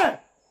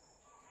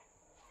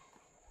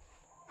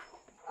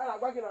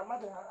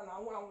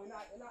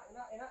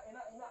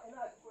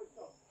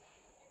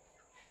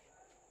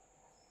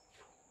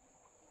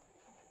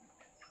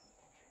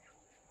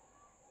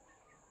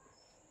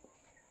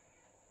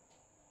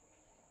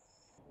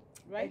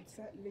 Right?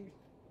 Exactly.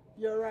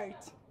 You're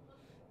right.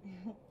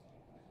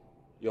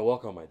 You're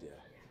welcome, my dear.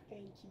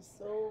 Thank you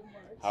so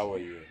much. How are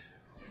you?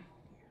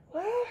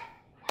 Well,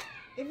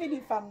 even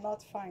if I'm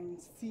not fine,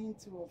 seeing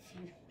two of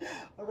you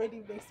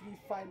already makes me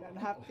fine and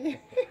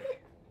happy.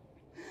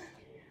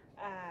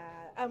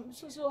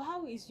 So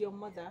how is your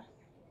mother?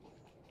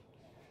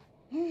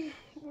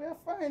 We're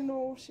fine,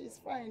 no, she's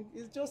fine.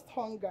 It's just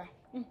hunger.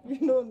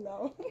 You know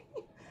now.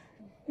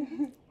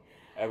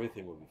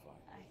 Everything will be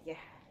fine. Yeah,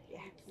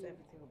 everything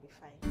will be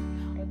fine.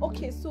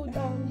 Okay, so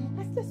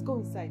let's go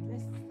inside.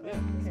 Let's go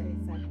inside.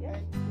 Yeah.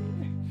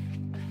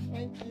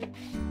 Thank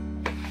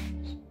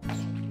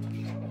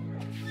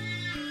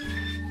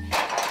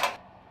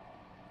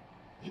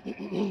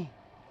you.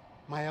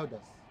 My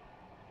elders,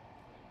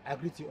 I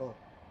greet you all.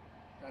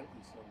 Thank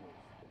you so much.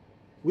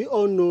 We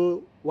all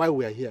know why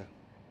we are here.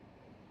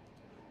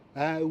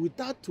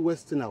 Without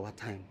wasting our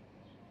time,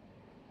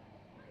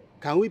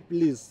 can we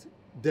please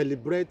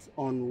deliberate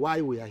on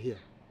why we are here?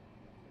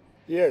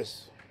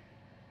 Yes.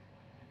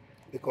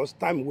 Because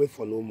time waits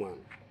for no man.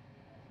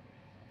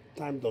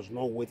 Time does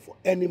not wait for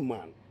any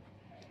man.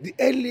 The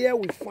earlier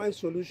we find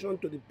solution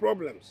to the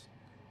problems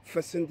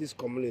facing this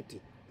community,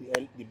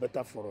 the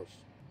better for us.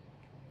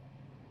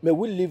 May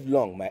we live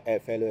long, my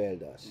fellow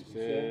elders.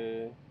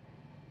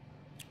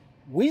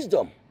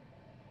 Wisdom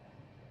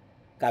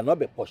cannot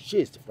be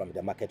purchased from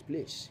the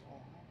marketplace.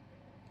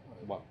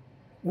 Wow.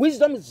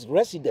 Wisdom is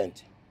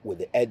resident with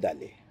the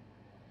elderly.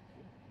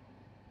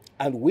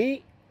 And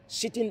we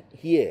sitting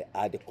here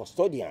are the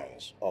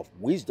custodians of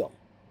wisdom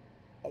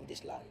of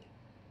this land.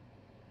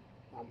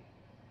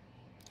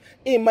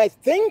 In my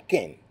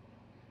thinking,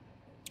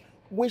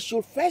 we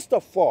should first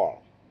of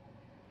all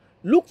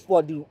look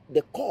for the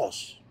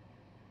cause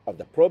of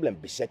the problem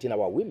besetting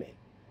our women.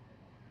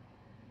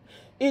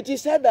 It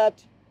is said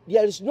that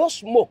there is no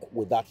smoke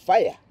without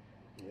fire.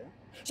 Yeah.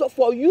 So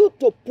for you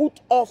to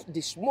put off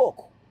the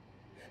smoke,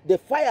 the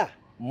fire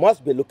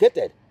must be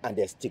located and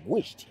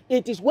extinguished.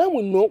 It is when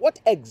we know what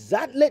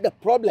exactly the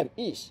problem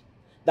is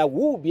that we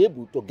will be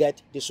able to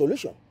get the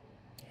solution.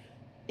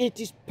 It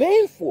is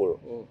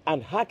painful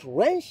and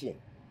heart-wrenching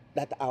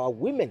that our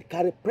women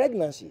carry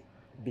pregnancy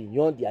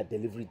beyond their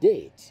delivery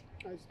date.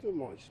 It's too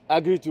much.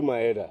 Agree to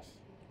my elders.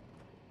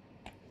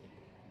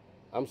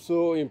 I'm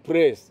so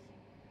impressed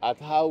at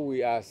how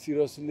we are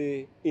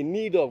seriously in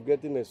need of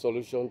getting a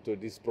solution to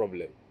this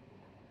problem.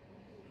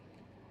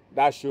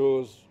 That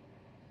shows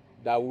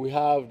that we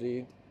have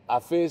the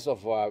affairs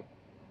of our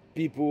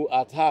people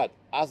at heart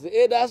as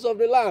the elders of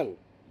the land.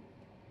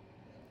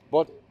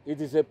 But it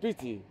is a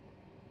pity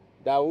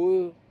that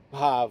we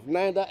have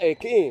neither a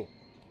king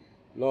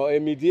nor a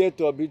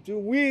mediator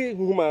between we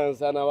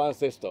humans and our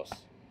ancestors.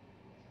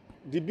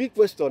 The big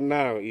question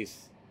now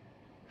is,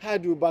 how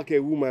do you back a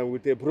woman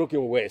with a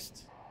broken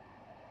waist?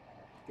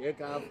 Maybe.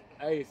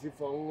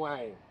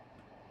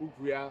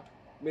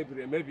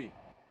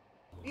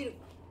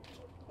 Beautiful.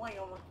 Why,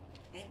 Oma?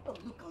 Oh,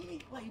 look at me.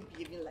 Why are you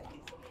behaving like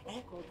this?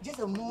 Just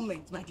a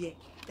moment, my dear.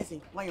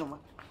 Listen, why, Oma?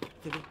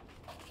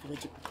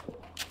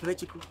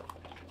 Febechiku.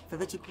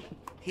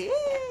 Hey!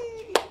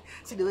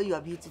 See the way you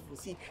are beautiful.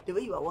 See the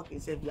way you are walking,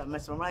 self. You are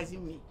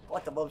mesmerizing me.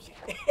 What about you?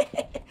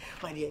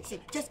 My dear, see,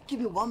 just give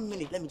me 1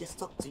 minute. Let me just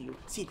talk to you.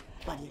 See,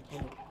 my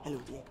dear, hello,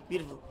 dear.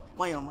 Beautiful.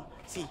 Why, Oma?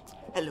 See,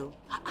 hello.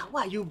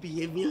 Why are you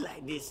behaving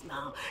like this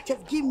now?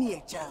 Just give me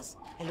a chance.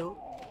 Hello,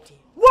 dear.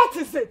 What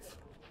is it?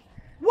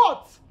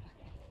 What?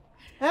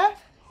 Eh?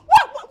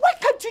 Why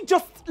can't you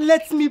just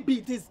let me be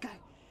this guy? Am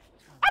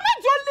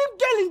I the only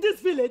girl in this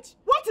village?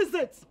 What is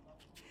it?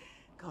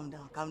 Calm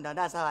down.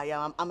 That's how I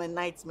am. I'm a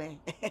nightmare.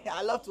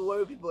 I love to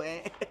worry people,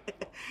 eh?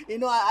 You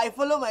know, I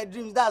follow my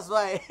dreams. That's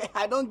why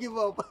I don't give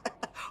up.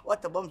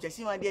 What a bombshell.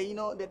 See, my dear, you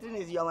know, the thing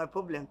is you are my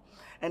problem.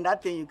 And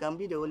that thing, you can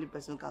be the only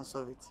person who can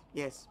solve it.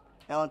 Yes.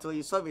 And until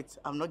you solve it,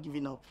 I'm not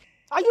giving up.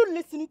 Are you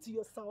listening to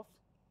yourself?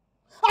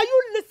 Are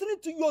you listening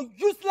to your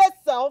useless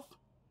self?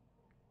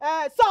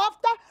 So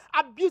after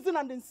abusing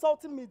and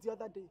insulting me the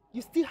other day,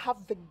 you still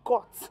have the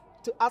guts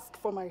to ask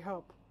for my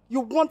help. You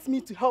want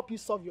me to help you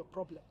solve your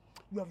problem.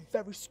 You are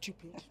very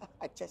stupid.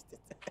 I just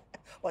it.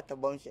 What a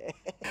bombshell.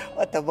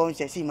 What a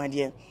bombshell. See, my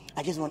dear,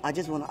 I just want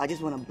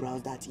to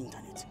browse that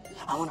internet.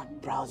 I want to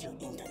browse your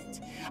internet.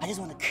 I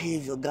just want to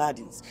crave your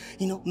gardens.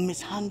 You know,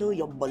 mishandle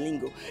your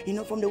bolingo. You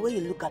know, from the way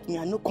you look at me,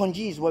 I know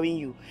Konji is worrying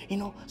you. You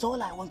know, so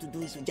all I want to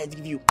do is to just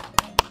give you.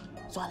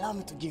 So allow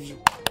me to give you.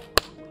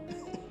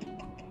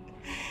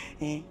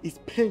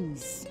 It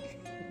pains.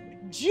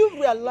 Do you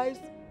realize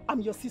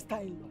I'm your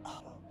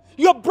sister-in-law?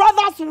 Your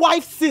brother's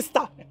wife's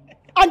sister.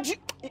 And you...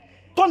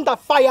 Thunder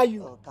fire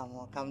you. Oh, come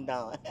on, calm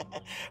down.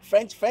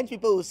 French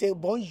people will say,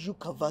 bonjour,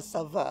 comment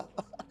ça va?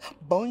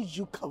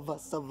 Bonjour, comment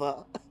ça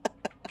va?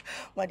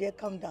 My dear,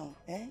 calm down.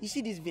 You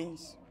see these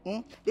veins?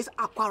 This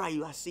aquara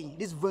you are seeing,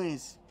 these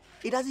veins.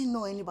 It doesn't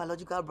know any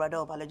biological brother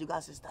or biological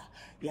sister.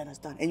 You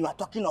understand? And you are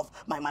talking of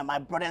my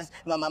brother's,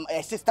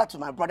 my sister to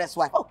my brother's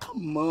wife. Oh,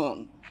 come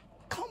on.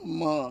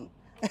 Come on.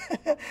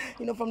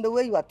 You know, from the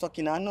way you are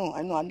talking, I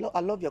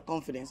love your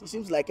confidence. It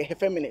seems like a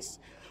feminist.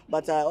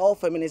 But all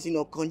feminists, you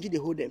know, Konji, they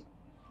hold them.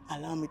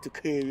 Allow me to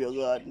carry your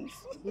gardens.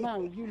 Now,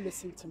 you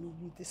listen to me,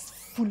 you this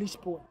foolish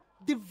boy.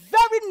 The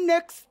very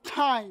next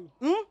time,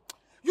 you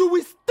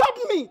will stop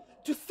me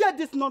to say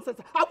this nonsense.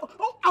 I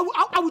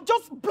will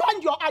just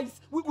blind your eyes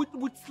with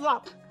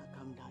slap.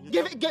 Calm down.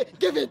 Give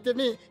it to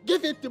me.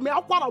 Give it to me.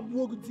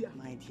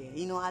 My dear,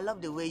 you know, I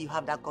love the way you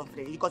have that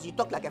confidence because you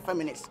talk like a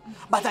feminist.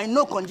 But I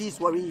know Konji is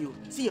worrying you.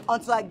 See,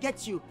 until I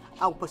get you,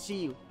 I will pursue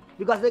you.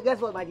 Because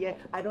guess what, my dear?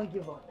 I don't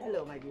give up.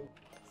 Hello, my dear.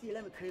 See,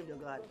 let me crave your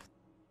garden.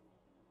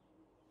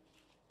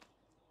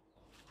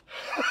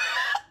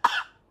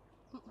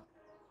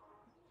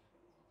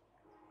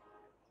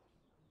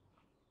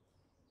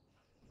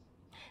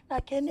 Now,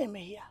 can you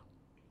me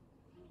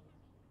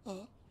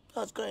here?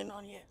 What's going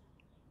on here?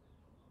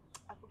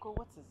 Akoko,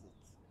 what is it?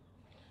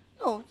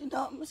 No, you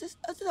know, Mrs.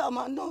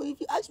 Asama, no, if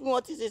you ask me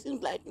what is it, it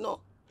seems like,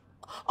 no.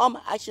 All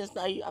my actions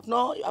now, you have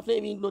not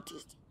even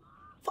noticed.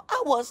 For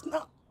hours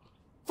now.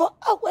 For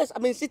hours,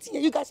 I've been sitting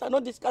here. You guys are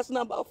not discussing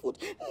about food.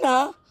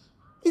 Nah,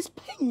 it's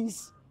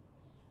pains.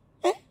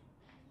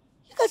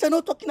 You guys are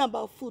not talking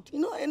about food, you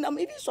know, and I'm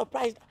even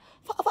surprised.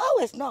 For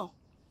hours now.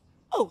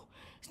 Oh,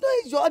 it's not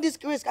easy. All this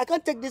risk. I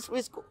can't take this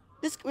risk.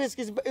 This risk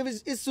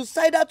is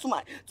suicidal to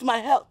my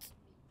health.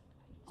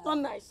 It's not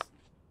nice.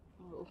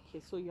 Oh,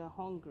 okay, so you're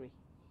hungry.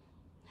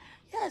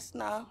 Yes,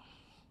 now.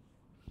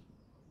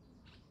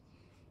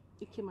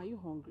 Ikem, are you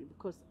hungry?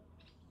 Because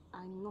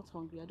I'm not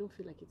hungry. I don't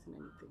feel like eating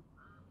anything.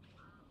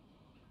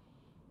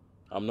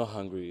 I'm not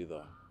hungry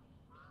either.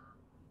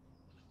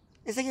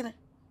 Is it gonna?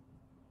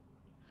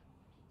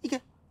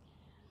 Ike.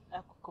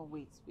 Akoko,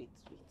 wait.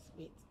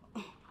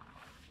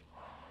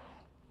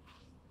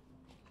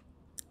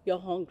 You're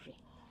hungry.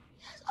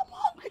 Yes, I'm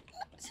hungry.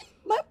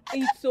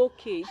 It's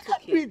okay.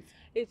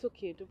 It's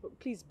okay.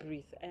 Please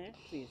breathe,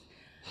 Please.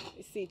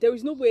 You see, there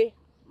is no way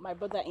my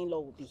brother-in-law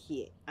will be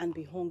here and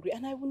be hungry,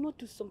 and I will not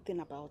do something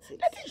about it.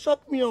 That didn't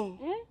shock me. Oh.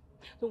 Eh?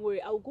 Don't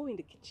worry, I will go in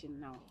the kitchen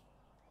now,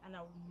 and I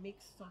will make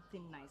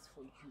something nice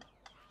for you,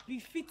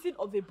 befitting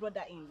of a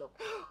brother-in-law.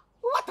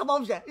 What a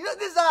bombshell! You know,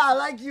 this is how I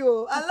like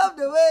you. I love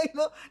the way, you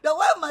know, the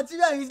way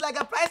material is like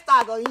a price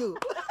tag on you.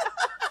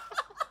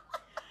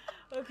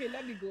 Okay,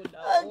 let me go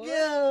now.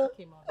 Okay.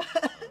 Okay, Mom.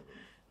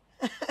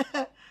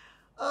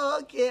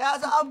 Okay.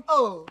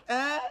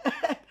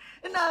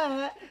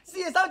 No,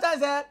 see,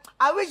 sometimes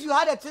I wish you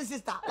had a twin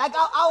sister. Like,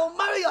 I will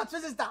marry your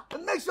twin sister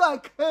and make sure I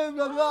claim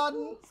your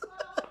gardens.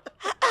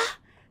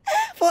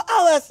 For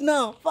hours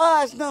now.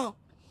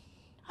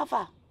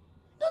 Alpha,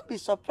 don't be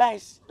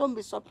surprised. Don't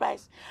be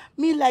surprised.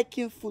 Me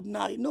liking food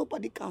now,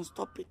 nobody can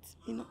stop it.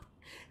 You know,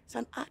 it's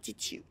an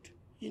attitude.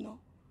 You know,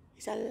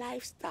 it's a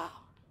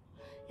lifestyle.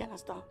 You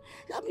understand?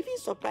 I'm even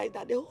surprised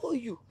that they hold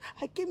you.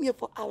 I came here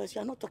for hours.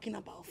 You're not talking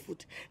about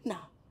food.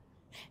 Now,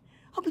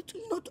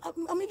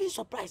 I'm even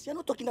surprised. You're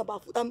not talking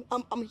about food.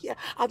 I'm here.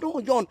 I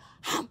don't yawn.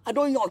 I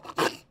don't yawn.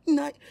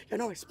 No, you're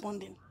not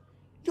responding.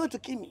 You want to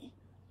kill me?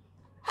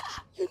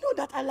 You know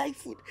that I like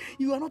food.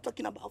 You are not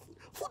talking about food.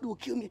 Food will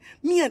kill me.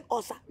 Me and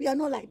Osa, we are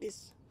not like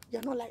this. We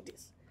are not like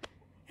this.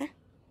 Eh?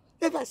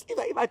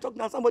 If I talk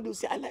now, somebody will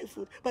say I like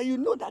food. But you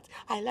know that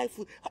I like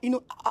food. You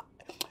know.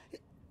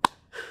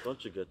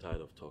 Don't you get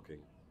tired of talking?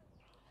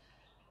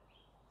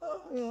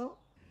 Yeah.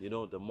 You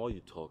know, the more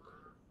you talk,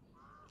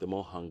 the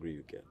more hungry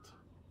you get.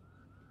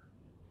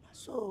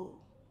 So,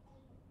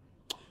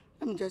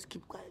 let me just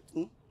keep quiet.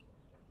 Hmm?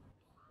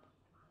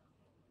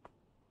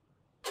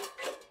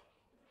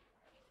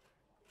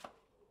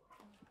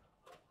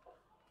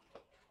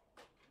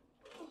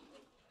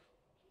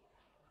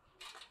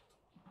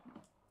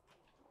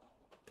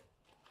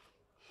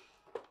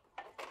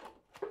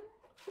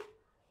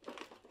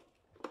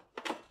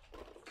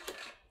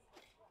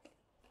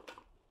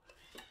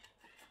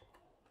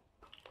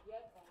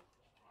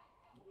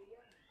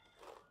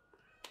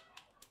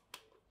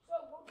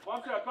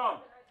 Come.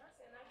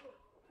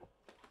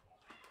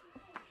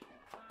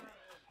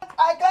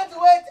 I can't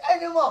wait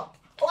anymore.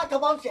 What a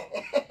bombshell.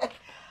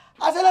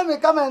 I said, let me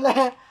come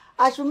and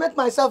I should make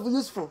myself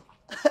useful.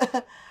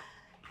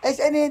 Is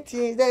there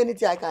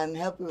anything I can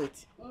help you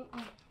with? No.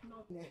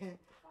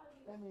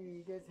 Let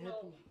me just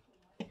help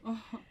you.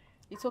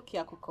 It's okay,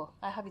 Akuko.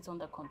 I have it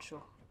under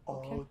control.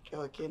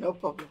 Okay. No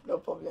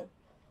problem.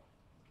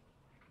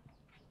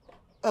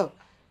 Oh,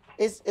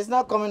 it's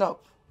not coming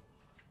up.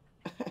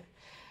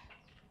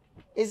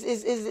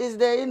 Is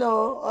there, you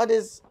know, all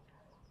this.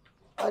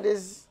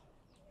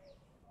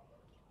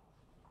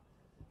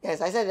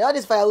 Yes, I said all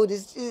this firewood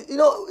is, you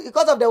know,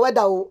 because of the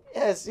weather.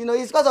 Yes, you know,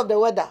 it's because of the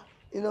weather,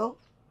 you know.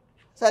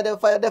 So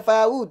the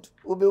firewood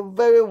will be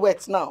very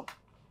wet now.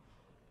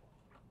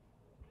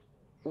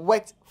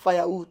 Wet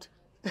firewood.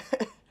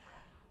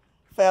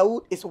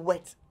 Firewood is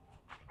wet.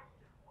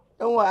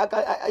 Don't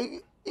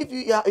worry, if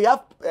you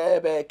have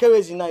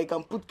kerosene now, you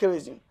can put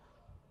kerosene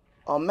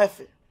or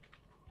methyl.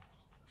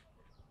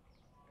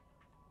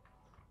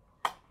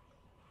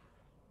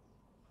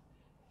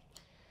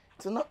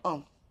 It's not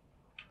on.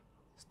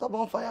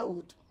 Stubborn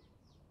firewood.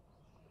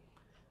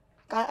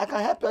 I can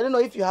help you. I don't know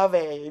if you have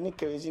any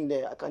kerosene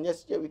there.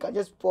 We can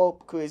just pour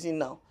kerosene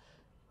now.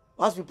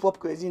 Once we pour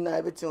kerosene now,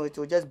 everything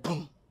will just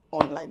boom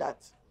on like that.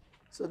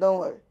 So don't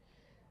worry.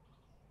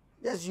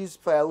 Just use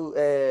firewood,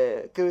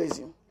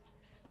 kerosene.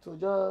 So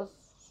just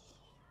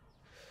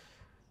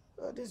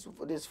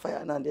this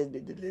fire now. They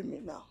delay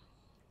me now.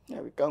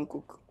 Yeah, we can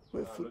cook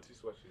with food.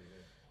 Notice what she's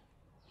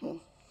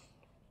doing.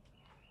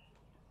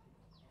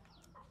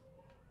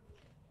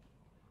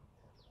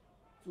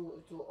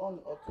 To on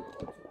or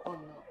to on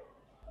now.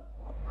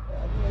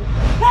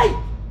 Hey!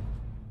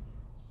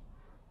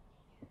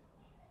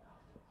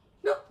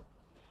 No.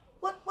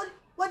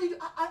 What did you?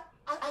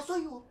 I saw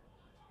you.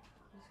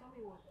 You saw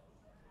me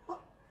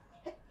what?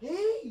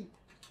 Hey!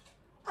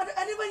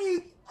 I never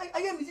knew.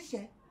 Are you a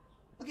musician?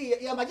 Okay,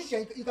 you're a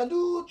magician. You can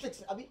do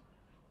tricks, Abi.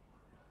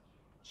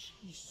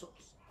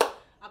 Jesus.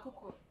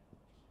 Akuko.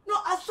 No,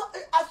 I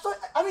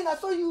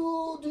saw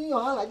you doing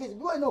your hand like this.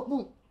 Boy, no,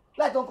 boom.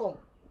 Light don't come.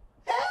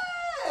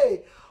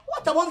 Hey!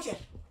 What a bombshell!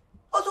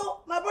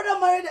 Also, my brother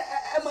married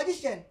a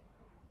magician.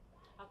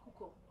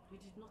 Akuko, we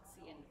did not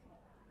see anything.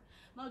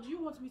 Now, do you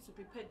want me to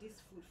prepare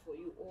this food for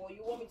you, or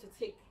you want me to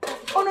take?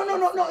 Oh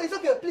no! It's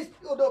okay. Please,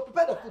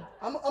 prepare the food.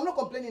 I'm not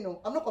complaining.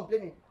 No, I'm not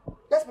complaining.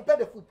 Just prepare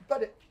the food.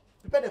 Prepare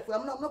the food.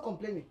 I'm not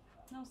complaining.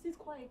 Now sit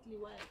quietly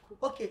while I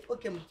cook.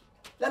 Okay, ma.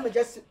 Let me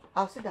just sit.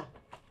 I'll sit down.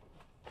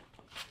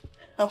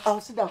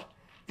 I'll sit down.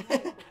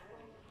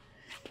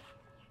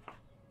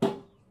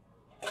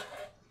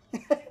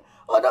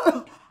 Oh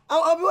no,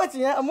 I'll be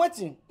waiting. Yeah? I'm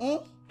waiting. I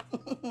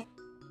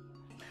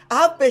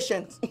have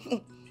patience.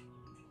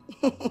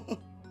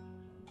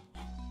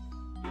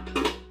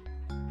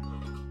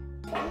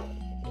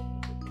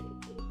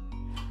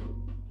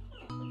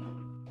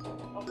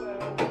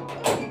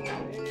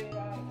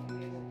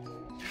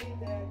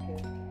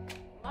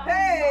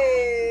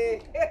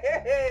 Hey,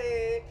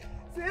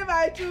 see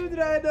my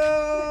children,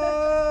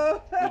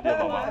 oh.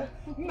 Mama.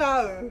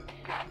 No,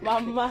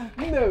 Mama.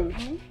 No.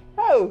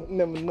 Oh,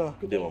 no.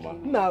 Good day, Mama.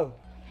 No.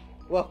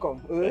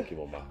 Welcome. Thank you,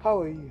 Mama. How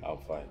are you? I'm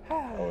fine.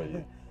 How are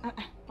you?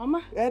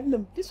 Mama,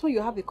 this one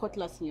you have a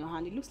cutlass in your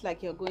hand. It looks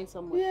like you're going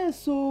somewhere. Yeah,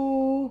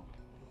 so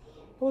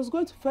I was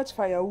going to fetch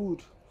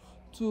firewood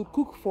to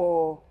cook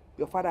for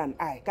your father and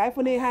I.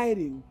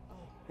 Hiding.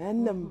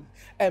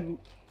 And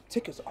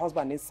take your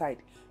husband inside.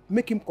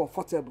 Make him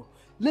comfortable.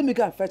 Let me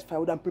go and fetch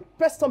firewood and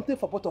prepare something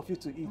for both of you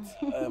to eat.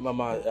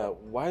 Mama,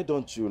 why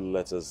don't you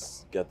let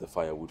us get the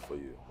firewood for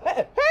you?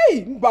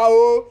 Hey,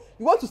 Mbao!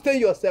 You want to stay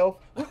yourself?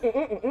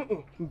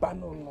 Mba,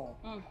 no.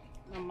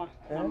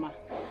 Mama,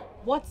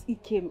 what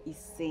Ikem is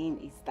saying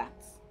is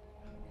that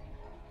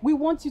we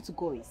want you to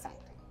go inside.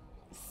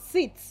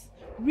 Sit,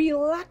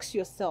 relax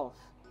yourself.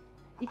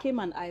 Ikem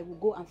and I will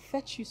go and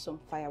fetch you some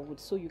firewood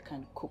so you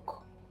can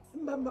cook.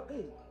 Mama,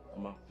 please.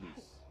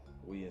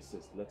 We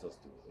insist. Let us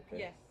do it, okay?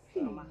 Yes,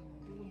 Mama.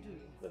 We will do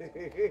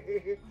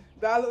it.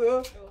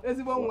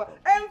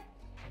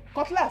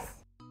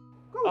 Cutlass.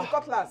 Go with the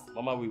cutlass.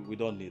 Mama, we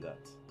don't need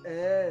that.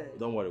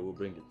 Don't worry, we'll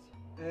bring it.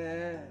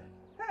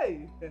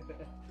 Hey.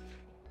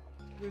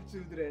 Good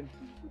children.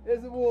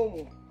 There's a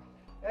woman.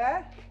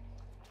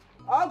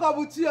 I'll go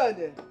with you on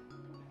there.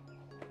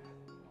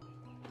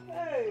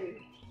 Hey.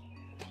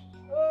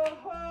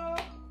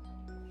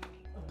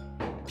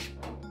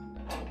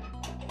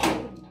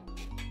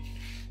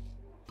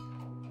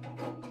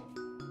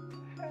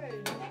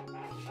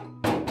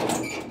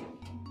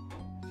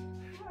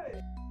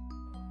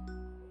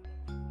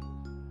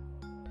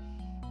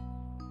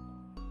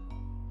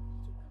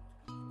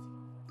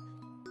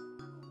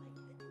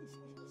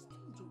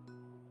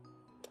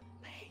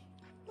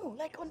 No,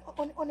 like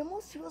on a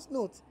more serious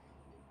note,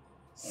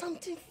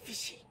 something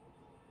fishy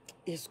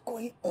is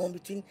going on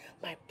between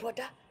my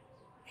brother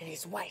and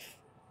his wife.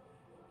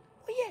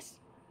 Oh yes,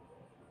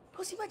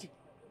 because imagine,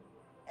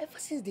 ever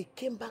since they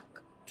came back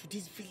to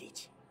this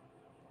village,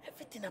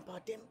 everything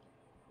about them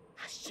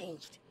has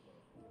changed.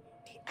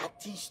 They're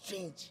acting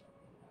strange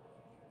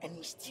and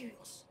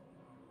mysterious.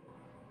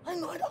 I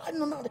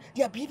don't know.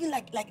 They are behaving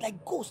like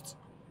ghosts.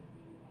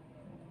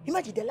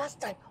 Imagine the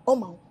last time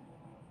Oma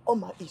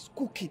is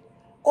cooking.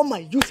 Oma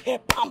use her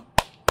palm.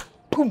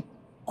 Boom,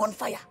 on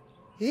fire.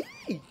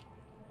 Hey,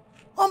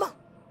 Oma,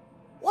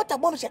 what a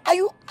bombshell! Are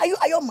you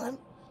man?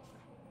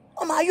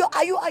 Oma, are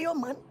you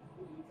man?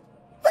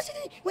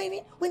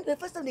 When the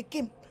first time they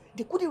came,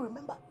 they couldn't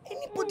remember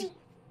anybody,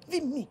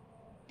 even me.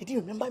 They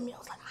didn't remember me. I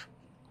was like,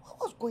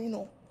 what's going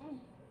on?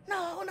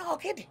 Now,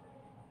 okay.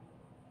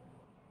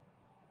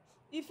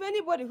 If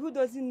anybody who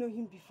doesn't know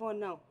him before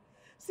now,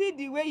 see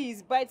the way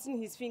he's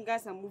biting his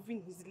fingers and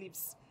moving his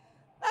lips,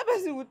 that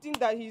person would think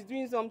that he's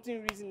doing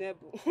something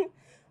reasonable.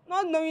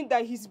 Not knowing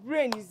that his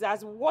brain is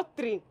as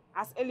watering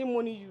as early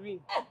morning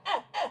urine.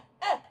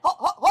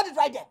 Hold it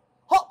right there.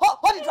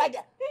 Hold it right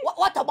there.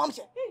 What a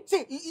bombshell.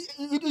 See,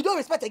 you don't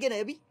respect again,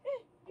 Abby.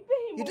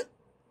 You don't.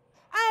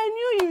 I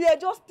knew you were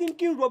just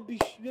thinking rubbish.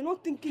 You're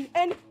not thinking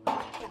any...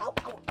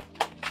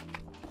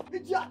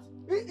 Idiot!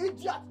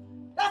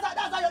 That's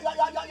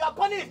how your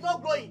corner is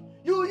not growing.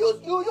 You use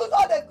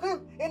all the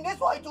cream in this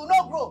one, it will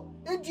not grow.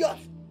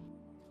 Idiot!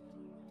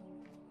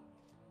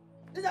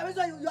 This is the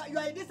reason you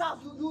are in this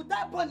house. You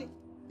die pony.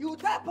 You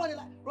die pony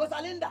like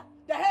Rosalinda.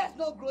 The hair is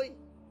not growing.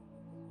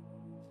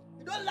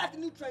 You don't like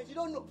nutrients. You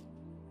don't know.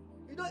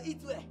 You don't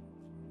eat well.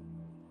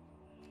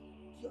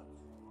 Idiot.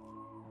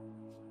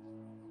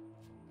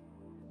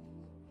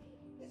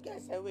 This guy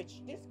is a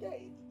witch. This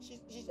guy,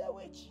 she's a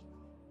witch.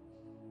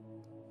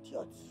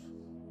 Idiot.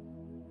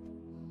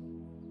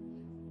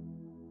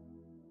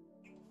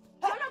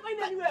 You're not going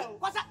anywhere.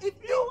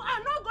 If you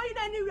are not going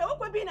anywhere,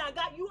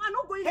 you are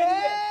not going anywhere.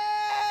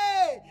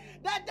 Hey!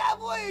 The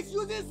devil is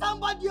using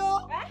somebody.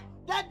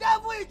 The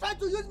devil is trying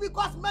to use me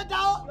cause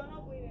medal. You're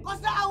not going anywhere.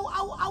 Cause I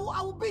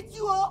will beat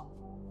you.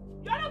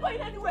 You're not going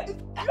anywhere.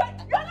 You're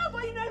not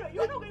going anywhere.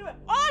 You're not going anywhere.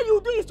 All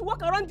you do is to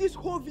walk around this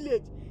whole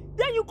village.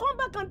 Then you come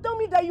back and tell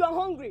me that you are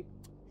hungry.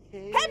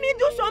 Hey. Help me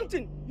do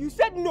something. You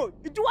said no.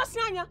 It was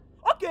Sanya.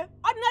 Okay,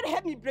 ordinary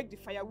help me break the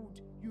firewood.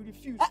 You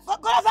refuse. What's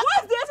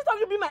the essence of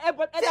you being my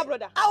elder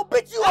brother? I'll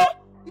beat you.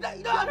 You are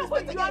not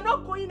going anywhere. You are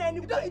not going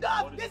anywhere.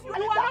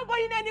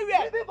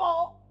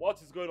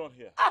 What is going on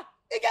here?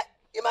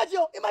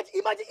 Imagine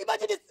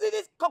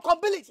this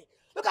compatibility.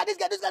 Look at this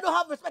guy. This guy don't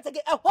have respect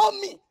again. Hold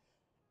me.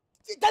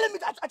 Telling me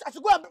that I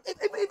should go and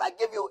if I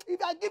give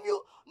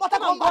you Mortal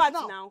Kombat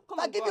now. If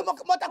I give you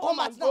Mortal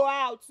Kombat now. Go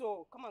out.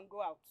 So come on,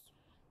 go out.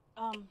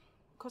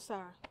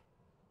 Kosara,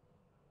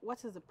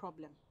 what is the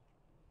problem?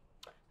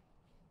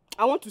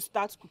 I want to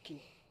start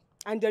cooking,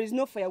 and there is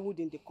no firewood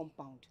in the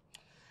compound.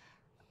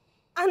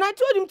 And I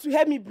told him to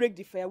help me break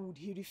the firewood.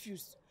 He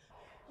refused.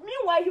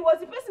 Meanwhile, he was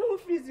the person who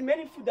frees the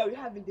many food that we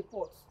have in the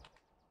pot.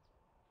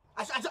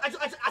 As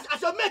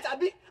your mate,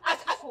 Abi.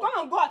 Come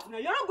on, go out now.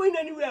 You're not going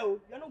anywhere.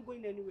 You're not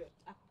going anywhere.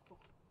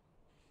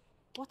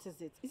 What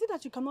is it? Is it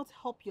that you cannot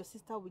help your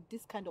sister with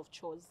this kind of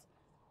chores?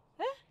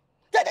 Eh?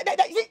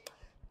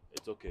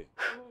 It's okay.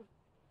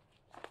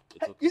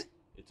 It's okay.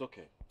 It's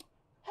okay.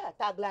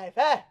 Tag life,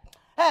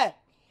 Hey.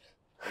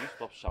 Can you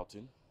stop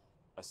shouting?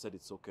 I said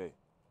it's okay.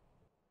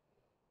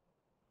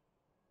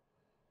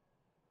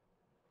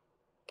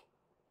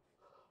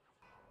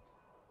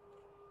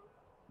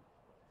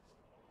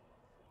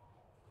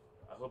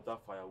 I hope that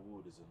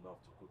firewood is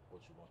enough to cook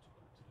what you want to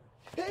cook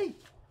today. Hey!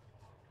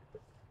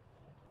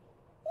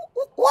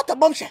 What a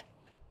bombshell!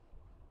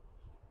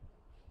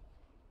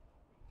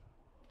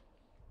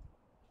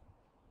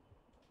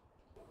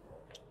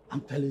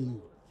 I'm telling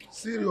you.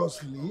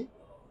 Seriously?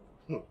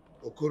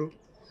 Okoro,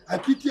 I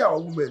pity our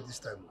women this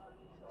time.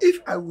 If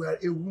I were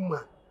a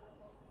woman,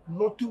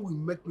 nothing will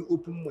make me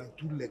open my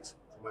 2 legs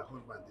for my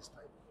husband this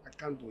time. I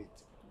can't do it.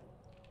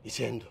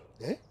 Ishendo,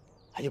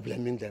 are you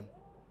blaming them?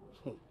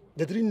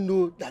 They didn't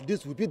know that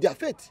this would be their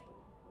fate.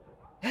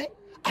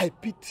 I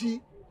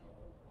pity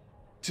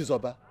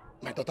Chizoba,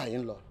 my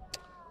daughter-in-law.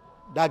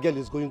 That girl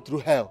is going through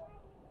hell.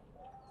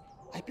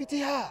 I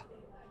pity her.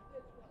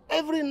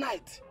 Every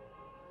night,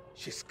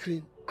 she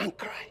screams and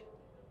cries.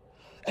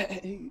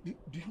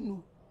 Do you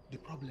know the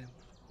problem?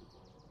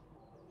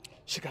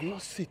 She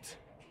cannot sit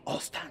or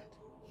stand.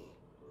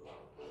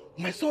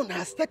 My son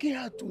has taken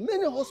her to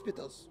many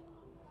hospitals.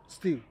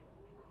 Still,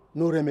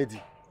 no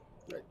remedy.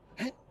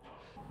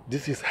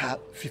 This is her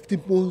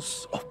 15th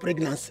month of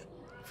pregnancy.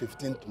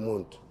 15th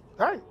month.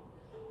 Hi.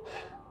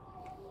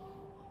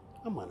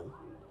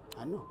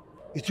 I know.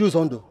 It's you,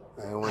 Zondo.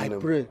 I them.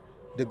 pray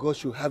the God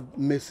should have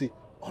mercy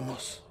on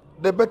us.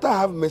 They better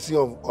have mercy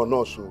on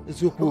us.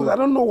 Because I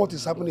don't know what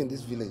is happening in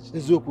this village.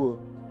 It's okay.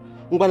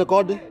 I'm going to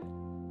call them.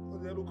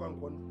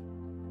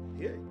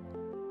 Yeah.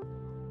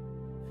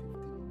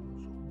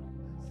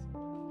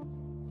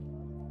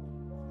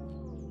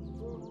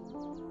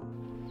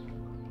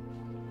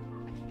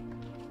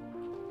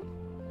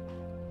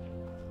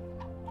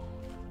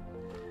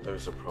 There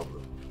is a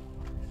problem.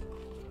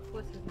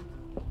 What is it?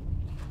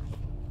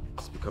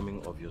 It's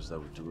becoming obvious that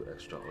we do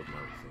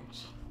extraordinary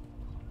things.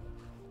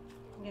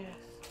 Yes,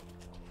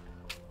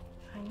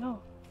 I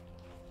know.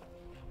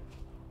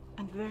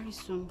 And very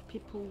soon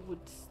people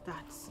would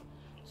start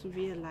to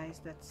realize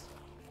that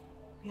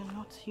we are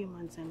not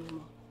humans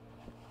anymore.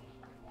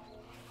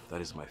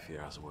 That is my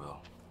fear as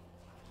well.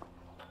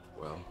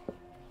 Well,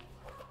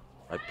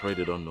 I pray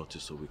they don't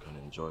notice so we can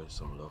enjoy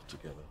some love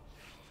together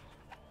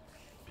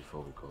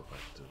before we go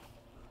back to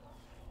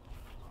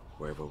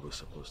wherever we're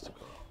supposed to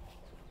go.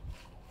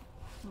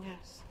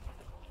 Yes.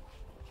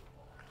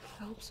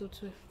 I hope so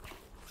too.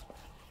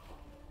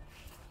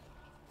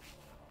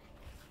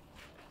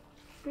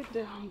 Good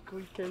day, Uncle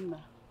Ikenna.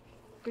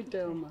 Good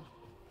day, Oma.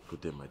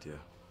 Good day, my dear.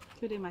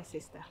 Good day, my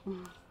sister.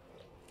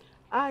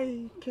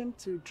 I came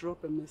to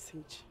drop a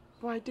message,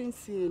 but I didn't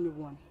see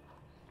anyone.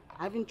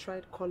 I haven't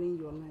tried calling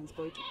your lines,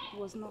 but it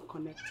was not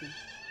connecting.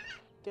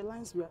 The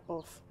lines were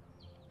off.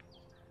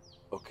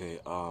 Okay,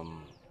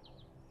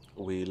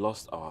 we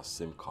lost our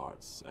SIM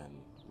cards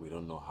and we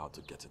don't know how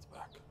to get it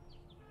back.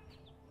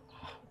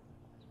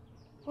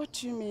 What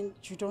do you mean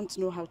you don't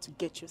know how to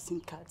get your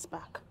SIM cards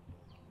back?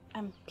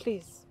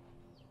 Please,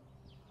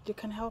 you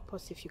can help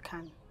us if you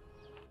can.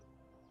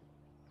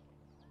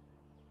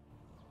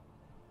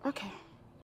 Okay.